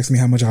keep me. She asked me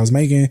how much I was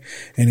making.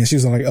 And then she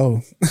was like,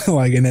 oh,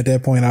 like, and at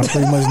that point, I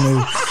pretty much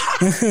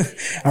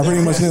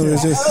knew it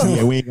was just,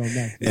 yeah, we ain't gonna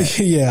know.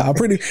 Yeah,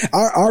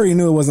 I already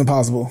knew it wasn't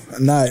possible.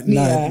 Not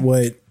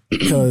what,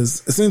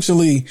 because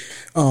essentially,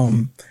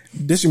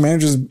 district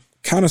managers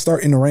kind of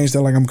start in the range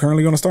that like I'm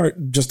currently going to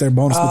start. Just their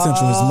bonus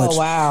potential is much.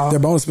 Wow. Their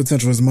bonus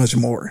potential is much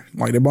more.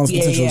 Like their bonus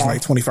potential is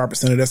like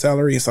 25% of their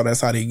salary. So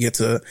that's how they get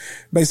to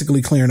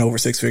basically clearing over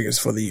 6 figures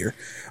for the year.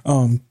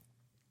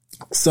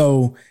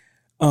 So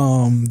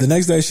the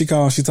next day she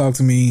called, she talked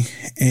to me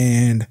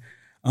and,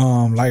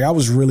 like I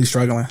was really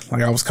struggling.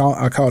 Like I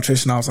called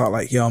Trish and I was all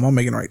like, yo, am I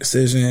making the right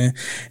decision? And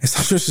so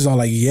Trish was all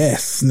like,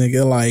 yes,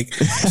 nigga. Like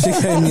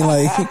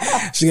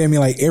she gave me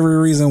like every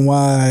reason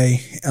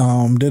why,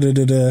 And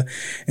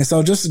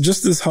so just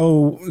this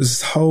whole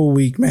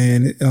week,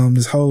 man,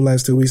 this whole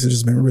last 2 weeks have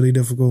just been really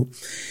difficult.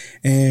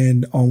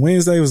 And on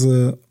Wednesday was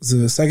the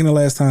second to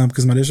last time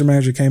because my district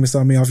manager came and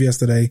saw me off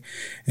yesterday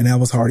and that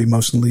was hard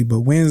emotionally. But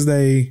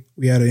Wednesday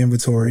we had an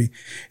inventory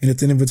and at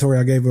the inventory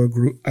I gave her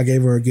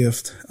a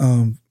gift.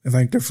 And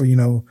thanked her for, you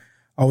know,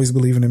 always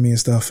believing in me and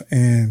stuff.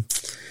 And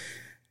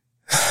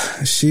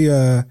she,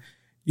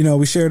 you know,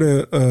 we shared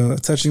a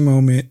touching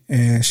moment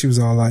and she was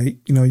all like,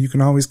 you know, you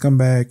can always come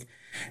back.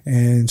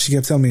 And she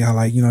kept telling me how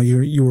like, you know,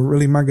 you were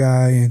really my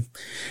guy and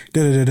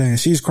and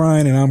she's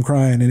crying and I'm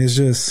crying. And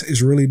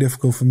it's really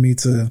difficult for me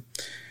to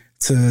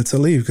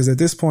leave. Cause at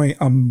this point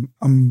I'm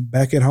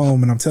back at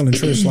home and I'm telling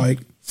Trish like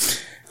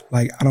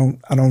I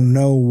don't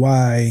know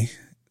why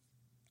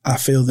I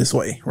feel this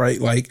way, right?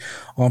 Like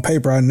on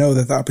paper, I know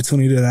that the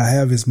opportunity that I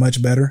have is much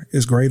better,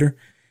 is greater.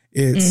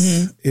 It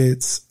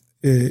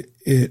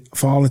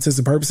for all intents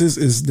and purposes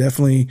is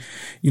definitely,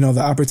 you know,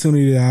 the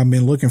opportunity that I've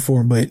been looking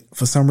for, but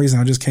for some reason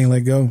I just can't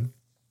let go.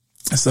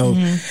 So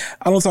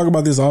I don't talk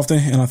about this often.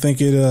 And I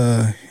think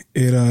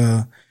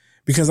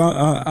because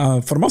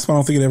I for the most part, I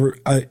don't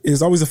think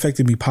it's always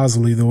affected me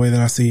positively the way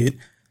that I see it.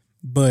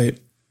 But,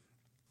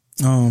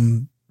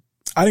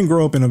 I didn't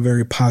grow up in a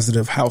very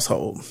positive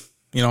household.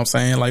 You know what I'm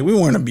saying? Like, we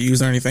weren't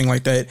abused or anything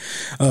like that.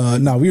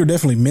 No, we were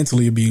definitely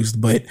mentally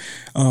abused, but,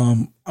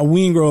 I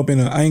didn't grow up in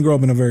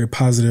a very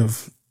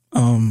positive,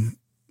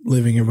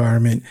 living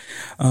environment.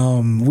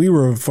 We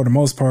were, for the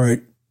most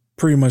part,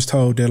 pretty much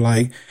told that,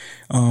 like,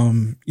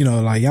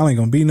 like, y'all ain't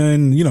gonna be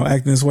nothing,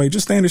 acting this way.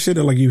 Just standard shit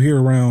that, like, you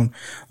hear around,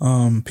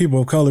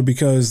 people of color,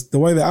 because the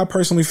way that I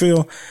personally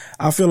feel,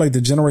 I feel like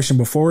the generation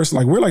before us,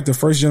 like, we're like the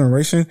first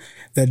generation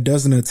that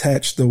doesn't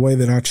attach the way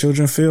that our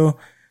children feel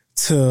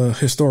to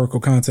historical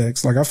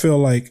context. Like, I feel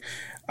like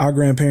our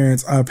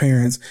grandparents, our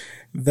parents,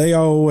 they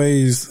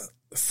always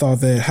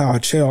thought that how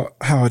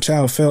a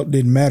child felt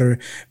didn't matter,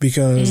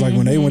 because like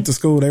when they went to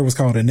school, they was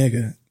called a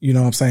nigga, you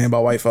know what I'm saying, by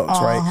white folks,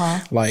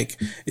 right? Like,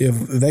 if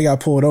they got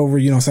pulled over,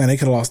 you know what I'm saying, they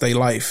could have lost their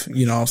life,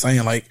 you know what I'm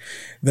saying? Like,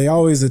 they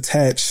always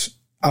attach,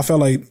 I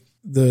felt like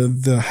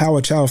the how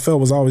a child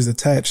felt was always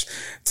attached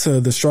to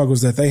the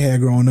struggles that they had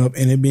growing up,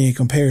 and it being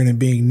compared and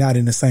being not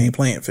in the same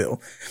playing field.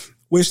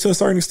 Which, to a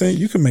certain extent,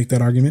 you can make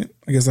that argument.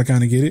 I guess I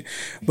kind of get it.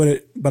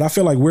 But I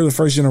feel like we're the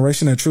first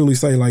generation that truly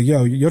say, like,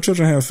 yo, your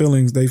children have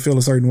feelings. They feel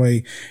a certain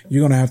way.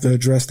 You're going to have to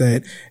address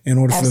that in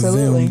order for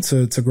them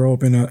to grow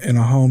up in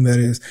a home that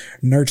is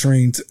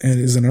nurturing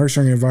and is a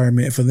nurturing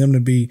environment for them to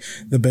be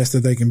the best that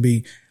they can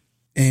be.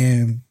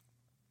 And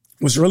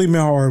what's really been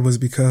hard was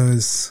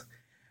because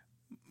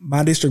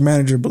my district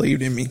manager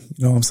believed in me.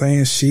 You know what I'm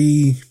saying?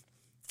 She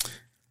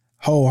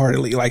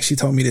wholeheartedly, like, she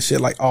told me this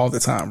shit like all the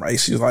time, right?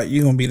 She was like,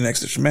 you're going to be the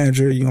next district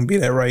manager. You're going to be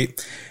that, right?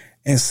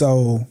 And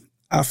so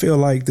I feel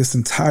like this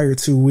entire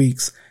 2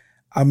 weeks,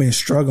 I've been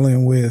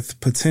struggling with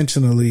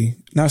potentially,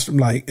 not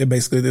like,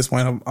 basically at this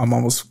point, I'm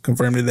almost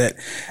confirmed to that.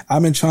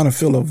 I've been trying to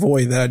fill a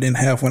void that I didn't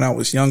have when I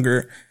was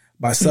younger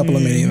by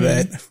supplementing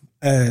that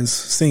as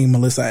seeing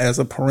Melissa as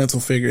a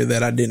parental figure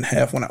that I didn't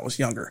have when I was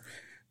younger.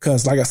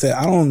 Cause like I said,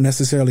 I don't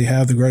necessarily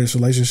have the greatest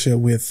relationship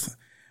with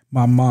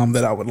my mom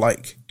that I would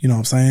like, you know what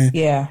I'm saying?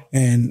 Yeah.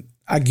 And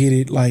I get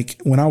it. Like,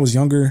 when I was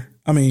younger,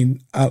 I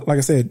mean, like I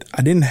said,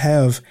 I didn't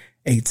have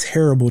a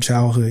terrible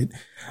childhood.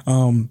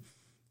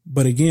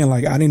 But again,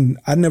 like,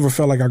 I never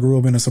felt like I grew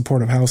up in a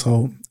supportive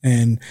household,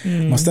 and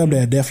my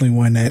stepdad definitely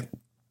wasn't that.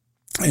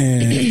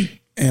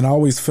 And I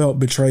always felt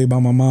betrayed by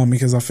my mom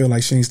because I feel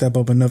like she didn't step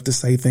up enough to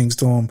say things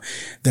to him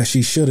that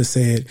she should have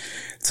said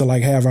to,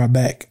 like, have our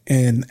back.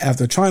 And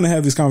after trying to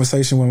have this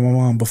conversation with my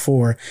mom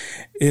before,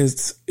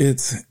 it's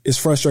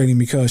frustrating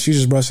because she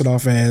just brushed it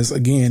off as,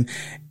 again,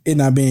 it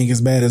not being as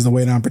bad as the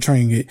way that I'm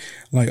portraying it.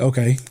 Like,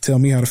 okay, tell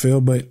me how to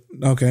feel, but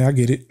okay, I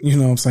get it. You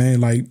know what I'm saying?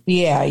 Like,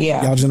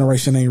 y'all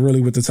generation ain't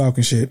really with the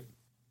talking shit.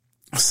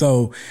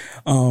 So,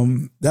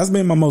 that's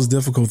been my most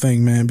difficult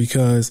thing, man,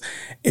 because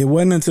it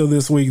wasn't until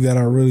this week that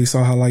I really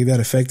saw how, like, that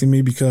affected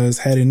me, because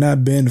had it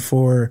not been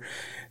for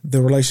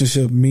the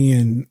relationship me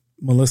and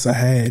Melissa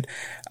had,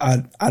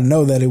 I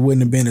know that it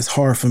wouldn't have been as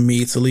hard for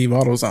me to leave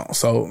AutoZone.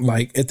 So,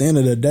 like, at the end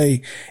of the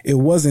day, it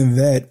wasn't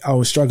that I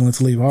was struggling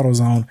to leave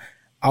AutoZone.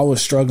 I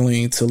was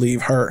struggling to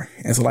leave her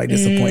and to, like,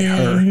 disappoint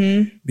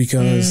her,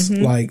 because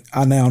like,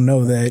 I now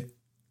know that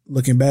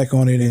looking back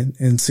on it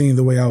and seeing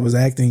the way I was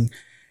acting,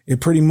 it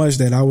pretty much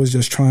that I was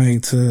just trying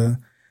to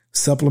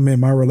supplement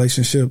my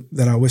relationship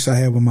that I wish I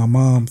had with my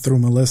mom through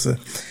Melissa.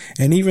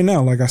 And even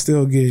now, like, I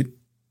still get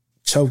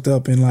choked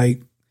up and,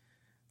 like,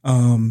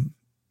 and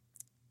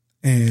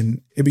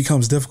it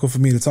becomes difficult for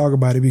me to talk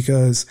about it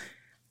because,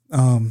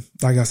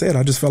 like I said,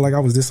 I just felt like I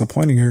was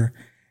disappointing her.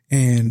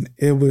 And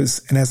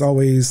as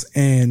always,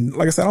 and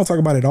like I said, I don't talk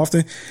about it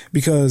often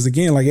because,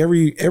 again, like,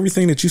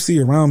 everything that you see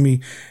around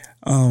me,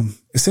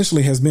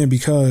 essentially has been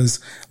because,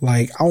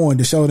 like, I wanted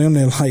to show them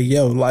that, like,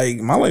 yo, like,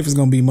 my life is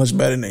going to be much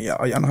better than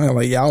y'all. Y'all know how,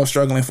 like, y'all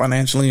struggling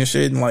financially and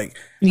shit, and, like,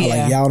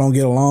 like, y'all don't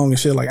get along and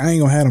shit. Like, I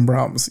ain't gonna have them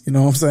problems. You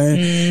know what I'm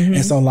saying?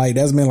 And so, like,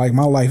 that's been, like,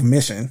 my life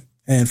mission.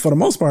 And for the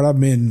most part, I've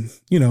been,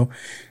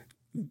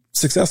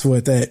 successful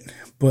at that.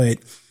 But,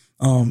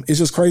 it's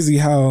just crazy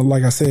how,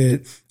 like I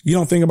said, you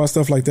don't think about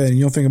stuff like that, and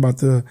you don't think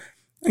about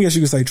I guess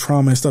you could say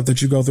trauma and stuff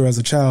that you go through as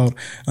a child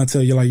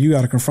until you're like, you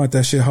got to confront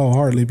that shit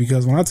wholeheartedly.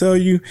 Because when I tell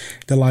you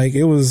that, like,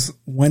 it was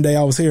one day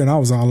I was here and I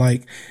was all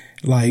like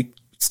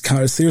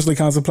kind of seriously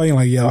contemplating,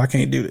 like, yo, I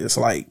can't do this.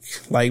 Like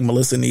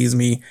Melissa needs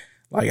me.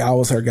 Like, I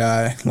was her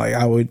guy. Like,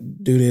 I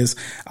would do this.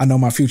 I know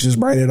my future's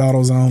bright at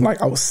AutoZone.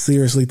 Like, I was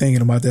seriously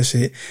thinking about that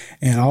shit,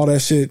 and all that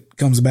shit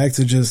comes back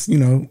to just,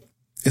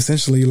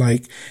 essentially,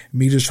 like,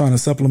 me just trying to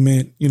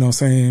supplement,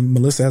 saying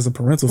Melissa as a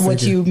parental figure.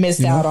 What you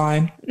missed out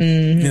on.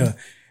 Yeah.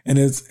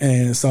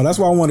 And so that's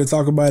why I wanted to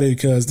talk about it,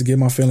 because to get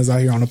my feelings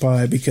out here on the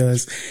pod,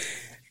 because,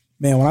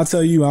 man, when I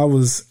tell you I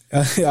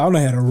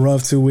had a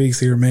rough 2 weeks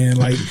here, man.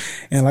 Like,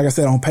 and like I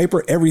said, on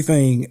paper,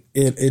 everything,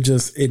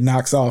 it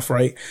knocks off,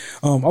 right?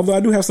 Although I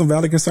do have some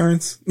valid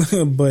concerns,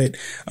 but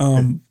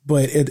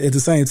at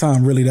the same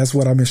time, really, that's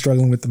what I've been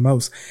struggling with the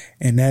most.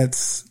 And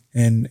that's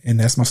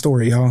my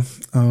story, y'all.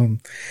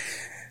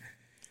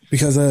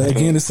 Because,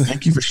 again,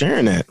 thank you for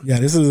sharing that. Yeah,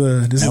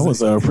 that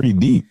was pretty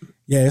deep.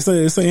 yeah, it's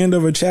the end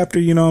of a chapter,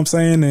 you know what I'm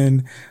saying?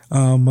 And,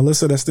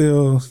 Melissa, that's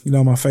still, you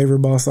know, my favorite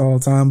boss all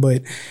the time.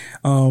 But,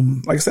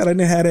 like I said, I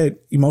didn't have that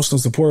emotional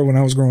support when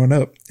I was growing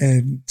up.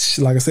 And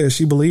she, like I said,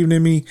 she believed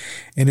in me,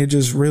 and it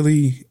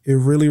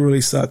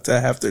really sucked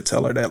to have to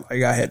tell her that,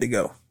 like, I had to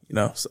go, you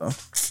know, so.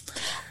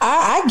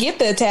 I get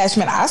the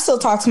attachment. I still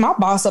talk to my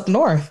boss up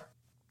north.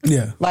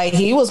 Yeah. Like,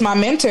 he was my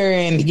mentor,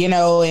 and, you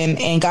know,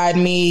 and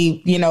guided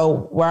me, you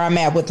know, where I'm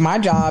at with my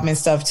job and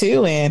stuff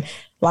too. And,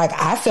 like,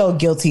 I felt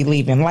guilty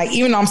leaving. Like,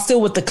 even though I'm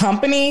still with the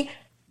company,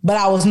 but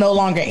I was no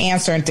longer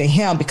answering to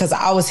him because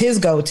I was his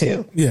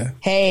go-to. Yeah.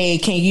 Hey,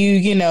 can you,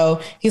 you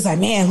know, he's like,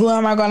 man, who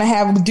am I going to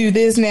have do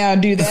this now,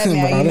 do that now,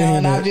 you know?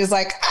 And I'm just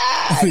like,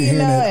 you know,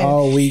 that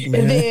all week,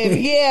 man. And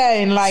then, yeah,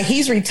 and like,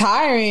 he's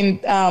retiring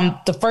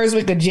the first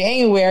week of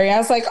January. I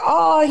was like,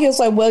 oh, he was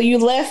like, well, you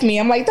left me.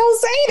 I'm like,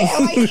 don't say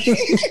that. Like,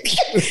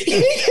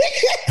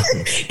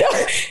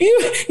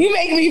 you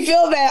make me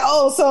feel that.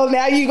 Oh, so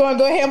now you're going to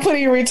go ahead and put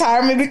in your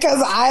retirement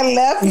because I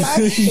left.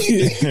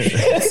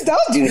 Like,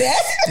 don't do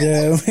that.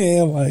 Yeah,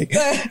 man. Like,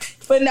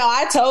 but no,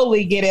 I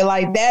totally get it.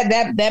 Like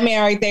that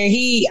man right there.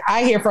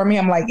 I hear from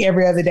him like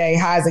every other day.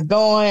 How's it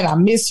going? I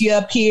miss you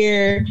up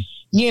here.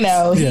 You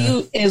know,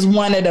 he is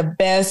one of the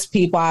best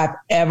people I've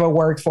ever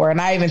worked for.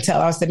 And I even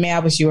tell him, I said, man, I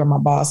wish you were my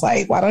boss.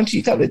 Like, why don't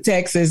you come to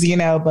Texas? You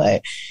know,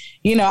 but,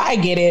 you know, I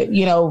get it.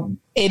 You know,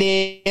 it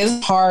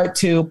is hard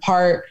to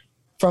part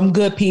from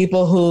good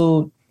people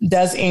who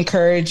does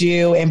encourage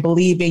you and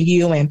believe in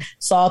you and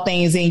saw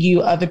things in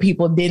you other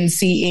people didn't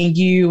see in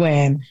you.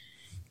 And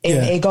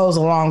it goes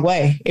a long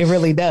way. It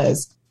really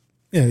does.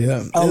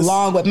 Yeah. A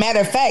long way. Matter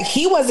of fact,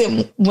 he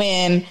wasn't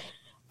when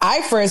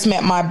I first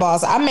met my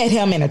boss. I met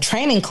him in a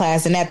training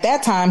class. And at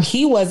that time,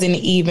 he wasn't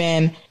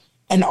even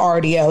an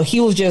RDO. He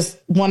was just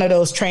one of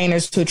those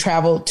trainers who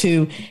traveled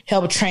to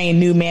help train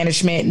new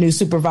management, new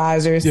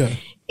supervisors. Yeah.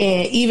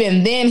 And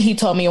even then, he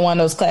told me in one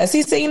of those classes,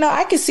 he said, you know,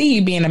 I could see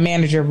you being a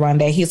manager one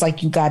day. He's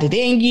like, you got it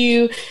in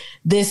you.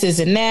 This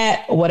isn't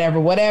that,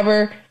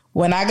 whatever.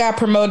 When I got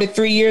promoted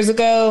 3 years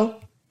ago,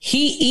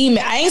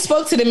 I ain't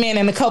spoke to the man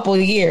in a couple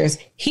of years.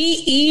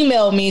 He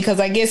emailed me because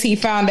I guess he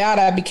found out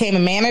I became a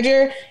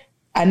manager.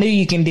 I knew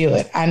you can do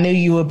it. I knew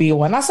you would be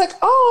one. I was like,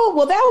 oh,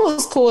 well, that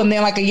was cool. And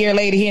then like a year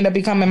later, he ended up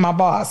becoming my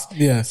boss.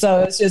 Yeah.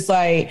 So it's just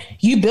like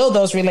you build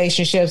those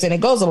relationships and it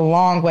goes a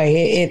long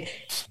way.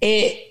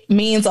 It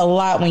means a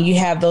lot when you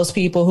have those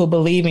people who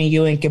believe in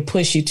you and can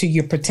push you to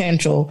your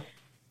potential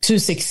to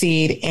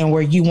succeed and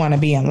where you want to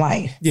be in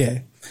life. Yeah.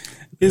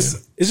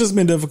 It's just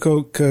been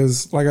difficult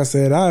because, like I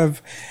said,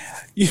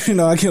 you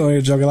know, I can't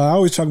only joke. Like, I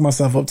always chalk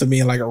myself up to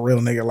being like a real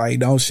nigga. Like,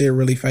 don't shit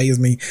really faze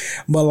me.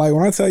 But like,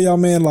 when I tell y'all,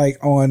 man,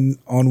 like on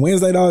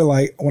Wednesday, dog,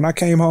 like when I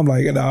came home,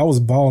 like I was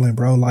balling,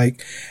 bro.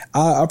 Like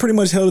I pretty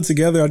much held it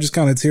together. I just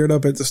kind of teared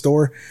up at the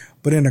store,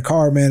 but in the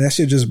car, man, that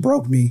shit just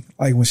broke me.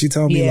 Like when she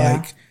told me,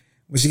 like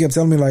when she kept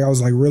telling me, like I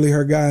was like really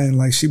her guy, and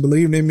like she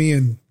believed in me,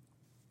 and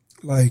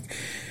like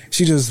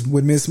she just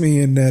would miss me,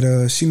 and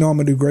that she know I'm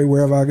gonna do great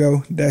wherever I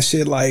go. That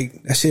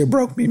shit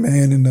broke me,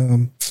 man,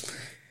 and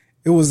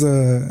that was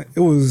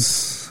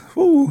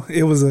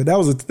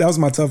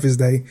my toughest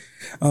day.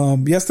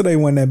 Yesterday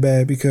wasn't that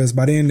bad because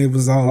by then it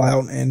was all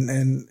out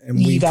and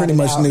we pretty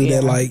much knew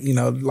that, like, you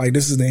know, like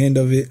this is the end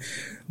of it.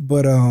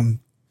 But,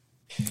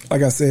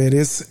 like I said,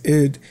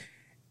 it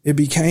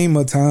became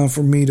a time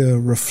for me to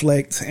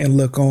reflect and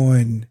look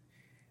on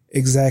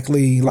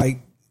exactly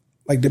like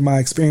my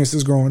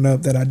experiences growing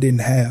up that I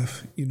didn't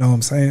have, you know what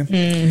I'm saying?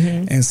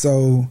 Mm-hmm. And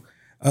so,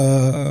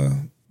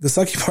 the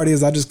sucky part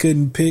is I just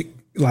couldn't pick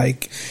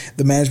like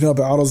the management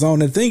up at AutoZone.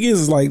 The thing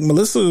is like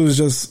Melissa was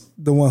just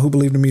the one who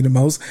believed in me the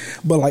most,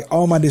 but like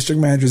all my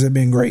district managers have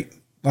been great.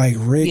 Like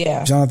Rick,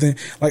 Jonathan,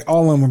 like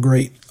all of them are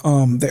great.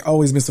 They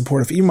always been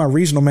supportive. Even my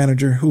regional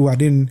manager, who I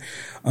didn't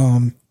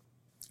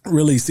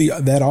really see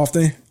that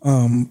often,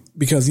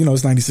 because, you know,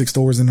 it's 96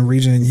 stores in the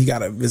region and you got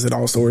to visit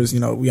all stores.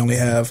 You know, we only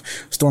have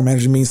store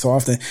manager meetings so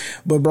often,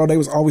 but bro, they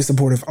was always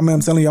supportive. I mean,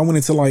 I'm telling you, I went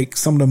into like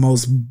some of the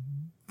most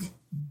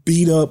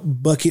beat up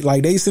bucket,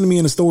 like they send me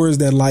in the stores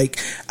that like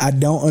I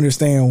don't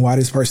understand why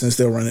this person is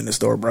still running the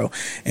store, bro.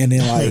 And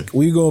then like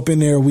we go up in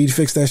there, we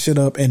fix that shit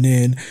up, and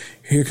then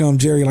here come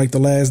Jerry like the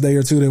last day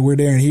or two that we're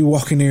there, and he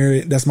walk in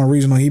there, that's my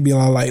regional, he'd be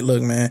all like,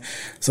 look man,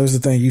 so here's the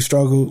thing, you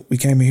struggled, we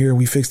came in here,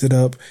 we fixed it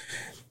up,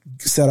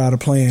 set out a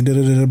plan,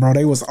 bro.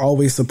 They was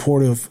always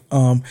supportive,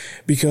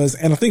 because,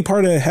 and I think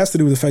part of that has to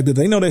do with the fact that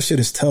they know that shit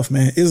is tough,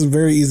 man. It's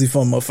very easy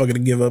for a motherfucker to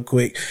give up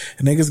quick,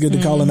 and niggas get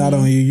to calling out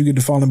on you, you get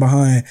to falling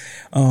behind.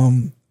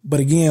 But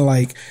again,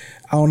 like,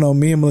 I don't know,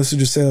 me and Melissa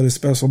just said this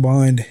special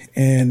bond,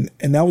 and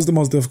that was the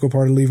most difficult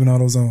part of leaving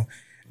AutoZone.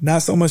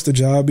 Not so much the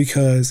job,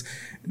 because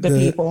the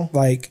people,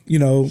 like, you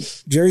know,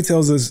 Jerry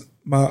tells us,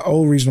 my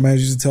old regional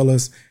manager used to tell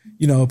us,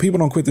 you know, people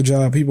don't quit the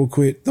job, people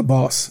quit the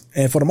boss.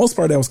 And for the most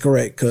part, that was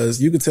correct,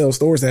 because you could tell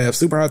stores that have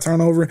super high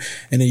turnover,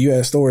 and then you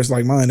had stores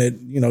like mine that,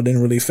 you know,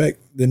 didn't really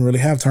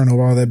have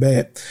turnover all that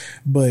bad.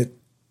 But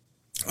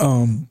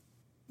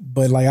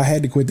like I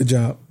had to quit the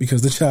job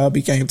because the job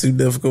became too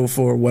difficult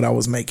for what I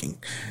was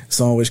making.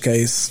 So in which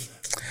case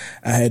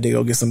I had to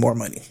go get some more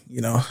money,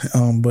 you know.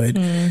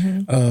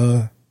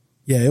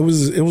 Yeah, it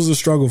was a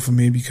struggle for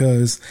me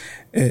because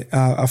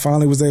I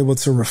finally was able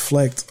to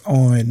reflect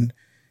on,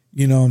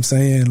 you know what I'm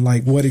saying,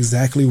 like what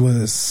exactly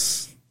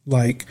was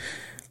like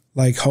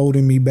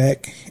holding me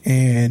back.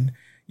 And,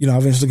 you know, I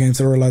eventually came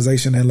to the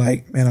realization that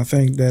like, man, I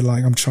think that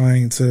like I'm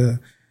trying to,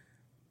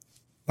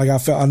 like I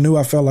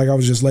felt like I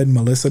was just letting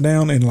Melissa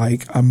down, and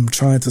like I'm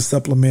trying to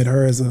supplement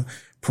her as a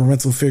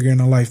parental figure in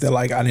a life that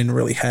like I didn't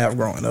really have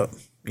growing up,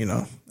 you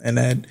know. And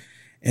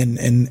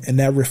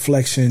that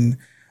reflection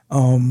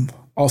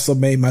also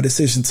made my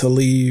decision to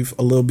leave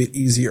a little bit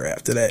easier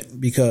after that,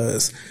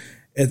 because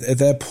at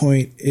that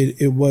point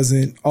it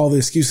wasn't all the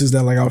excuses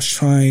that like I was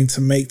trying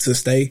to make to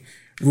stay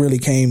really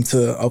came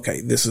to,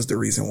 okay, this is the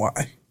reason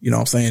why. You know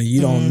what I'm saying?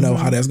 You don't know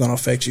how that's going to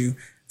affect you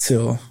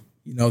till,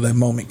 you know, that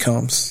moment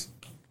comes.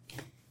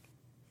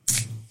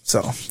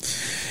 So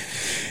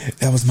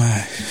that was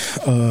my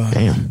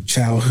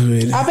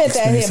childhood. I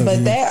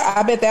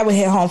bet that would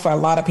hit home for a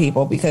lot of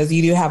people, because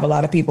you do have a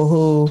lot of people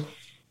who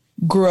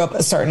grew up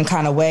a certain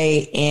kind of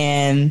way,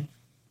 and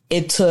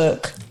it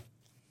took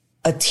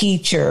a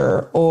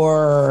teacher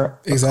or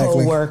a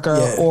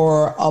coworker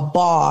or a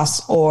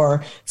boss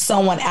or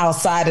someone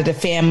outside of the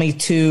family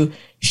to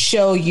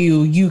show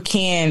you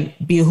can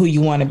be who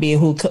you want to be,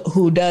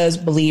 who does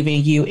believe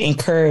in you,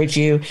 encourage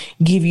you,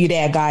 give you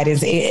that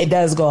guidance. It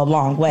does go a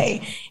long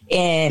way.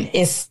 And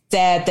it's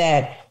sad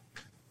that,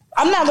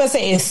 I'm not going to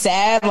say it's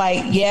sad.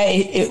 Like,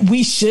 yeah,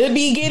 we should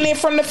be getting it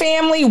from the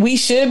family. We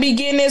should be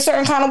getting it a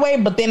certain kind of way.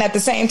 But then at the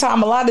same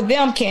time, a lot of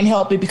them can't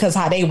help it because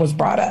how they was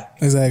brought up.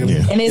 Exactly.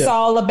 Yeah. And it's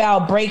all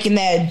about breaking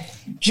that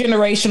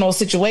generational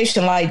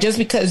situation. Like, just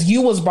because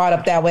you was brought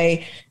up that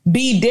way,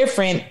 be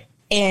different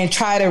and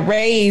try to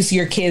raise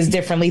your kids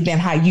differently than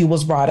how you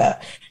was brought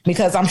up.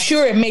 Because I'm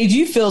sure it made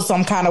you feel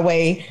some kind of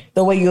way,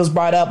 the way you was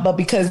brought up. But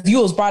because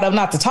you was brought up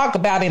not to talk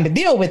about it and to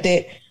deal with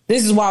it,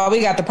 this is why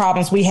we got the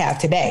problems we have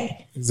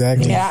today.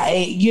 Exactly. Yeah,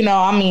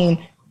 I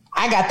mean,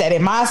 I got that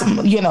in my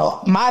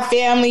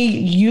family.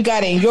 You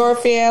got it in your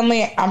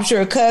family. I'm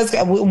sure cuz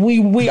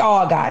we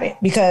all got it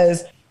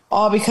because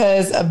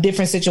of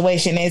different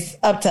situations. It's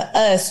up to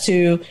us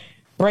to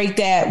break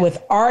that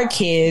with our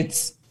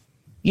kids,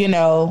 you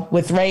know,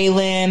 with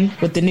Raylan,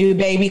 with the new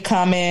baby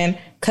coming.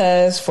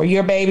 Cause for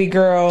your baby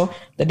girl,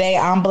 the day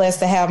I'm blessed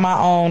to have my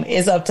own,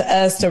 is up to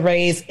us to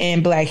raise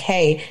and be like,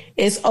 hey,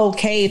 it's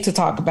okay to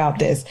talk about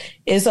this.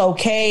 It's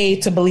okay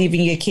to believe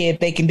in your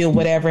kid. They can do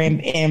whatever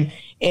and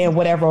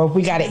whatever. If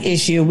we got an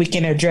issue, we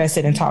can address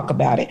it and talk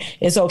about it.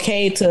 It's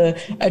okay to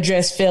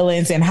address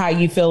feelings and how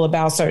you feel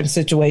about certain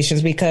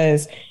situations,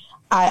 because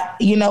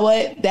you know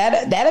what,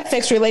 that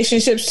affects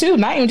relationships too,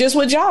 not even just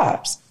with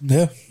jobs.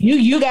 Yeah.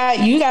 You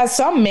got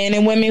some men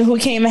and women who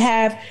can't even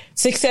have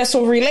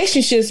successful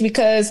relationships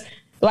because,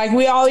 like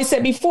we always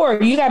said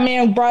before, you got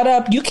men brought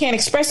up, you can't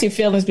express your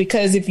feelings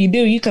because if you do,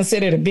 you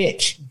considered a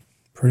bitch.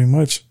 Pretty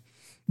much.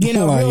 You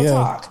know, real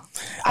talk.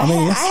 I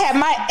had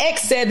my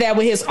ex said that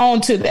with his own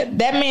too.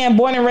 That man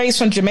born and raised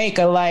from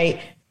Jamaica, like,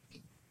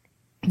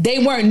 they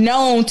weren't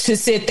known to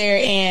sit there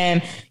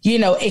and, you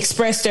know,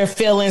 express their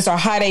feelings or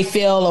how they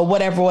feel or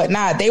whatever,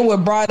 whatnot. They were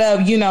brought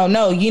up, you know,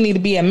 no, you need to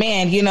be a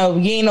man. You know,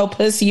 you ain't no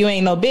pussy. You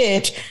ain't no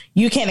bitch.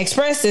 You can't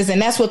express this. And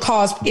that's what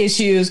caused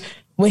issues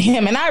with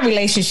him and our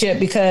relationship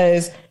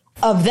because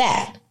of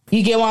that.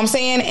 You get what I'm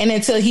saying? And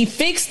until he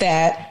fixed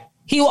that,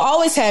 he will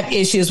always have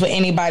issues with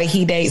anybody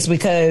he dates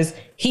because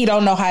he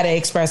don't know how to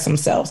express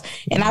himself.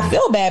 And I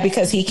feel bad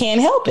because he can't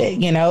help it.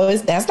 You know,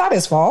 that's not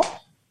his fault.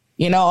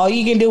 You know, all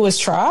you can do is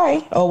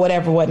try or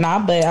whatever,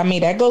 whatnot. But I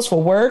mean, that goes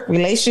for work,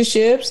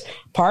 relationships,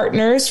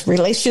 partners,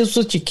 relationships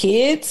with your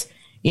kids.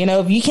 You know,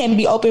 if you can't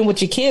be open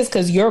with your kids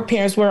because your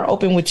parents weren't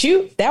open with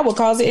you, that will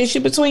cause an issue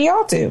between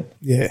y'all two.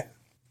 Yeah.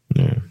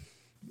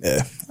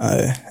 Yeah.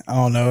 I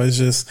don't know. It's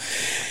just,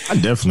 I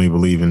definitely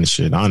believe in the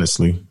shit,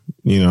 honestly.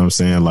 You know what I'm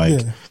saying? Like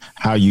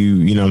how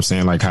you know what I'm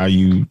saying? Like how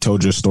you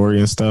told your story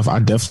and stuff. I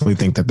definitely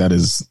think that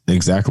is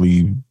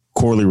exactly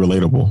corely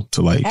relatable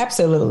to like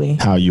absolutely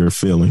how you're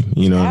feeling,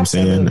 you know what I'm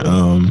saying?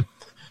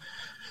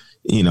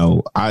 You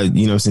know,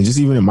 saying just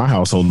even in my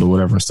household or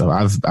whatever and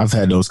stuff, I've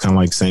had those kind of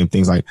like same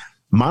things. Like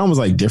mine was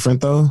like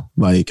different though.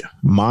 Like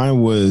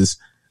mine was,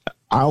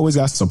 I always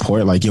got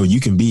support. Like, yo, you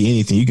can be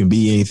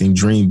anything,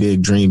 dream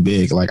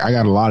big. Like I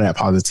got a lot of that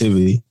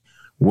positivity.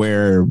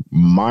 Where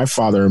my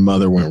father and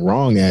mother went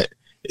wrong at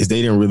is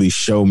they didn't really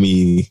show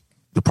me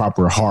the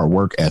proper hard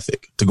work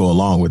ethic to go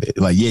along with it.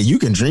 Like, yeah, you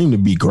can dream to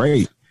be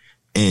great.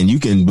 And you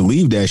can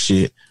believe that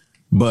shit.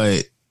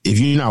 But if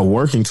you're not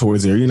working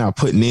towards it or you're not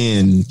putting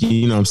in,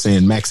 you know what I'm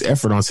saying, max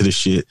effort onto the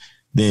shit,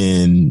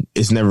 then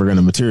it's never going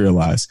to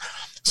materialize.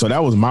 So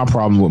that was my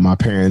problem with my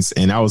parents.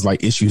 And that was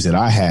like issues that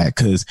I had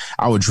because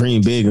I would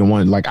dream big and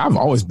want, like, I've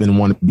always been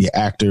wanting to be an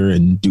actor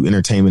and do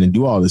entertainment and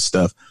do all this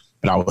stuff.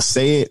 But I would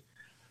say it.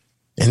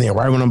 And then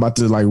right when I'm about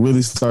to like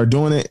really start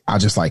doing it, I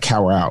just like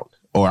cower out.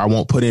 Or I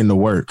won't put in the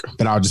work,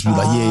 but I'll just be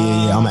like,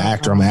 yeah, I'm an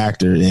actor.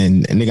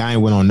 And nigga, I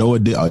ain't went on no, you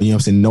know what I'm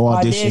saying? No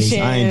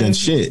auditions. I ain't done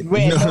shit. You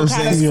know what I'm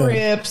saying?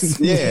 Scripts.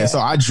 Yeah. So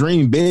I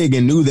dreamed big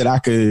and knew that I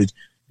could,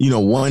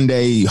 one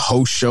day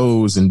host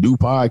shows and do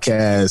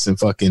podcasts and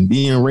fucking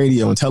be in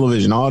radio and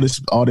television, all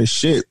this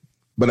shit.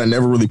 But I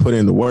never really put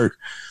in the work.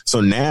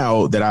 So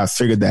now that I've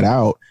figured that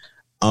out,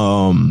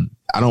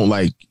 I don't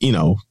like,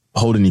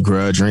 hold any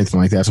grudge or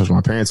anything like that towards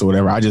my parents or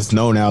whatever. I just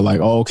know now,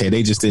 like, oh, okay,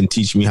 they just didn't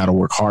teach me how to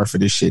work hard for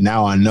this shit.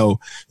 Now I know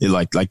it,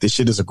 like this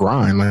shit is a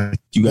grind. Like,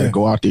 you got to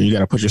go out there, you got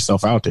to put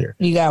yourself out there.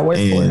 You got to work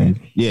for it.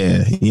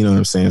 Yeah, you know what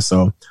I'm saying?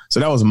 So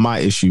that was my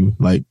issue,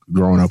 like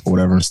growing up or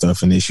whatever and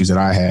stuff. And the issues that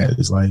I had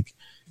is like,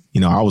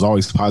 I was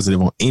always positive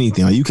on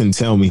anything. Like, you can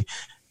tell me,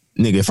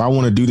 nigga, if I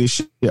want to do this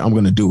shit, I'm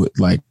going to do it.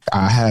 Like,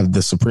 I have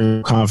the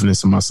supreme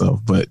confidence in myself,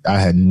 but I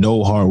had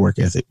no hard work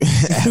ethic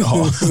at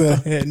all.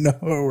 No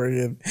hard work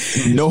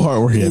ethic. No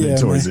hard work ethic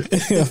towards it.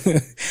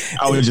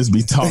 I would just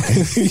be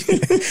talking.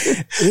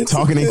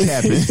 Talking and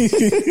capping.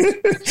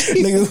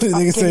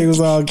 Niggas say it was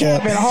all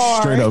capping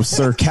hard. Straight up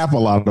Sir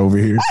Cap-a-Lot over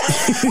here.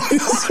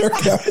 Sir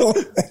Cap-a-Lot.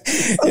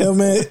 Yeah,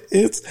 man,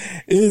 it's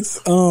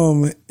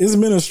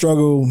been a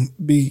struggle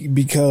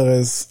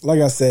because,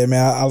 like I said,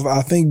 man,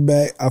 I think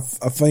back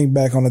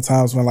on the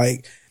times when,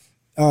 like,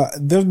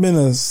 there's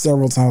been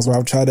several times where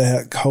I've tried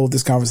to hold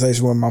this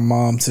conversation with my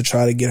mom to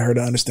try to get her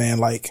to understand,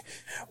 like,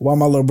 why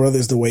my little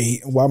brothers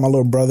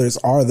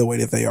are the way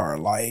that they are.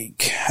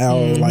 Like, how,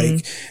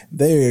 like,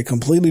 they're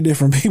completely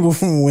different people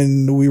from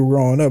when we were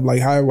growing up.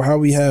 Like, how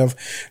we have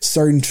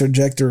certain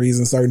trajectories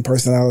and certain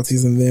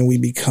personalities, and then we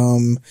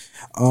become,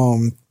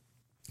 an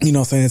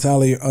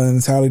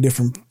entirely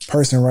different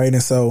person, right?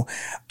 And so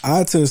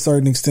I, to a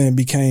certain extent,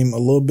 became a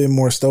little bit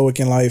more stoic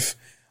in life.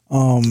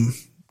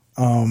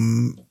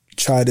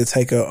 Tried to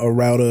take a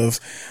route of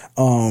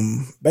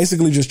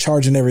basically just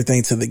charging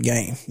everything to the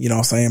game. You know what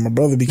I'm saying? My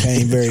brother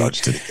became very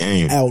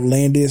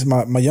outlandish.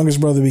 My youngest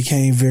brother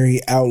became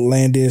very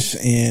outlandish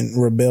and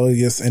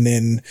rebellious, and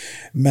then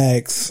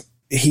Max,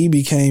 he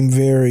became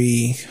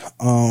very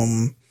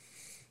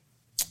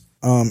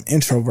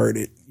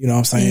introverted. You know what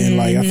I'm saying?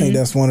 Like, I think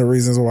that's one of the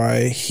reasons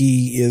why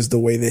he is the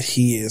way that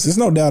he is. There's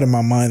no doubt in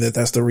my mind that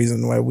that's the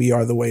reason why we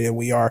are the way that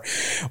we are.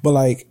 But,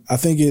 like, I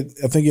think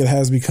it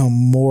has become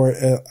more,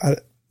 I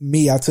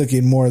took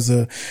it more as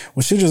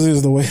shit just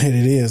is the way that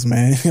it is,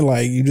 man.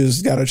 Like, you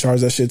just got to charge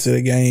that shit to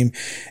the game.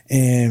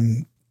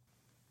 And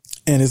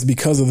it's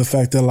because of the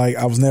fact that, like,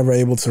 I was never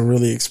able to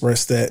really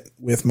express that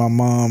with my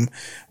mom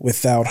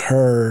without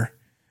her,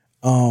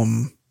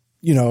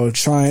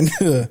 trying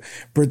to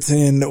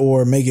pretend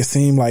or make it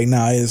seem like,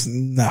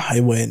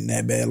 it wasn't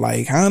that bad.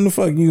 Like, how in the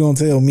fuck you gonna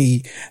tell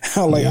me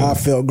how, I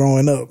felt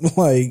growing up?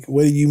 Like,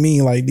 what do you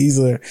mean? Like, these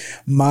are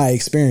my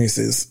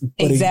experiences.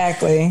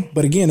 Exactly.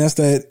 But again, that's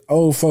that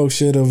old folk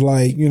shit of,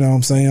 like, you know what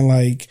I'm saying?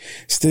 Like,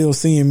 still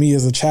seeing me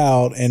as a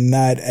child and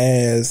not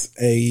as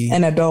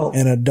an adult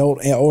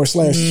or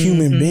 /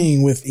 human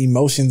being with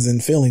emotions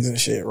and feelings and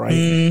shit. Right.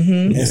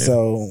 And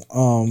so,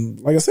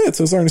 like I said,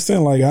 to a certain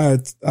extent, like, I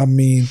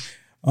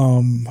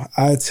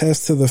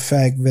attest to the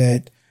fact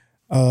that,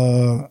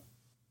 so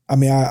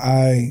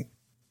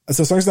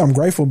certainly I'm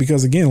grateful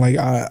because, again, like,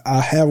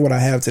 I have what I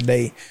have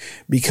today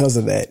because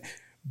of that.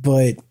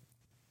 But,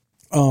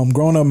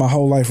 growing up my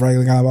whole life, right,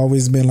 like, I've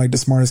always been, like, the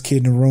smartest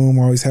kid in the room,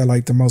 always had,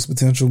 like, the most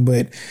potential.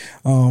 But,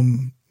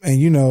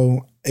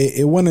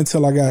 it wasn't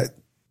until I got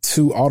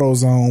to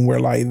AutoZone where,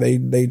 like,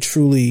 they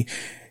truly,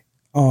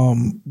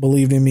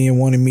 believed in me and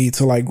wanted me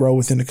to, like, grow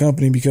within the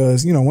company,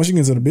 because, once you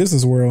get into the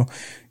business world,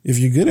 if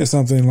you're good at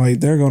something, like,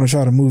 they're going to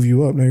try to move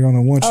you up. They're going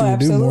to want you to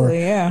do more.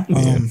 Yeah.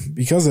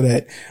 Because of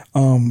that.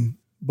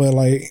 But,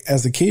 like,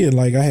 as a kid,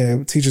 like, I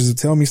had teachers to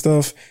tell me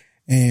stuff,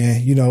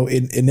 and,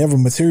 it never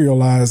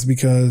materialized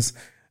because,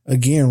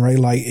 again, right,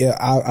 like,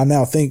 I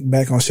now think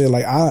back on shit,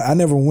 like, I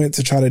never went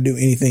to try to do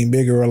anything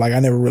bigger, or, like, I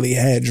never really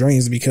had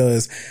dreams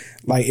because,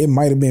 like, it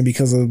might have been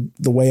because of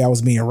the way I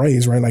was being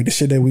raised, right? Like, the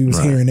shit that we was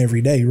hearing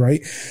every day,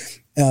 right?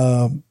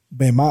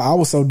 Man, I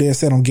was so dead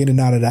set on getting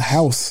out of the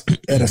house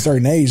at a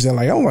certain age that,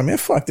 like, I'm like, man,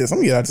 fuck this. I'm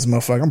gonna get out this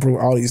motherfucker. I'm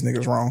proving all these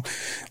niggas wrong.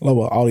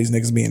 Well, all these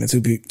niggas being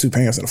the two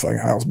parents in the fucking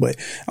house. But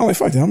I'm like,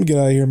 fuck that. I'm gonna get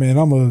out of here, man.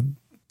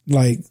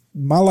 Like,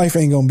 my life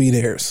ain't gonna be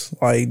theirs.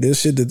 Like,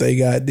 this shit that they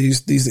got,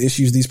 these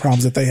issues, these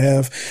problems that they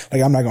have,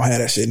 like, I'm not gonna have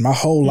that shit. My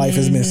whole life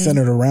has been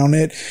centered around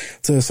it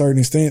to a certain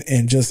extent,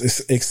 and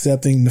just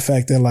accepting the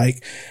fact that,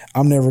 like,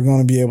 I'm never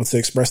gonna be able to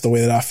express the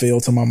way that I feel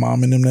to my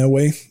mom and them that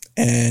way.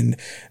 And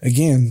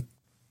again,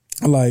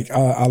 like,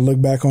 I look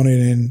back on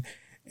it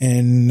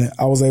and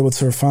I was able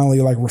to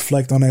finally, like,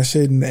 reflect on that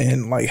shit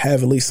and like,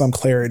 have at least some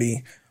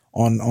clarity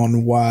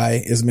on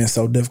why it's been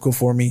so difficult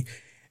for me.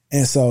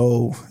 And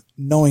so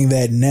knowing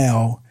that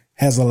now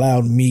has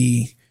allowed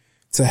me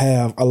to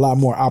have a lot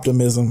more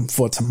optimism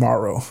for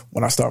tomorrow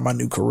when I start my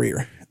new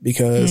career,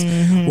 because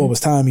what was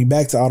tying me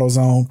back to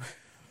AutoZone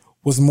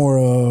was more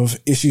of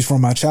issues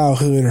from my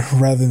childhood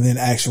rather than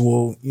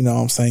actual, you know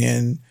what I'm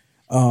saying,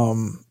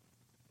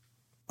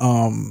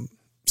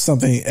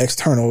 something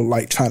external,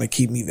 like, trying to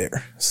keep me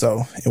there.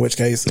 So in which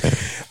case,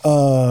 it's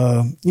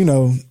one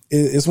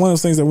of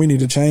those things that we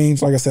need to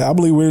change. Like I said, I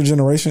believe we're a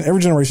generation.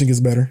 Every generation gets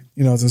better,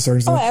 to a certain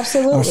extent. Oh,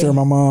 absolutely. I'm sure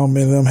my mom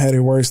and them had it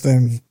worse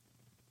than,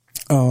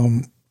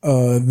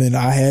 than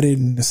I had it,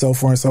 and so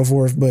forth and so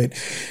forth. But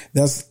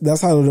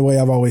that's how the way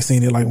I've always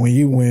seen it. Like when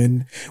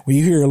you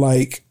hear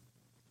like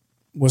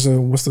what's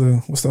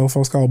the old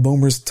folks called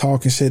boomers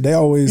talk and shit, they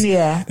always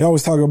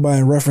talk about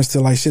in reference to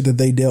like shit that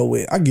they dealt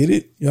with. I get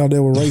it. Y'all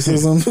dealt with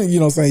racism. You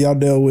know what I'm saying? Y'all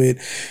dealt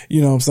with,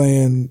 you know what I'm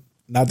saying,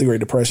 not the Great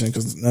Depression,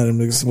 because none of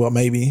them niggas, well,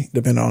 maybe,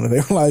 depending on it.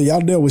 They were like,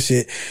 y'all dealt with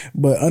shit.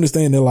 But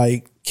understand that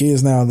like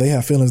kids now, they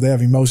have feelings, they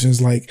have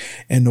emotions, like,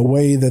 and the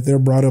way that they're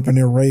brought up and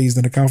they're raised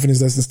and the confidence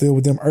that's instilled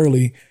with them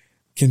early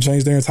can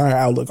change their entire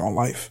outlook on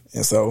life.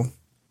 And so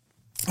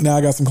now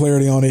I got some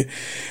clarity on it.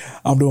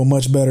 I'm doing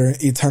much better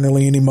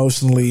eternally and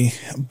emotionally.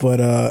 But,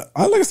 like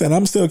I said,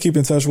 I'm still keeping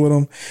in touch with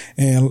them.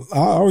 And I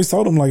always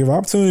told them, like, if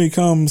opportunity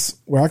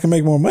comes where I can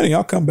make more money,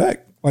 I'll come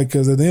back. Like,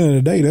 cause at the end of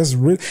the day,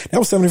 that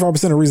was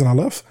 75% of the reason I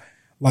left.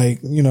 Like,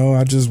 you know,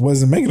 I just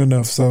wasn't making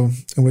enough. So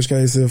in which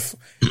case, if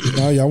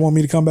y'all want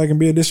me to come back and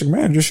be a district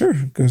manager, sure.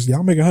 Cause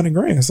y'all make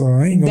 $100,000. So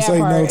I ain't gonna say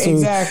no to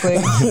exactly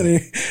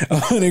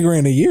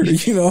 $100,000 a year.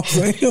 You know what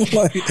I'm saying?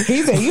 Like,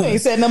 he said, you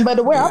ain't said nothing but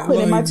the where I put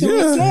in my 2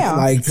 weeks now.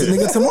 Like,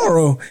 nigga,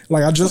 tomorrow.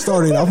 Like, I just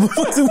started. I'll put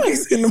my 2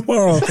 weeks in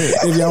tomorrow.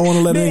 If y'all want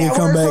to let a nigga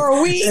come back for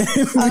a week.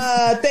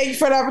 Thank you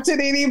for the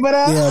opportunity. But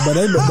yeah, but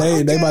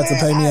they about to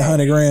pay me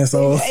 $100,000.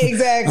 So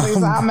exactly.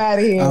 So I'm out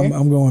of here.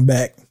 I'm going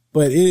back.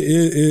 But it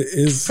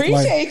is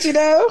appreciate like, you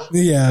though.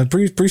 Yeah,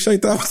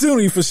 appreciate the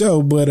opportunity for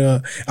sure. But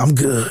I'm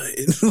good.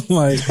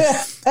 Like,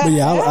 but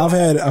yeah, I've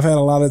had a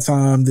lot of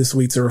time this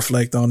week to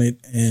reflect on it,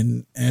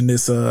 and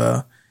it's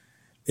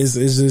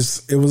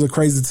just, it was a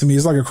crazy to me.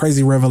 It's like a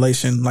crazy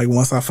revelation. Like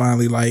once I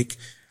finally like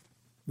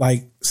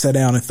sat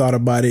down and thought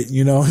about it,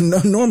 you know,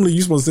 normally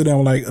you're supposed to sit down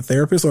with like a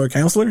therapist or a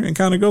counselor and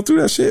kind of go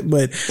through that shit.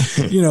 But,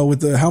 you know,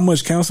 with how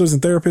much counselors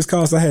and therapists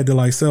cost, I had to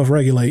like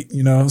self-regulate,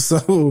 you know,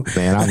 so.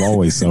 Man, I've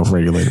always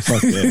self-regulated.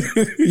 Fuck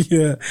that.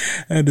 Yeah.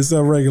 I had to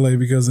self-regulate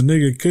because a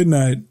nigga could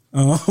not,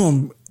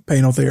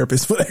 pay no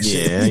therapist for that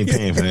shit. Yeah, I ain't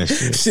paying for that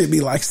shit. Should be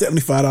like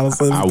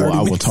 $75. I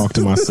will talk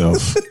to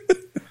myself.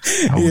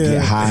 I would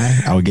get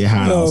high. I would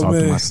talk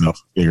to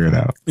myself. Figure it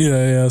out.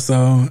 Yeah.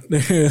 So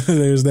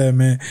there's that,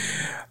 man.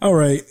 All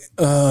right.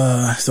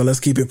 So let's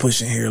keep it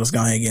pushing here. Let's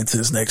go ahead and get into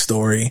this next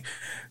story.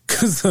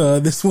 Cause,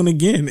 this one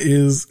again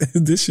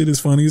this shit is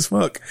funny as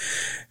fuck.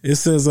 It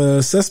says,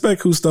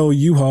 suspect who stole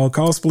U-Haul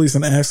calls police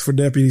and asks for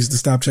deputies to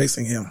stop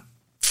chasing him.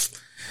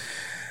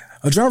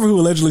 A driver who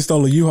allegedly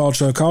stole a U-Haul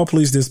truck called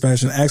police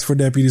dispatch and asked for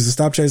deputies to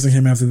stop chasing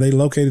him after they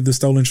located the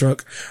stolen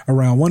truck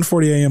around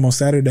 1:40 a.m. on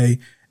Saturday.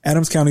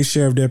 Adams County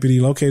Sheriff Deputy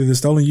located the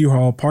stolen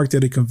U-Haul parked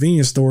at a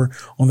convenience store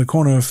on the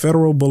corner of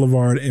Federal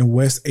Boulevard and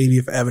West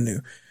 80th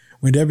Avenue.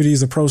 When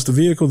deputies approached the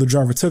vehicle, the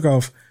driver took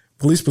off.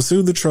 Police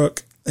pursued the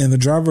truck, and the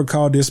driver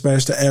called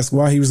dispatch to ask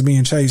why he was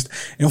being chased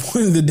and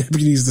wanted the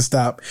deputies to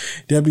stop.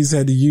 Deputies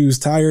had to use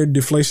tire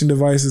deflation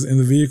devices, and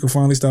the vehicle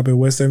finally stopped at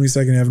West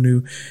 72nd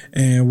Avenue,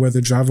 and where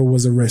the driver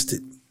was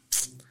arrested.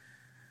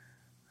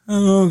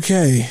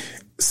 Okay,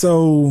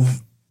 so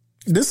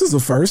this is a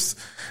first.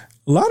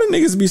 A lot of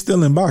niggas be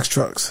stealing box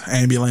trucks,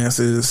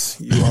 ambulances,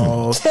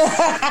 U-Hauls. But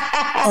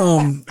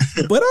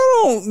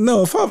I don't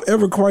know if I've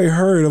ever quite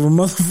heard of a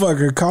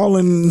motherfucker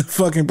calling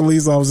fucking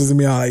police officers and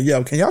be like,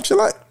 yo, can y'all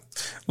chill out?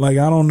 Like,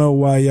 I don't know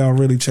why y'all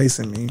really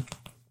chasing me.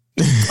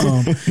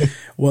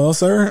 Well,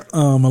 sir,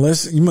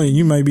 unless you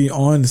may be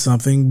on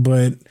something,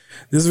 but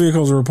this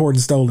vehicle is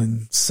reported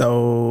stolen,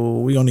 so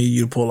we don't need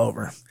you to pull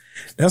over.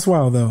 That's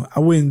wild though. I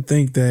wouldn't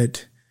think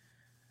that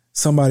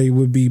somebody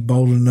would be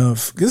bold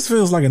enough. This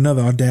feels like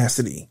another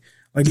Audacity.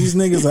 Like these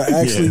niggas are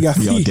actually got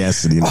the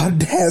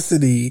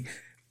audacity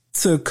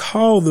to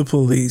call the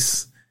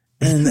police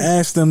and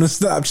ask them to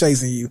stop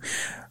chasing you.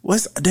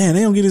 Damn,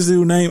 they don't get this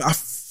dude's name. I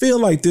feel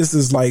like this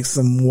is like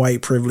some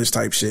white privilege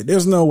type shit.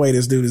 There's no way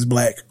this dude is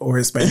black or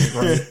Hispanic,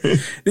 right?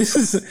 This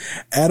is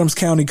Adams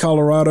County,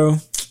 Colorado.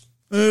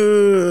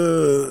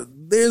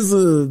 There's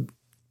a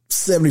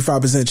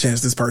 75%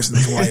 chance this person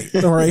is white,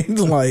 right?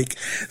 Like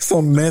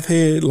some meth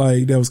head,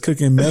 like that was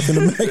cooking meth in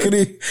the back of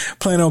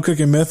planning on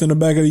cooking meth in the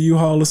back of the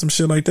U-Haul or some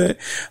shit like that.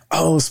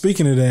 Oh,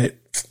 speaking of that,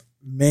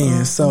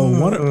 man, so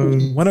one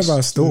of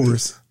our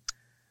stores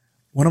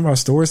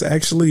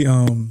actually,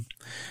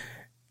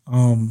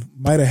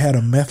 might have had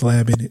a meth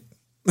lab in it.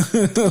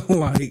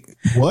 Like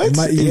what?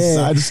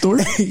 Inside the store?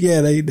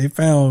 Yeah, they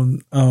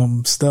found,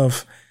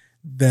 stuff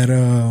that,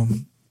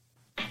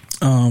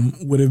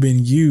 would have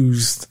been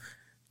used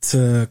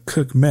to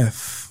cook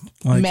meth,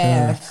 like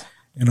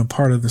in a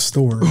part of the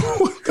store.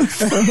 What the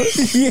fuck?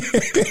 Yeah.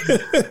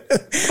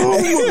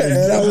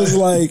 And I was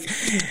like,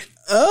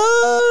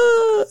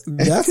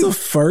 that's a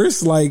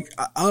first. Like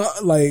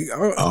meth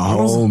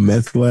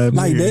lab.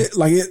 Like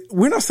that.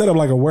 We're not set up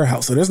like a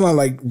warehouse, so there's not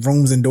like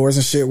rooms and doors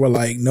and shit where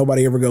like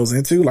nobody ever goes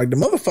into. Like the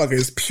motherfucker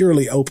is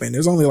purely open.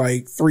 There's only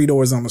like 3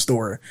 doors on the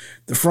store: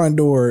 the front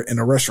door and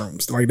the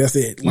restrooms. Like that's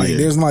it. Like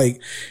there's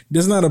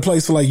not a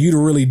place for like you to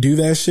really do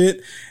that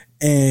shit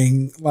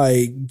and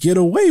like get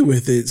away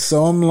with it.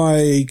 So I'm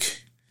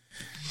like,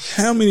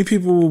 how many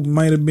people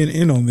might have been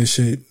in on this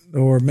shit,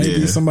 or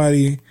maybe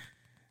somebody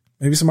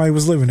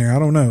was living there. I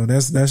don't know.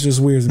 That's just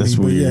weird to me.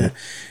 But yeah,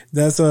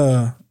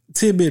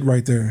 tidbit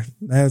right there.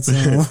 That's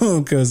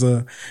because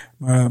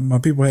my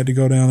people had to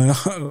go down to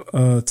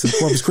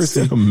Corpus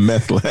Christi.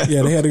 Meth lab.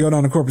 Yeah, they had to go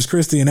down to Corpus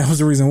Christi, and that was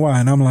the reason why.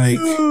 And I'm like,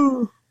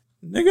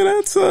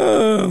 nigga, that's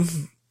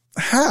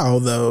how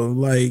though?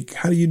 Like,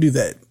 how do you do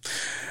that?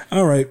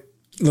 All right,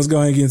 let's go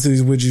ahead and get into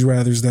these would you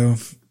rathers though.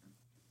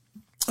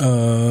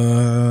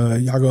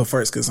 Y'all go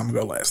first because I'm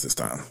gonna go last this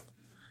time.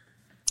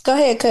 Go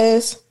ahead,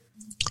 cuz.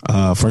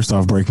 First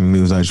off, breaking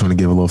news. I just want to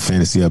give a little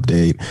fantasy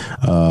update.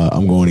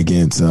 I'm going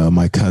against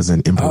my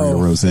cousin Emperor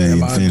Rose in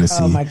fantasy.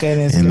 Oh my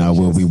goodness! And I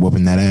will be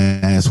whooping that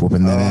ass,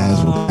 whooping that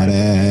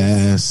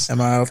ass.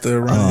 Am I out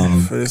there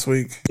running for this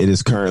week? It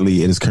is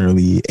currently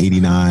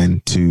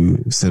 89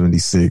 to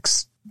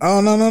 76.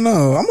 Oh no!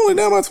 I'm only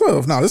down by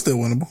 12. No, it's still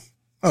winnable.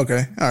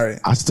 Okay, all right.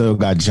 I still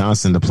got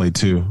Johnson to play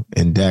too,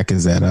 and Dak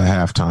is at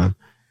halftime.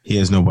 He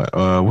has nobody.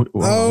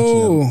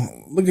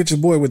 Look at your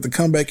boy with the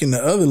comeback in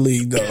the other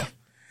league though.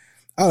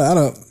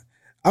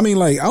 I mean,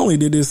 like, I only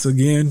did this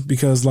again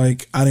because,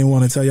 like, I didn't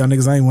want to tell y'all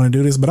niggas I didn't want to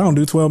do this, but I don't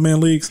do 12-man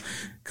leagues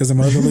because in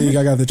my other league,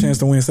 I got the chance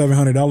to win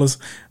 $700.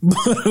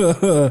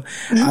 But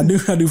I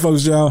do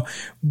focus y'all.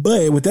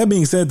 But with that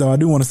being said, though, I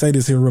do want to say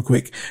this here real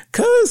quick.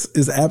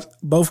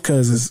 Both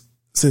cousins,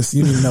 sis,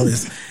 you need to know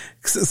this.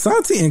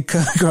 Santi and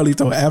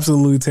Carlito are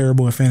absolutely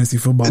terrible at fantasy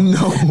football.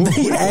 No,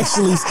 they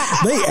actually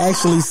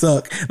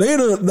suck. They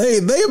have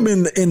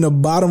been in the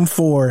bottom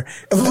 4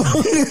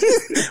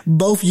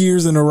 both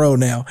years in a row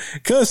now.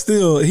 Cuz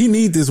still he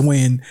need this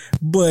win,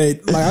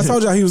 but like I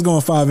told y'all he was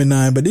going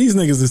 5-9, but these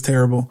niggas is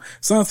terrible.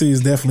 Santi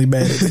is definitely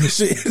bad at this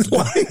shit.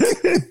 Like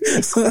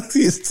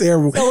Santi is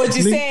terrible. So what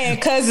you saying?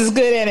 Cuz is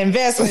good at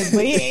investments,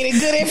 but he ain't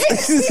good at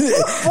fantasy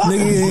football.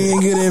 Nigga, he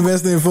ain't good at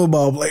investing in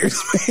football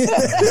players.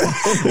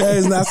 That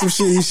is not some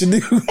shit he should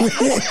do.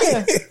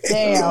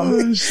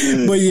 Damn.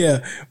 But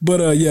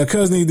yeah,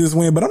 cuz need this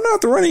win, but I'm not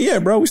out to run it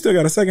yet, bro. We still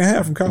got a second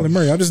half from Kyler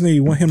Murray. I just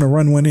need him to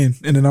run one in,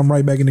 and then I'm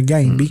right back in the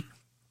game, B.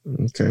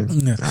 Okay.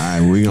 Yeah. All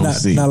right, we gonna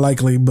see. Not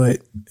likely, but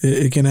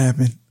it can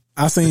happen.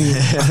 I'm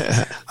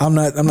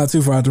not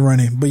too far out to run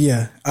it, but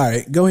yeah. All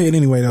right, go ahead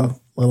anyway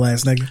though, little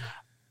ass nigga.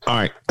 All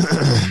right.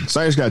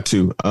 So I just got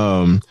 2.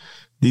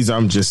 These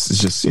I'm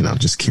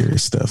just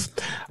curious stuff.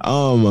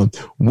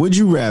 Would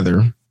you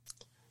rather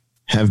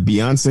have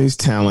Beyonce's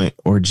talent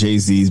or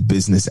Jay-Z's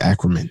business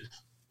acumen?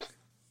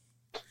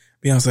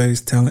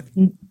 Beyonce's talent.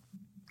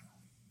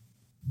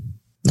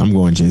 I'm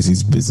going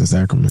Jay-Z's business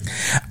acumen.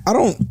 I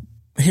don't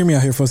hear me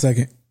out here for a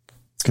second.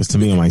 Because to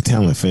me, I'm like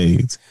talent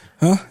fades.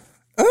 Huh?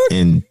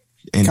 And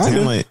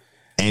talent,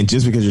 and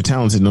just because you're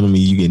talented don't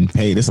mean you getting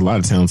paid. There's a lot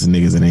of talented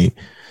niggas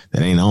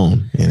that ain't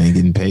on and ain't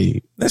getting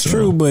paid. That's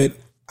true, but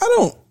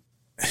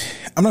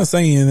I'm not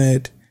saying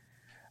that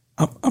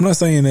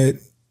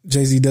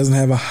Jay-Z doesn't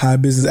have a high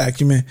business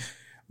acumen,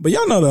 but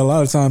y'all know that a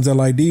lot of times that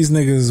like these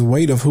niggas'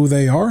 weight of who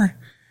they are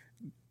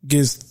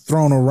gets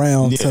thrown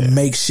around to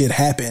make shit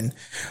happen.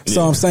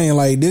 So I'm saying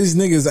like these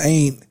niggas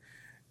ain't,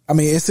 I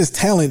mean, it's his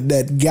talent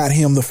that got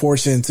him the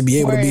fortune to be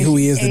able to be who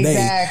he is today.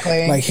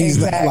 Exactly. Like he's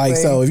like,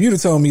 so if you'd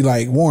have told me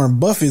like Warren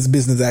Buffett's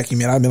business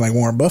acumen, I'd be like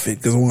Warren Buffett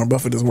because Warren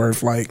Buffett is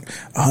worth like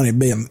 $100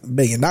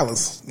 billion.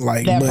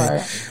 Like, that but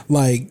part.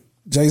 like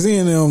Jay-Z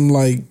and them,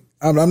 like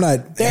I'm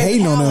not their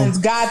hating on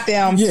them. Got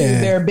them to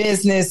their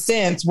business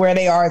sense where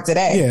they are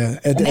today. Yeah,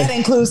 and that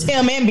includes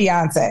him and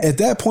Beyonce. At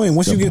that point,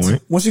 once you get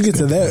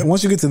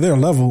to their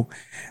level,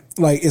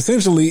 like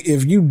essentially,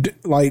 if you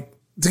like.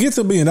 To get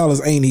to $1 billion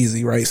ain't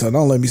easy, right? So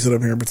don't let me sit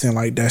up here and pretend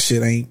like that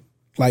shit ain't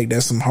like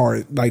that's some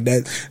hard like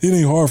that. It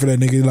ain't hard for that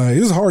nigga. Like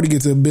it's hard to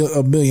get to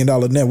 $1 billion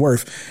net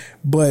worth,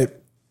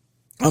 but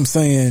I'm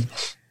saying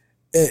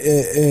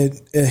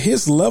at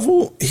his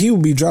level, he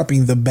would be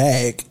dropping the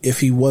bag if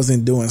he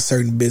wasn't doing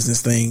certain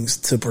business things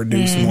to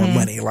produce more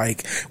money.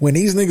 Like when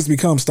these niggas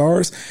become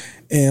stars,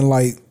 and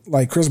like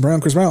Chris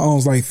Brown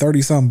owns like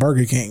 30 something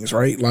Burger Kings,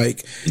 right?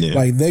 Like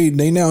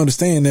they now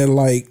understand that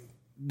like.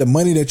 The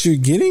money that you're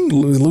getting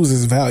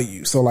loses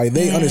value. So like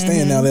they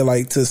understand now that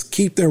like to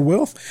keep their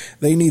wealth,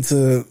 they need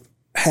to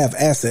have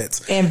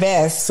assets.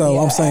 Invest. So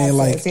I'm saying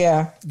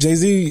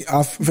Jay-Z,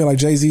 I feel like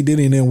Jay-Z did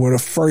and then were the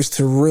first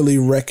to really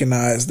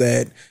recognize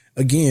that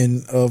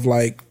again of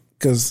like,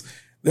 cause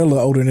they're a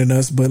little older than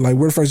us, but like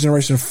we're the first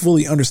generation to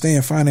fully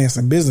understand finance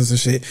and business and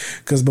shit.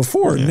 Cause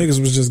before niggas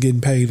was just getting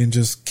paid and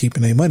just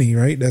keeping their money,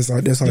 right? That's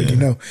all you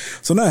know.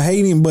 So not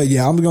hating, but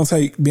yeah, I'm going to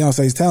take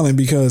Beyonce's talent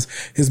because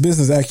his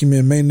business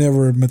acumen may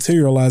never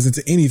materialize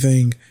into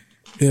anything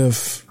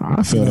if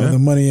the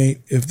money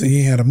ain't, if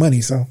he had the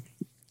money. So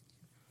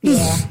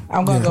yeah,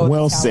 I'm going to go.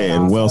 Well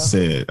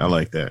said. I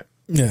like that.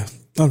 Yeah.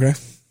 Okay.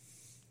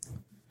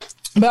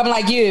 But I'm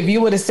like you, if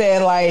you would have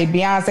said like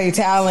Beyonce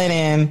talent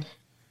and,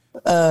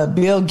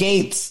 Bill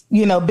Gates,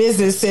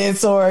 business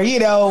sense or,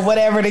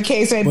 whatever the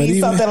case may be,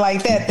 something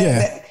like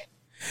that.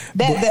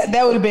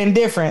 That would have been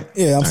different.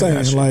 Yeah. I'm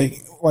saying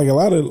like a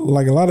lot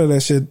of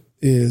that shit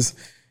is,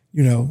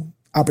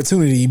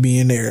 opportunity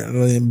being there.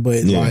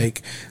 But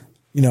like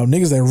You know,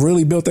 niggas that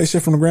really built that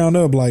shit from the ground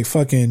up, like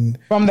fucking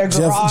From their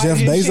Jeff garage and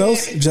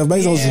Bezos. shit. Jeff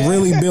Bezos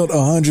really built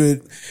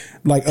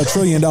 $100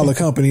 trillion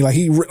company. Like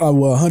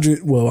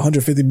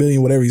 150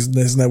 billion, whatever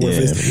his net worth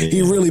is. Yeah.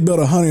 He really built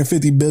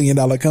 $150 billion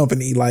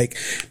company. Like,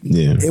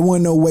 it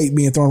wasn't no weight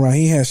being thrown around.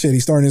 He had shit. He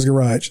started in his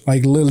garage.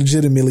 Like,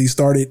 legitimately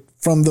started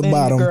from the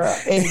bottom.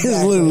 Exactly.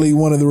 He's literally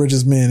one of the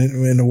richest men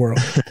in the world.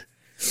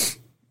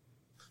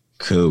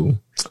 Cool.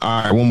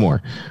 All right, one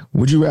more.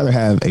 Would you rather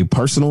have a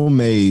personal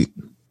maid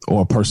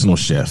or a personal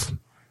chef?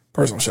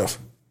 Personal chef.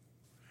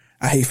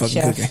 I hate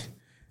fucking Chef. cooking.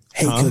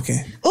 Hate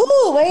cooking.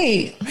 Ooh,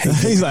 wait.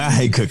 He's like, I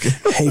hate cooking.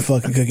 Hate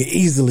fucking cooking.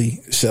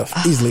 Easily a chef.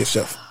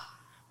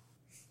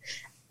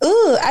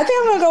 Ooh, I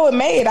think I'm gonna go with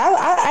maid.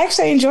 I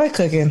actually enjoy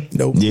cooking.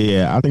 Nope.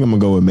 Yeah, I think I'm gonna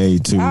go with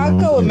maid too. I'll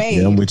go with maid.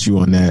 Yeah, I'm with you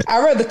on that.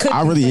 I rather cook.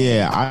 I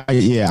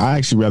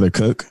actually rather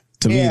cook.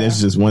 To me, Yeah. that's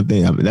just one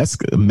thing. I mean, that's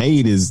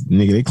maid is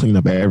nigga. They clean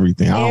up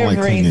everything. I don't like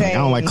cleaning. I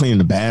don't like cleaning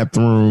the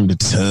bathroom, the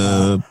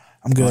tub.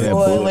 I'm good.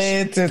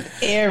 Toilets and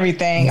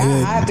everything. I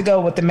have to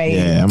go with the maid.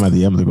 Yeah, I'm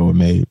gonna go with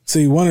maid.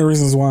 See, one of the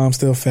reasons why I'm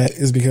still fat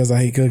is because I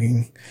hate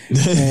cooking.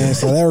 And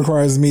so that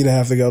requires me to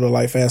have to go to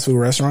like fast food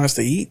restaurants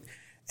to eat.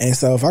 And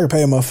so if I could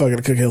pay a motherfucker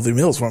to cook healthy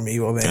meals for me,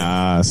 well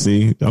then.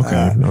 See?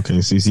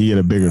 Okay. See, you get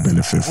a bigger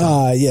benefit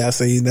from Yeah,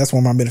 see, that's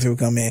where my benefit would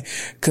come in.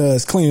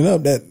 Cause cleaning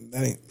up, that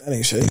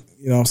ain't shit.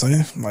 You know what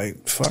I'm saying?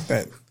 Like, fuck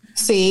that.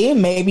 See,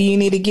 maybe you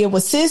need to get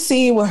with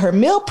Sissy with her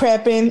meal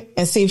prepping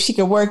and see if she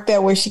can work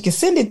that where she can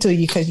send it to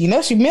you because you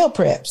know she meal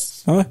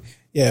preps. Huh?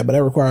 Yeah, but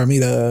that required me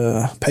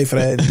to pay for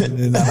that.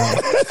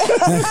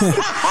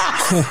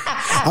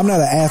 I'm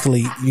not an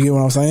athlete. You get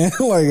what I'm saying?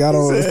 Like, I'm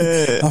not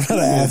an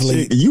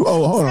athlete. Chick, you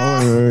owe, hold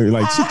on.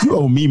 Like, chick, you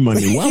owe me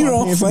money. Why You know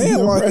what I'm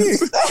saying?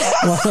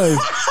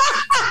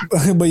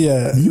 But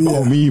yeah, you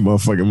owe me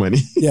motherfucking money.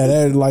 Yeah,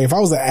 that, like if I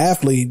was an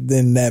athlete,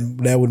 then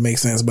that would make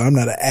sense. But I'm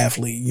not an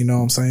athlete, you know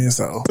what I'm saying?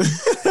 So,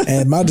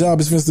 and my job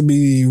is supposed to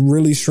be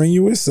really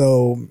strenuous,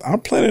 so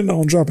I'm planning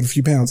on dropping a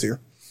few pounds here.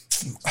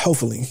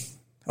 Hopefully.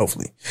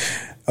 Okay.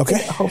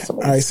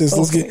 Hopefully. All right, sis.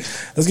 Let's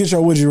get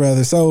your would you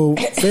rather. So,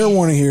 fair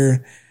warning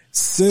here.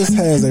 Sis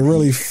has a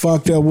really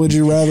fucked up would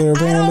you rather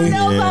apparently.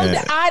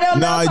 I don't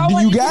know.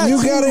 You gotta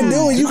do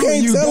it. You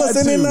can't tell us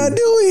and then not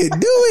do it.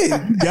 Do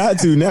it. Got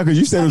to now because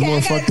you said it was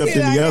more fucked up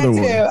than the other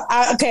one.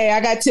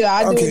 I got two.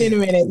 I'll do it in a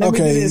minute. Let me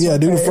do this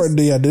do the first.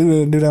 Yeah,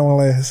 do that one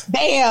last.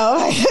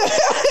 Damn.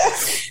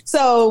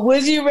 So,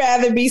 would you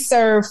rather be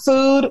served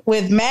food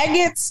with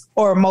maggots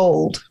or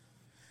mold?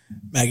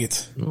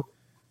 Maggots.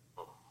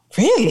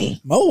 Really?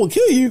 Mold will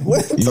kill you.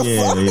 What the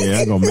fuck? Yeah,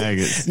 I go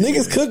maggots.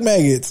 Niggas cook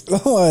maggots.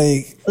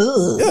 Like,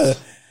 yeah,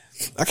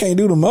 I can't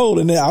do the mold,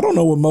 and then I don't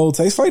know what mold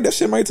tastes like. That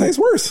shit might taste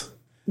worse.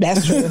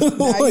 That's true.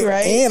 Now you're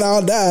right. And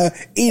I'll die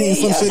eating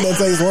some shit that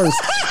tastes worse.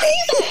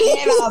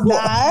 And I'll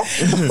die.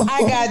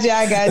 I got you.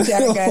 I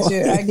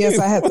guess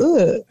I have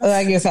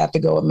to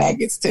go with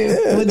maggots too.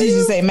 Yeah, what did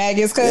you say?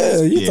 Maggots?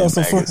 Yeah, you throw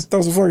some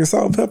fucking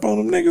salt and pepper on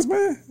them niggas,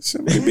 man.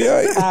 Shit might be all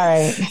right. All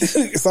right.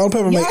 Salt and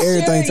pepper make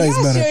everything taste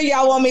better. Sure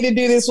y'all want me to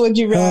do this? Would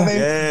you rather?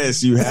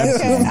 Yes, you have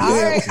to.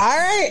 All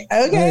right.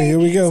 Okay. Hey, here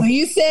we go. So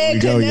you said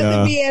it could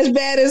never be as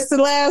bad as the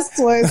last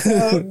one.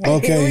 So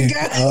okay. Here we go.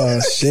 Oh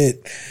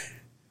shit.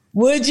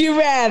 Would you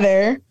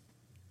rather?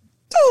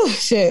 Oh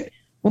shit.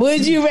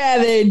 Would you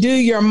rather do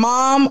your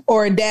mom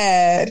or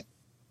dad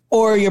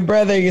or your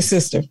brother or your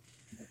sister?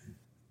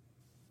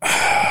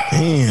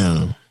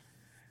 Damn.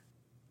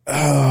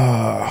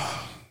 Man.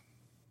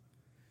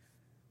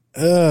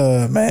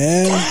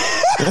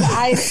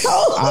 I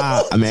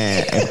know.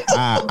 Man,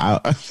 I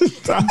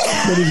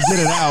couldn't even get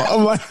it out.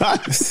 Oh my god.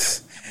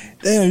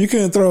 Damn, you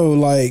couldn't throw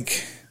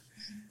like.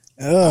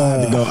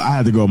 I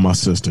had to go with my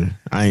sister.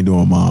 I ain't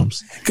doing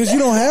moms. Cause you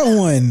don't have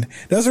one.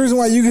 That's the reason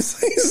why you can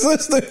say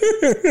sister.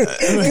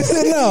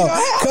 No,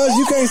 cause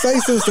you can't say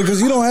sister cause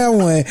you don't have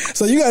one.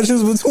 So you gotta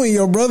choose between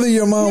your brother,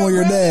 your mom, or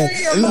your dad.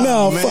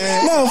 No,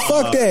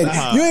 fuck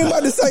that. You ain't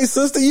about to say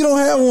sister. You don't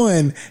have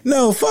one.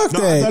 No, fuck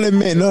that.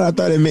 I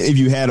thought it meant if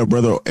you had a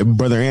brother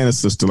and a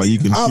sister, like you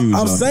can choose.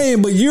 I'm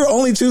saying, but you're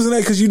only choosing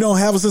that cause you don't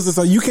have a sister,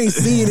 so you can't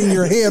see it in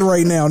your head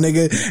right now,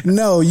 nigga.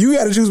 No, you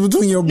gotta choose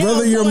between your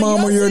brother, your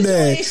mom, or your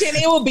dad.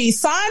 It would be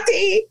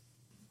Santi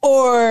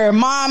or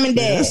mom and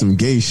dad. Man, that's some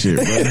gay shit,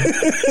 bro. Man,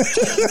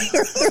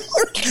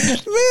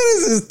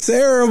 this is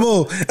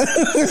terrible.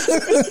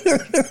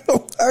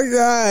 Oh my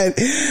god.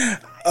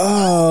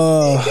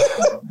 Oh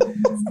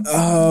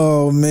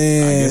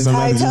man. I guess I'm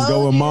gonna just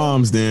go with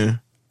moms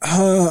then.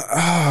 Oh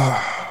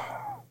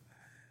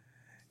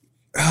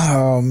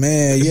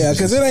man, yeah,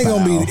 because it ain't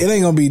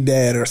gonna be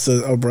dad or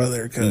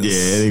brother. Cause, yeah,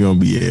 it ain't gonna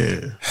be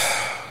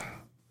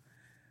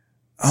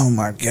Oh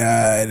my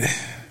god.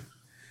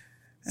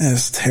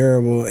 That's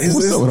terrible.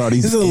 What's up with all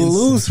these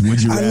loose?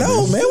 Would you I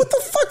know, man. What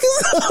the fuck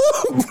is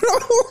up, bro?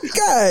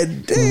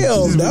 God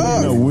damn,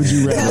 dog. No, would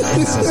you rather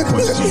answer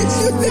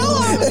questions? No,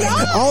 I'm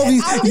not. All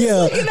these,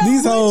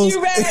 these hoes.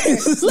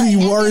 This is the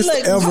worst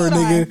ever,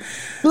 nigga.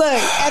 Look,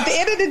 at the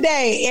end of the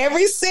day, ever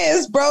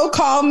since bro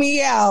called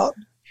me out,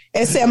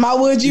 and said, "My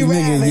would you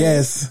nigga, rather?"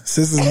 yes,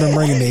 sister's been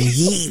bringing the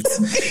heat.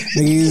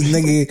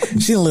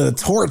 nigga, she a little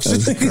torch.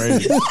 That's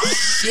crazy.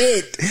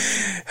 Shit.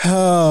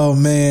 Oh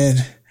man.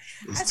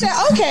 I said,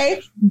 "Okay,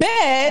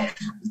 bet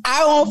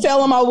I won't fail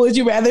on my would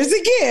you rather's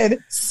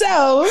again."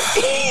 So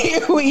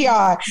here we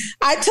are.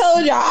 I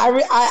told y'all,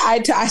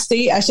 I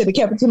should have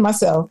kept it to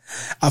myself.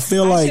 I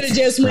feel like I should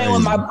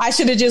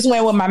have just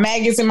went with my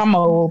maggots and my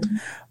mold.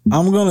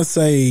 I'm gonna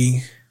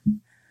say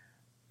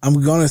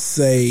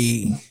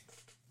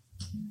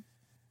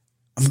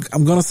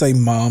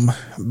mom,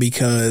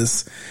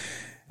 because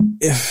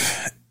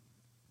if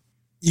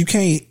you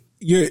can't,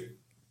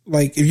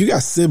 if you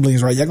got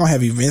siblings, right, y'all gonna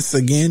have events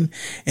again,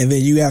 and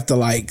then you have to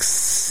like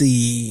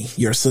see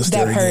your sister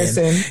that again.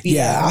 person.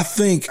 Yeah, I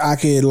think I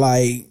could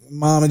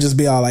mom and just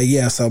be all like,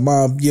 yeah, so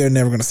mom, you're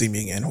never gonna see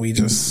me again. We're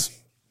just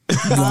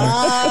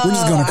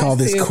gonna call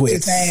this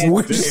quits.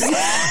 We're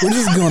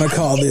just gonna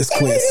call this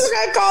quits.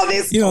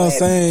 You know what I'm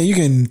saying? You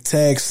can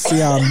text, see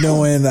how I'm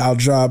doing. I'll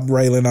drop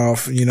Raylan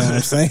off. You know what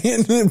I'm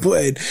saying?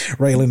 But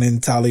Raylan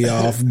and Talia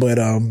off. But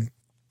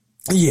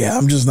yeah,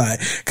 I'm just not,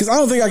 because I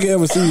don't think I could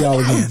ever see y'all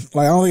again.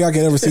 Like, I don't think I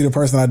could ever see the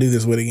person I do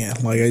this with again.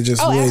 Like, I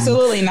just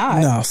absolutely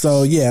not. No,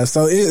 so yeah,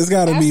 so it's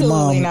got to be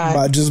mom,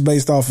 just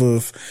based off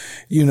of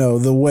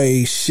the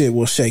way shit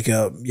will shake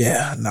up.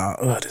 Yeah, no,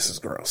 this is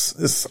gross.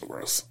 This is so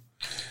gross.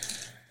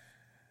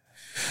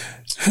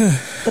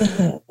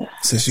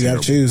 Since you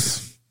got to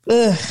choose,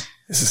 this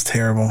is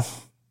terrible.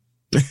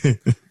 You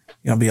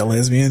gonna be a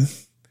lesbian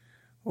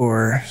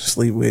or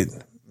sleep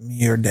with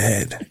me or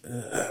dad?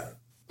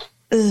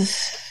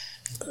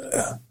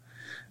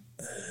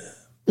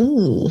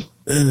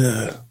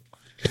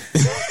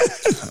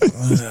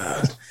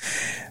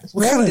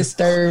 What kind of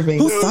disturbing?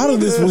 Who thought of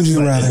this? Would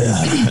you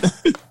rather?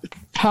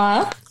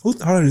 Huh? Who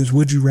thought of this?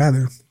 Would you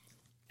rather?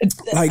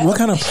 Like, what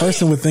kind of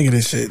person would think of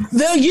this shit?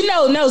 No,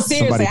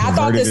 seriously. I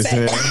thought the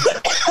same.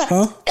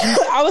 Huh?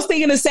 I was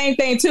thinking the same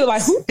thing too.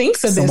 Like, who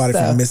thinks of somebody this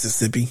stuff? From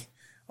Mississippi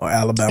or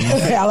Alabama?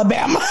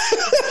 Alabama.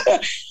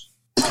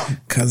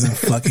 Cousin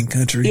fucking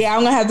country. Yeah,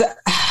 I'm gonna have to.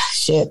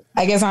 Shit.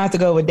 I guess I have to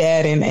go with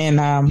dad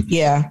and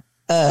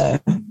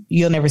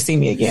you'll never see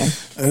me again.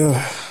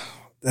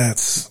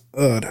 That's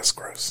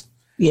gross.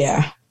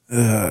 Yeah.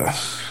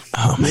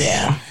 Oh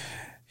man.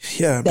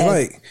 Yeah, but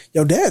like,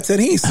 yo, dad said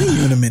he ain't seen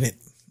you in a minute.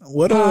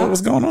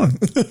 What's going on?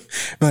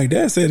 Like,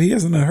 dad said he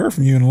hasn't heard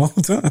from you in a long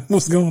time.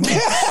 What's going on?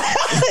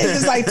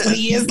 It's like 20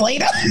 years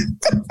later.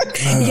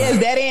 Yes,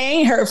 daddy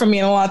ain't heard from me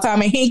in a long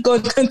time, and he ain't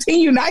going to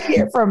continue not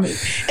hear from me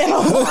in a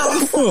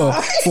long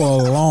time. For a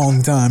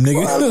long time,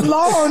 nigga. For a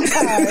long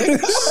time.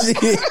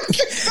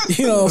 Shit.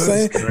 You know what I'm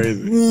saying?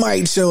 Crazy.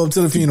 Might show up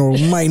to the funeral,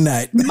 might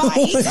not.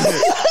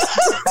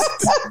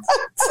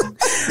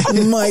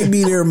 Might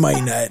be there,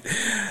 might not.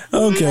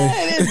 Okay.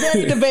 It's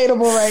very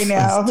debatable right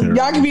now.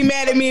 Y'all can be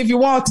mad at me if you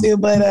want to,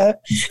 but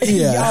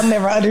y'all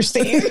never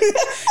understand.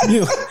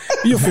 You'll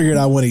figure it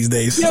out one of these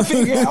days. You'll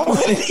figure it out one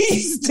of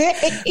these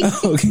days.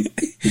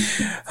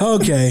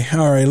 Okay.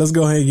 All right. Let's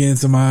go ahead and get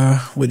into my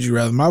would you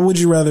rather. My would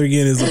you rather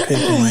again is a pick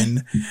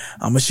one.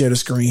 I'm gonna share the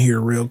screen here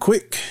real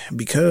quick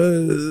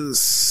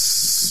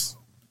because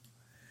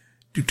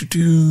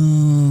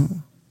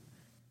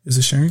is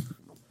it sharing?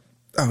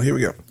 Oh, here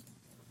we go.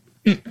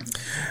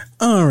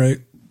 All right.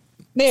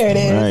 There it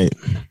is. Right.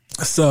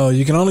 So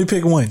you can only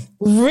pick one.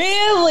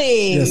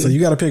 Really? Yeah. So you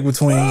got to pick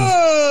between.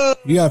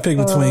 You got to pick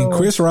between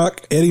Chris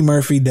Rock, Eddie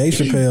Murphy, Dave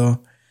Chappelle,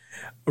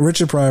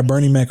 Richard Pryor,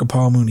 Bernie Mac, or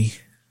Paul Mooney.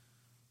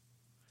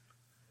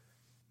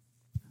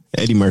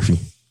 Eddie Murphy.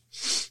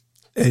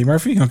 Eddie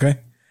Murphy. Okay.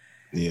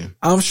 Yeah.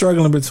 I'm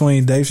struggling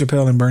between Dave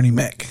Chappelle and Bernie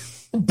Mac.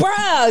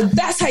 Bruh,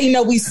 that's how you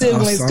know we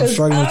siblings. I'm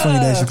struggling between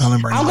Dave Chappelle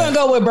and Bernie Mac. I'm going to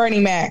go with Bernie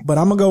Mac. But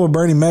I'm going to go with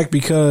Bernie Mac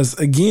because,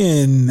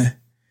 again,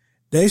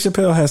 Dave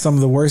Chappelle has some of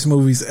the worst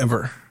movies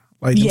ever.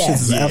 Like, them shits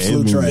is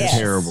absolute trash. Yes.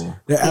 Terrible.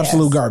 They're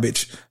absolute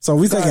garbage. So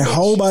we taking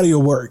whole body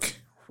of work,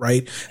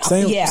 right?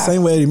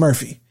 Same with Eddie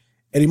Murphy.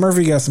 Eddie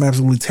Murphy got some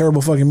absolutely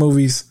terrible fucking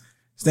movies.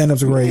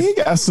 Stand-ups are great. He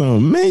got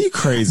some, man, you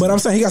crazy. But I'm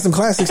saying he got some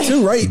classics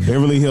too, right?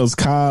 Beverly Hills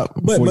Cop,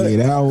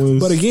 48 Hours.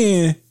 But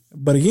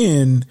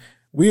again,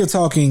 we are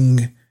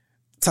talking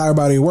entire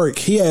body of work.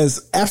 He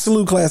has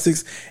absolute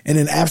classics and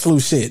then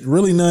absolute shit.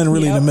 Really none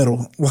in the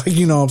middle. Like,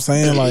 you know what I'm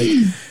saying? Like,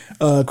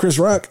 Chris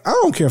Rock, I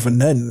don't care for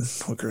nothing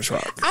with Chris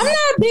Rock. I'm not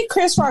a big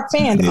Chris Rock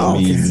fan. I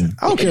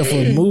don't care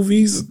for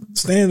movies,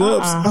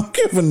 stand-ups. I don't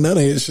care for none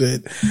of his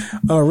shit.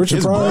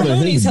 Richard Pryor.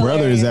 His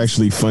brother is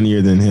actually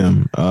funnier than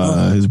him.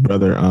 His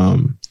brother,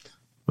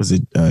 was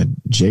it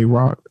J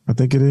Rock? I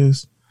think it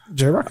is.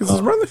 J Rock is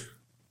his brother?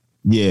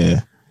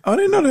 Yeah. Oh, I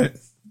didn't know that.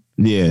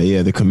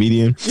 Yeah, the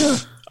comedian. Yeah.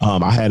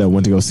 I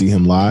went to go see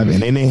him live,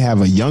 and then they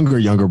have a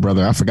younger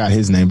brother. I forgot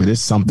his name, but it's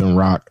something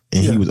Rock,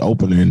 and he was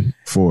opening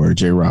for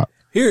J Rock.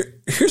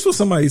 Here's what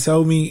somebody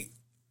told me.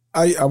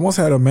 I once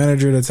had a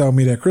manager that told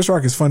me that Chris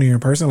Rock is funnier in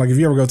person. Like, if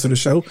you ever go to the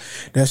show,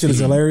 that shit is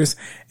hilarious.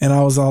 And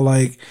I was all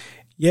like,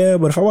 yeah,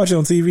 but if I watch it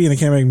on TV and it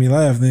can't make me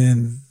laugh,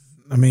 then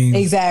I mean,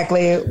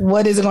 exactly.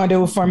 What is it going to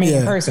do for me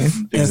in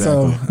person? And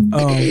so,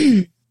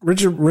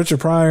 Richard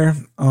Pryor,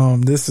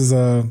 this is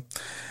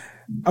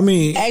I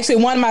mean, actually,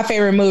 one of my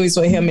favorite movies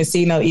with him is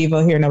See No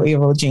Evil, Hear No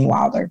Evil, Gene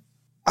Wilder.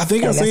 I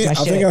think I've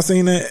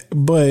seen that,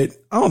 but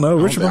I don't know.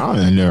 Richard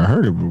Pryor. I never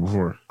heard it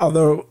before.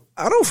 Although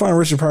I don't find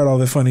Richard Pryor all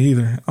that funny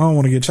either. I don't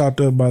want to get chopped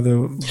up by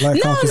the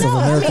Black Caucus of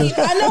America.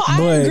 I know.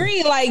 I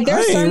agree. Like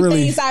there's certain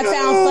things I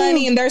found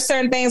funny, and there's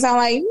certain things I'm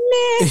like,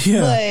 meh.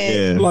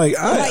 Yeah. But like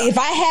if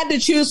I had to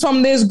choose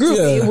from this group,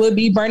 it would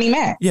be Bernie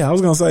Mac. Yeah, I was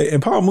gonna say,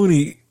 and Paul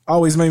Mooney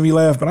always made me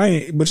laugh, but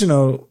he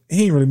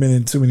ain't really been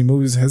in too many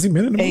movies. Has he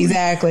been in a movie?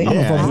 Exactly.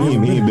 Yeah, he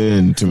ain't been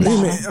in too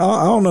many.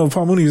 I don't know if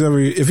Paul Mooney's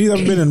if he's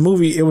ever been in a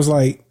movie, it was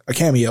like a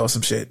cameo or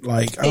some shit.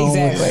 Like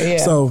exactly.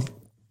 So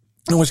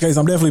in which case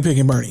I'm definitely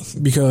picking Bernie,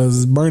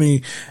 because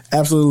Bernie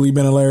absolutely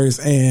been hilarious,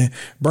 and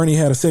Bernie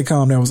had a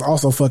sitcom that was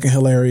also fucking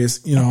hilarious.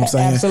 You know what I'm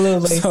saying?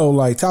 Absolutely. So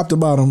like top to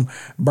bottom,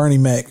 Bernie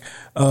Mac.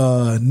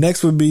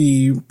 Next would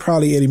be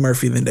probably Eddie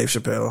Murphy, then Dave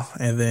Chappelle,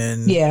 and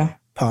then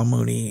Paul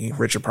Mooney,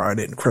 Richard Pryor,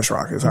 and Chris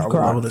Rock is how we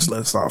roll this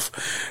list off.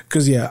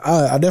 Because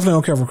I definitely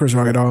don't care for Chris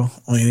Rock at all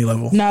on any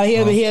level. No,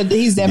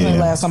 he's definitely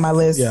last on my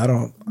list. Yeah, I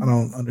don't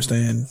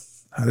understand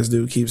how this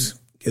dude keeps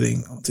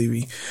getting on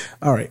TV.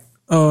 All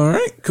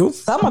right, cool.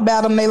 Something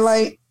about him they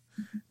like.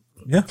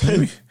 Yeah,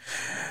 maybe.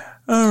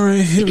 All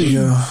right, here we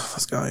go.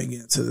 Let's go ahead and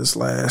get into this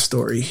last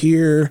story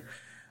here.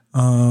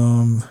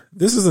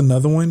 This is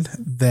another one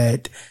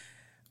that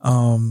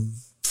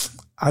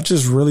I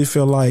just really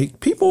feel like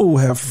people who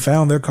have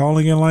found their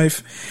calling in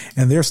life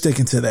and they're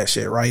sticking to that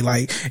shit, right?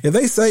 Like if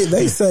they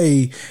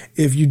say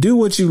if you do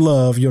what you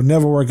love, you'll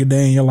never work a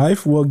day in your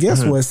life. Well,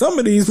 guess what? Some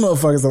of these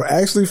motherfuckers have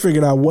actually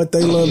figured out what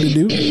they love to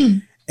do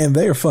and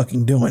they are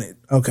fucking doing it.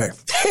 Okay.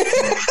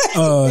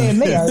 Man,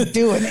 they are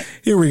doing it.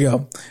 Here we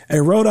go.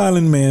 A Rhode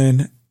Island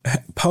man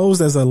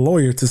posed as a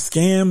lawyer to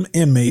scam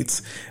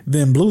inmates,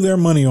 then blew their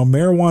money on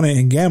marijuana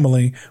and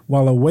gambling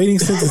while awaiting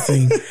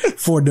sentencing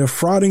for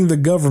defrauding the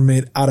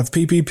government out of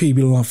PPP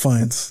loan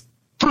funds.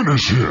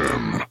 Finish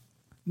him.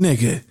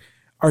 Nigga,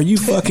 are you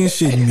fucking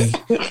shitting me?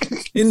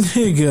 And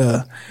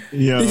nigga,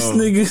 this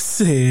nigga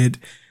said,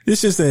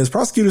 this just says,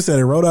 prosecutors said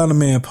a Rhode Island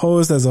man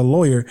posed as a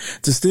lawyer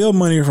to steal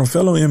money from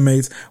fellow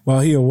inmates while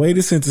he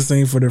awaited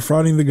sentencing for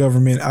defrauding the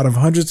government out of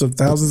hundreds of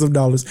thousands of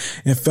dollars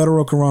in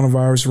federal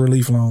coronavirus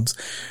relief loans.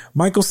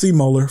 Michael C.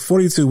 Moeller,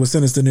 42, was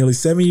sentenced to nearly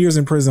 7 years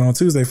in prison on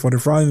Tuesday for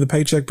defrauding the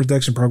Paycheck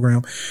Protection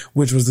Program,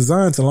 which was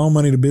designed to loan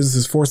money to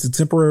businesses forced to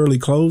temporarily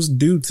close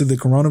due to the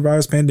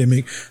coronavirus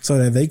pandemic so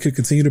that they could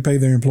continue to pay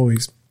their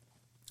employees.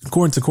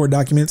 According to court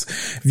documents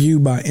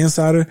viewed by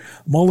Insider,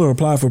 Moeller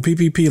applied for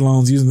PPP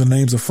loans using the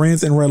names of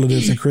friends and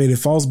relatives and created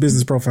false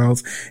business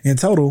profiles. In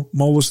total,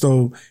 Moeller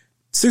stole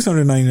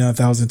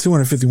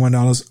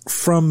 $699,251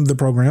 from the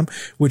program,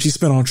 which he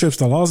spent on trips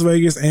to Las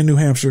Vegas and New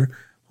Hampshire.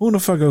 Who in the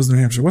fuck goes to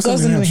New Hampshire? What's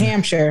goes to New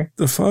Hampshire?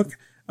 The fuck?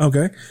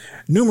 Okay.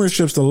 Numerous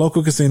trips to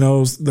local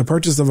casinos, the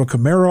purchase of a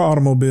Camaro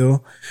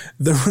automobile,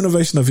 the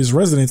renovation of his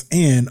residence,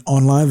 and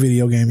online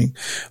video gaming.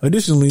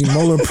 Additionally,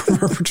 Moeller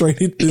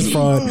perpetrated this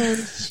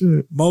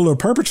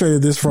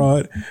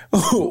fraud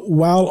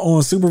while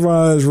on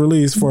supervised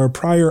release for a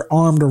prior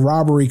armed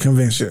robbery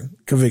conviction.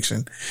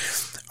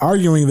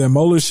 Arguing that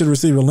Moeller should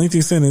receive a lengthy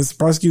sentence,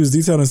 prosecutors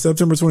detailed in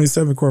September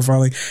 27 court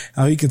filing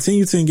how he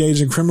continued to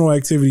engage in criminal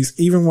activities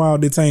even while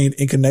detained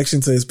in connection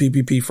to his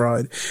PPP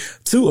fraud.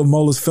 Two of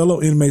Moeller's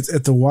fellow inmates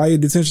at the Wyatt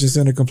Detention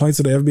Center complained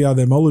to the FBI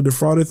that Moeller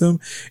defrauded them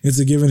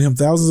into giving him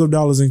thousands of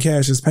dollars in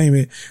cash as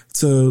payment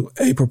to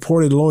a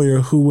purported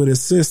lawyer who would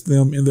assist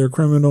them in their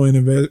criminal and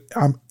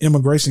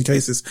immigration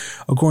cases,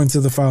 according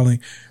to the filing.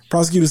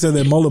 Prosecutors said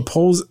that Moeller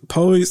posed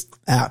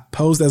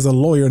as a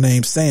lawyer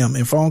named Sam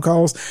in phone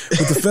calls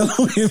with the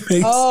fellow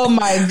inmates. Oh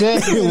my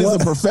goodness. He's a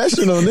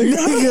professional,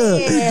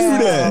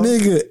 nigga.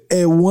 Nigga,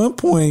 at one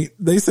point,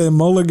 they said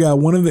Moeller got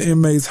one of the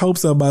inmates'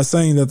 hopes up by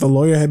saying that the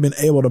lawyer had been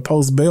able to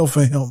post bail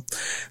for him.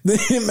 The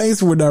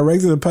inmates were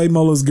directed to pay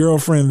Moeller's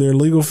girlfriend their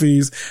legal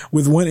fees,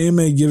 with one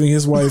inmate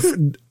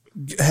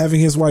having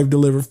his wife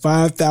deliver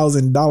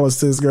 $5,000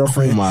 to his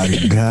girlfriend. Oh my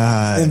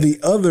God. And the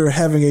other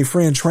having a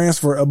friend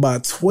transfer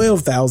about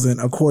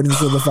 $12,000 according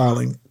to the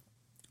filing.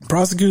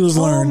 Prosecutors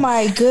learned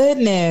my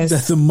goodness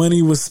that the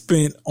money was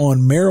spent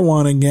on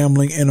marijuana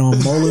gambling and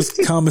on Moeller's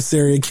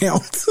commissary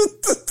account.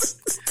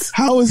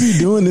 How is he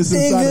doing this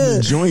inside of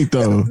the joint,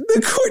 though?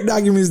 The court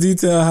documents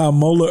detail how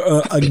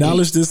Moeller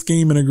acknowledged this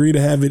scheme and agreed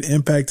to have it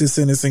impact his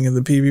sentencing in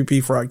the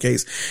PPP fraud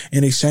case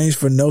in exchange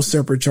for no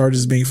separate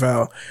charges being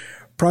filed.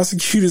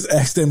 Prosecutors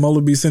asked that Moeller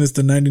be sentenced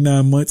to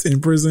 99 months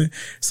in prison,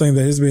 saying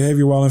that his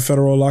behavior while in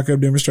federal lockup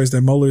demonstrates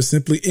that Moeller is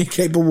simply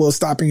incapable of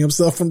stopping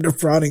himself from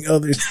defrauding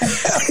others.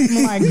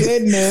 My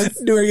goodness.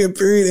 During a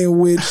period in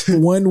which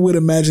one would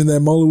imagine that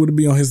Moeller would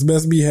be on his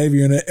best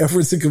behavior in an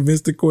effort to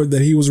convince the court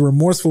that he was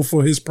remorseful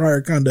for his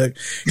prior conduct,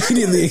 he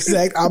did the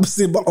exact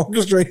opposite by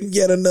orchestrating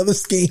yet another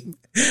scheme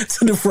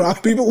to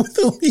defraud people with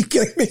whom he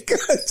came in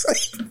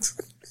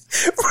contact.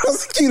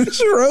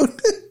 Prosecutors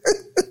wrote,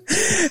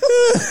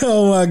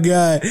 oh my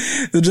God.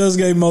 The judge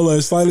gave Moeller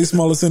a slightly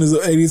smaller sentence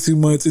of 82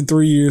 months and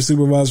 3 years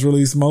supervised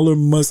release. Moeller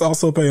must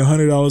also pay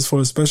 $100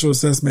 for a special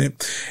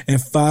assessment and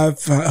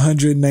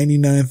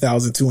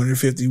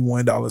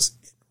 $599,251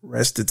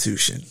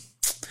 restitution.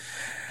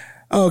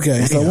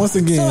 Okay, so once So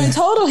again, in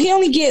total, he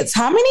only gets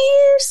how many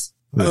years?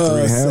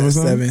 3.5 or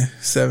something?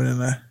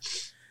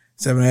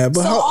 7.5.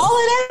 But So all of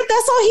that,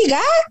 that's all he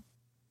got?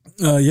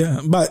 yeah,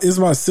 but it's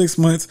about 6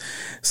 months.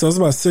 So it's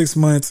about 6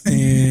 months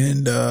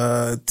and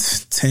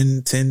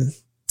 10.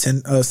 I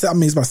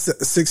mean, it's about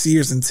 6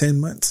 years and 10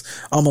 months,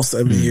 almost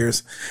 7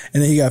 years,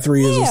 and then he got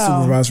 3 years of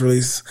supervised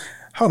release.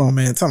 Hold on,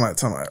 man. Time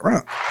out.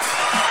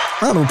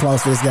 Round of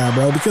applause for this guy,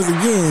 bro. Because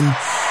again,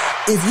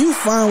 if you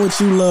find what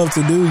you love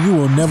to do, you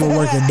will never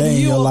work a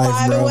day in your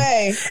life, bro.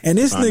 And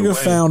this nigga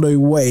found a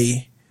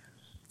way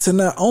to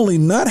not only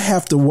not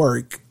have to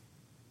work,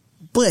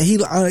 but he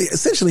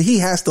essentially he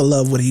has to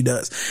love what he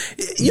does.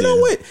 You know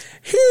what?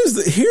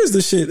 Here's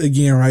the shit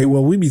again, right?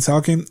 Well, we be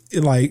talking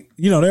like,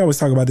 you know, they always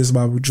talk about this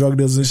about drug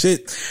dealers and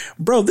shit.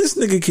 Bro, this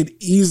nigga could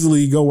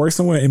easily go work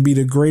somewhere and be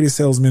the greatest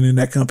salesman in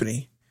that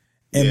company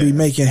and be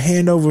making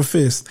hand over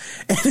fist.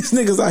 And this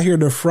nigga's out here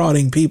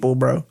defrauding people,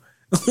 bro.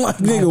 Like,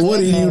 nigga, what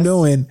are you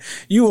doing?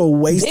 You are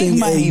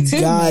wasting a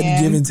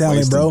God-given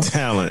talent, bro.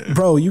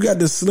 Bro, you got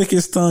the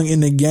slickest tongue in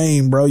the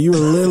game, bro. You are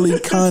literally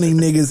conning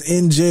niggas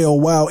in jail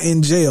while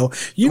in jail.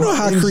 You know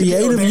how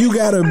creative you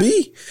gotta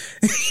be?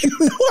 You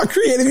know how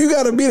creative you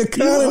gotta be to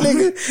con a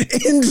nigga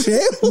in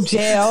jail?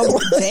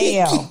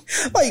 Damn.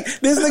 Like,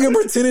 this nigga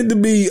pretended to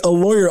be a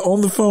lawyer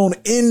on the phone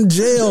in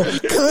jail,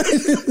 conning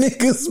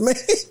niggas, man.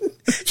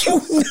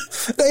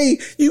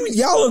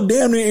 Y'all are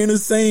damn near in the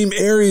same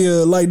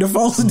area. Like, the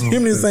phones are damn near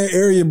in the same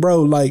area,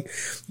 bro. Like,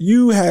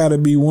 you had to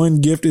be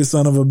one gifted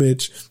son of a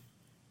bitch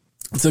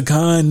to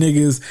con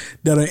niggas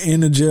that are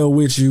in the jail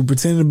with you,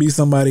 pretending to be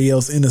somebody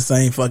else in the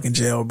same fucking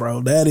jail,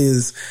 bro. That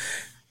is,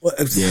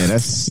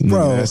 that's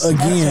bro. That's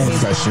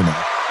professional.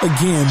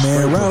 Again,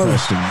 man.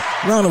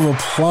 Round of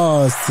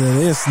applause to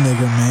this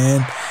nigga,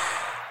 man.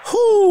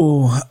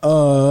 Whew.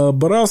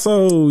 But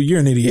also, you're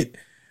an idiot.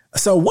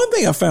 So one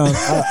thing I found,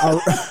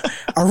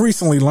 I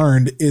recently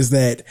learned is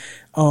that,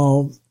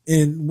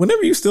 and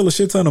whenever you steal a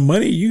shit ton of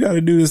money, you got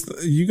to do this.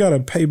 You got to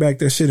pay back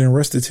that shit in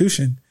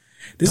restitution.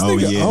 This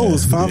nigga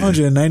owes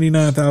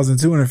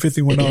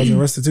 $599,251 in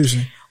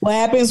restitution. What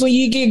happens when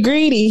you get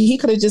greedy? He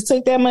could have just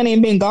took that money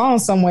and been gone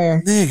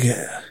somewhere.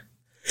 Nigga.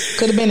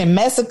 Could have been in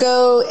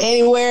Mexico,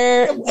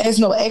 anywhere. There's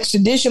no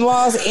extradition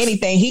laws,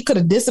 anything. He could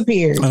have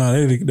disappeared. Oh,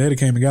 no, they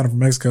came and got him from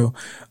Mexico.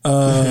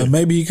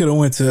 Maybe he could have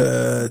went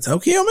to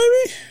Tokyo,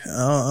 maybe?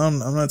 I'm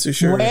not too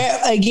sure.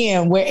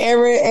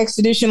 Wherever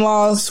extradition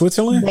laws,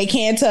 Switzerland, they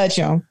can't touch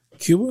him.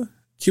 Cuba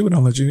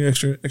don't let you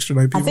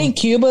extradite people. I think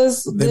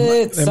Cuba's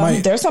good.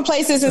 There's some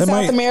places in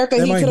South America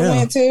he could have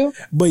went to.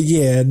 But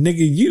yeah,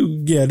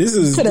 nigga,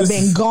 this could have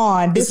been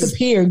gone,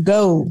 disappeared,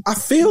 go. I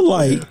feel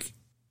like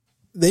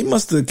they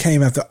must have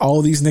came after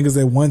all these niggas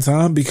at one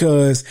time,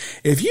 because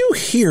if you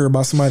hear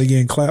about somebody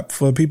getting clapped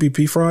for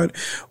PPP fraud,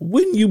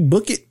 wouldn't you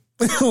book it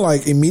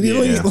like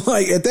immediately? Yeah.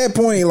 Like at that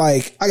point,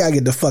 like I gotta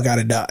get the fuck out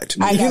of Dodge.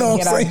 I gotta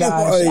get out of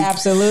Dodge. Like,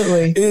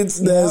 absolutely.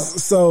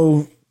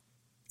 So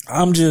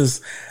I'm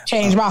just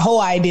change my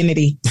whole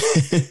identity.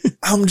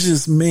 I'm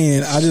just,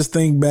 man, I just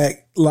think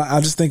back, like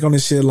I just think on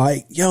this shit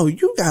like, yo,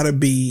 you gotta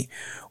be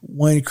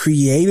one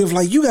creative,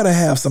 like you gotta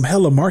have some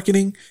hella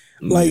marketing.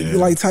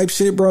 Like type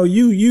shit, bro.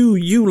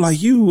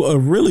 You are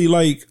really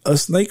like a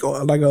snake,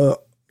 like a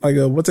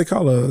what's it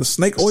called, a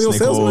snake oil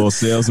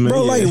salesman,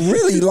 bro. Like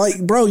really, like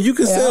bro, you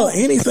can sell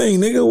anything,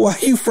 nigga. Why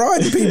you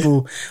frauding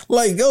people?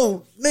 Like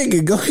go, like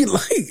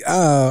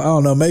I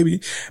don't know.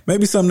 Maybe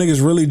some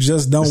niggas really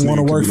just don't want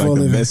to work for a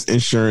living. Best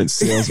insurance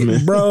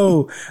salesman,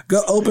 bro.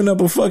 Go open up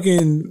a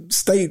fucking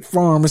State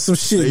Farm or some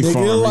shit,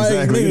 nigga.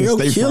 Like nigga, go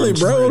kill it,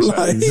 bro.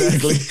 Like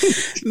exactly,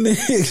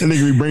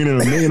 nigga be bringing in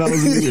 $1 million a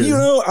year. You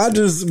know, I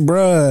just,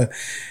 bruh,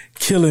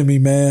 killing me,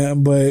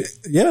 man. But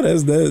yeah,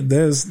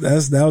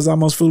 that was our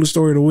most foolish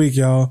story of the week,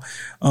 y'all.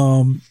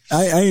 I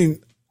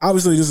ain't,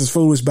 obviously this is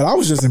foolish, but I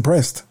was just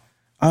impressed.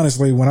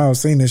 Honestly, when I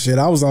was seeing this shit,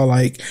 I was all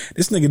like,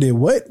 this nigga did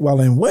what? While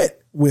in what?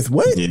 With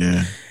what?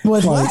 Yeah.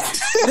 With like, what?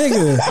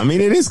 Nigga. I mean,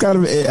 it is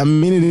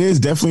it is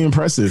definitely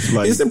impressive.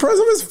 Like, it's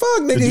impressive as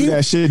fuck, nigga. To do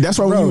that shit. That's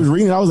why when he was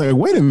reading, I was like,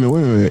 wait a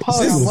minute.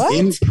 Hold on, what?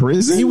 In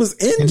prison? He was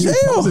in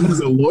jail. He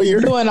was a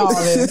lawyer. Doing all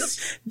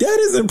this. That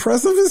is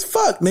impressive as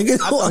fuck, nigga.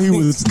 I thought he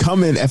was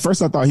coming. At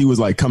first, I thought he was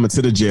like coming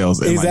to the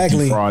jails and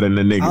exactly. like frauding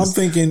the niggas. I'm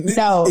thinking,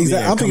 no. Exactly.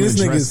 Yeah, I'm thinking this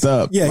nigga's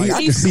up. Yeah, like,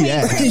 I can see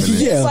that.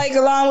 Yeah. It's like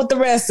along with the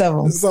rest of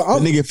them. So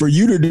nigga, for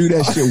you to do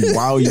that shit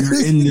while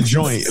you're in the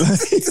joint.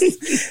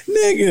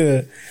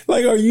 Nigga,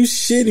 like, are you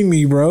shitting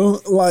me, bro?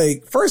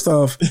 Like, first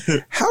off,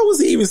 how was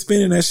he even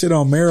spending that shit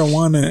on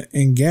marijuana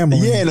and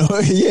gambling?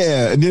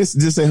 Yeah. Did it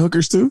say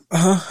hookers too?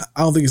 I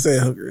don't think it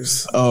said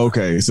hookers. Oh,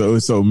 okay. So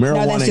marijuana.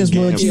 No, that's just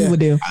and what you would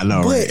do. I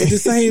know, but right? At the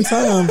same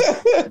time,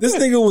 this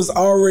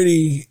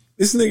nigga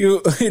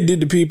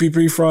did the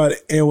PPP fraud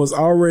and was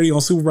already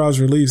on supervised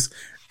release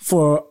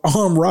for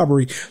armed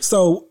robbery.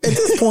 So at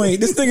this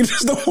point, this nigga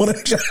just don't want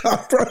a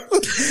job, bro.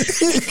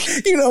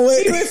 You know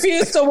what? He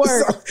refused to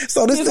work.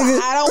 So this nigga,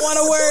 like, I don't want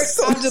to work.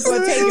 I'm just going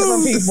to take it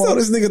from people. So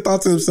this nigga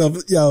thought to himself,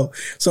 yo,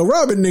 so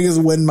robbing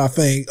niggas wasn't my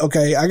thing.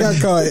 Okay, I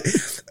got caught.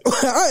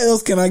 How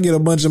else can I get a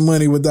bunch of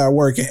money without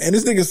working? And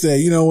this nigga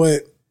said, you know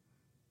what?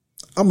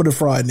 I'm a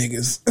defraud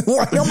niggas.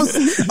 Like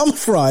I'm a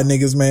fraud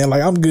niggas, man.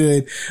 Like I'm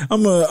good.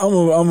 I'm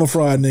a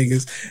fraud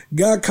niggas.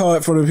 Got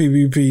caught for the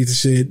PPP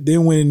shit.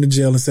 Then went into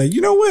jail and said,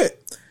 you know what?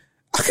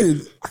 I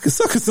could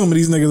suck at some of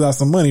these niggas out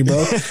some money, bro.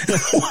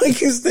 Like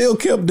he still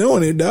kept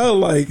doing it, dog.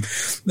 Like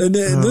this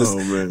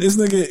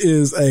nigga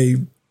is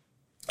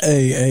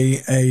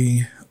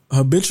a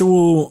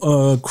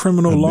habitual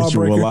criminal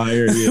lawbreaker.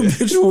 Liar, yeah.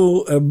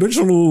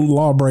 habitual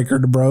lawbreaker,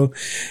 bro.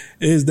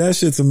 That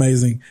shit's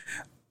amazing.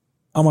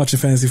 I'm watching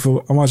fantasy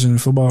football. I'm watching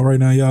football right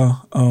now,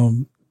 y'all.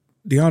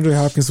 DeAndre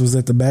Hopkins was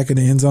at the back of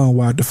the end zone,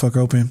 wide the fuck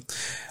open.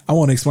 I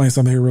want to explain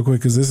something here real quick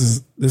because this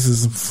is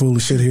some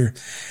foolish shit here.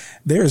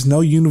 There is no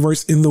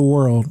universe in the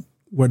world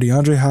where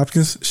DeAndre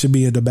Hopkins should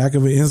be at the back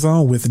of an end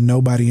zone with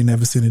nobody in that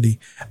vicinity.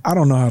 I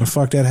don't know how the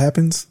fuck that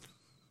happens.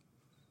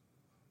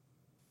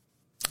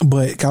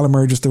 But Kyler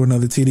Murray just threw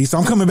another TD. So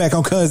I'm coming back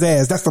on Cuz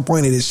ass. That's the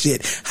point of this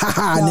shit. Ha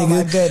ha, nigga. Oh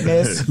my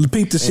goodness.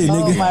 Peep the shit,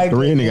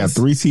 nigga. They got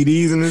 3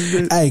 TDs in this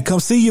bitch. Hey, come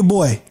see your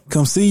boy.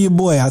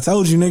 I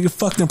told you, nigga,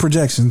 fuck them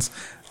projections.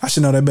 I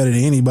should know that better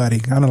than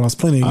anybody. I done lost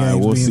plenty of games. All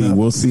right,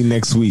 we'll see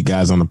next week,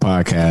 guys, on the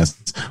podcast.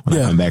 When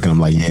I come back and I'm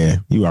like, yeah,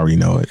 you already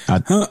know it.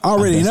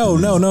 Already? No.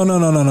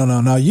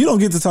 You don't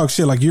get to talk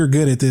shit like you're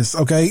good at this,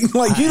 okay?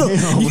 Like you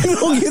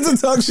don't get to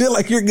talk shit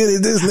like you're good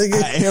at this,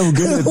 nigga. I am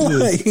good at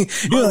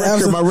this.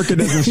 My record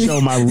doesn't show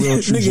my real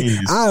true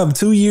genius. I am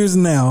 2 years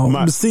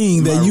now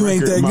seeing that you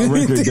ain't that good. My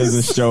record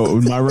doesn't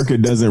show. My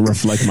record doesn't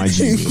reflect my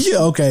genius. Yeah,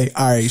 okay.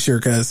 All right, sure,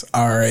 cuz.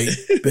 All right,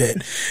 bet.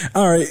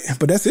 All right,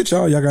 but that's it,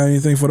 y'all. Y'all got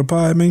anything for the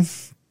pod, man?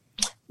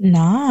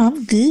 Nah,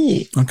 I'm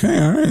good. Okay,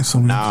 all right. So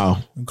we'll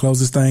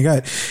close this thing out.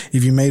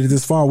 If you made it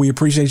this far, we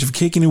appreciate you for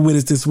kicking it with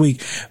us this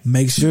week.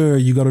 Make sure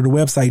you go to the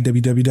website,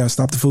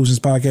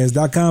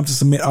 www.stopthefoolishness.podcast to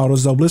submit all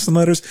those dope listen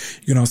letters.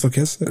 You can also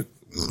catch You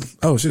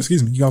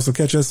can also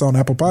catch us on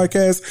Apple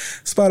Podcasts,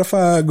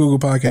 Spotify, Google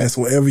Podcasts,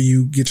 wherever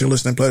you get your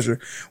listening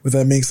pleasure. With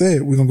that being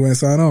said, we're going to go ahead and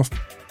sign off.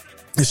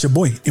 It's your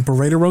boy,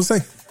 Imperator Rose.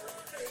 And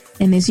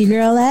it's your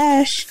girl,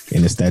 Ash.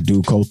 And it's that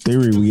dude, Cold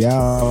Theory. We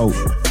out.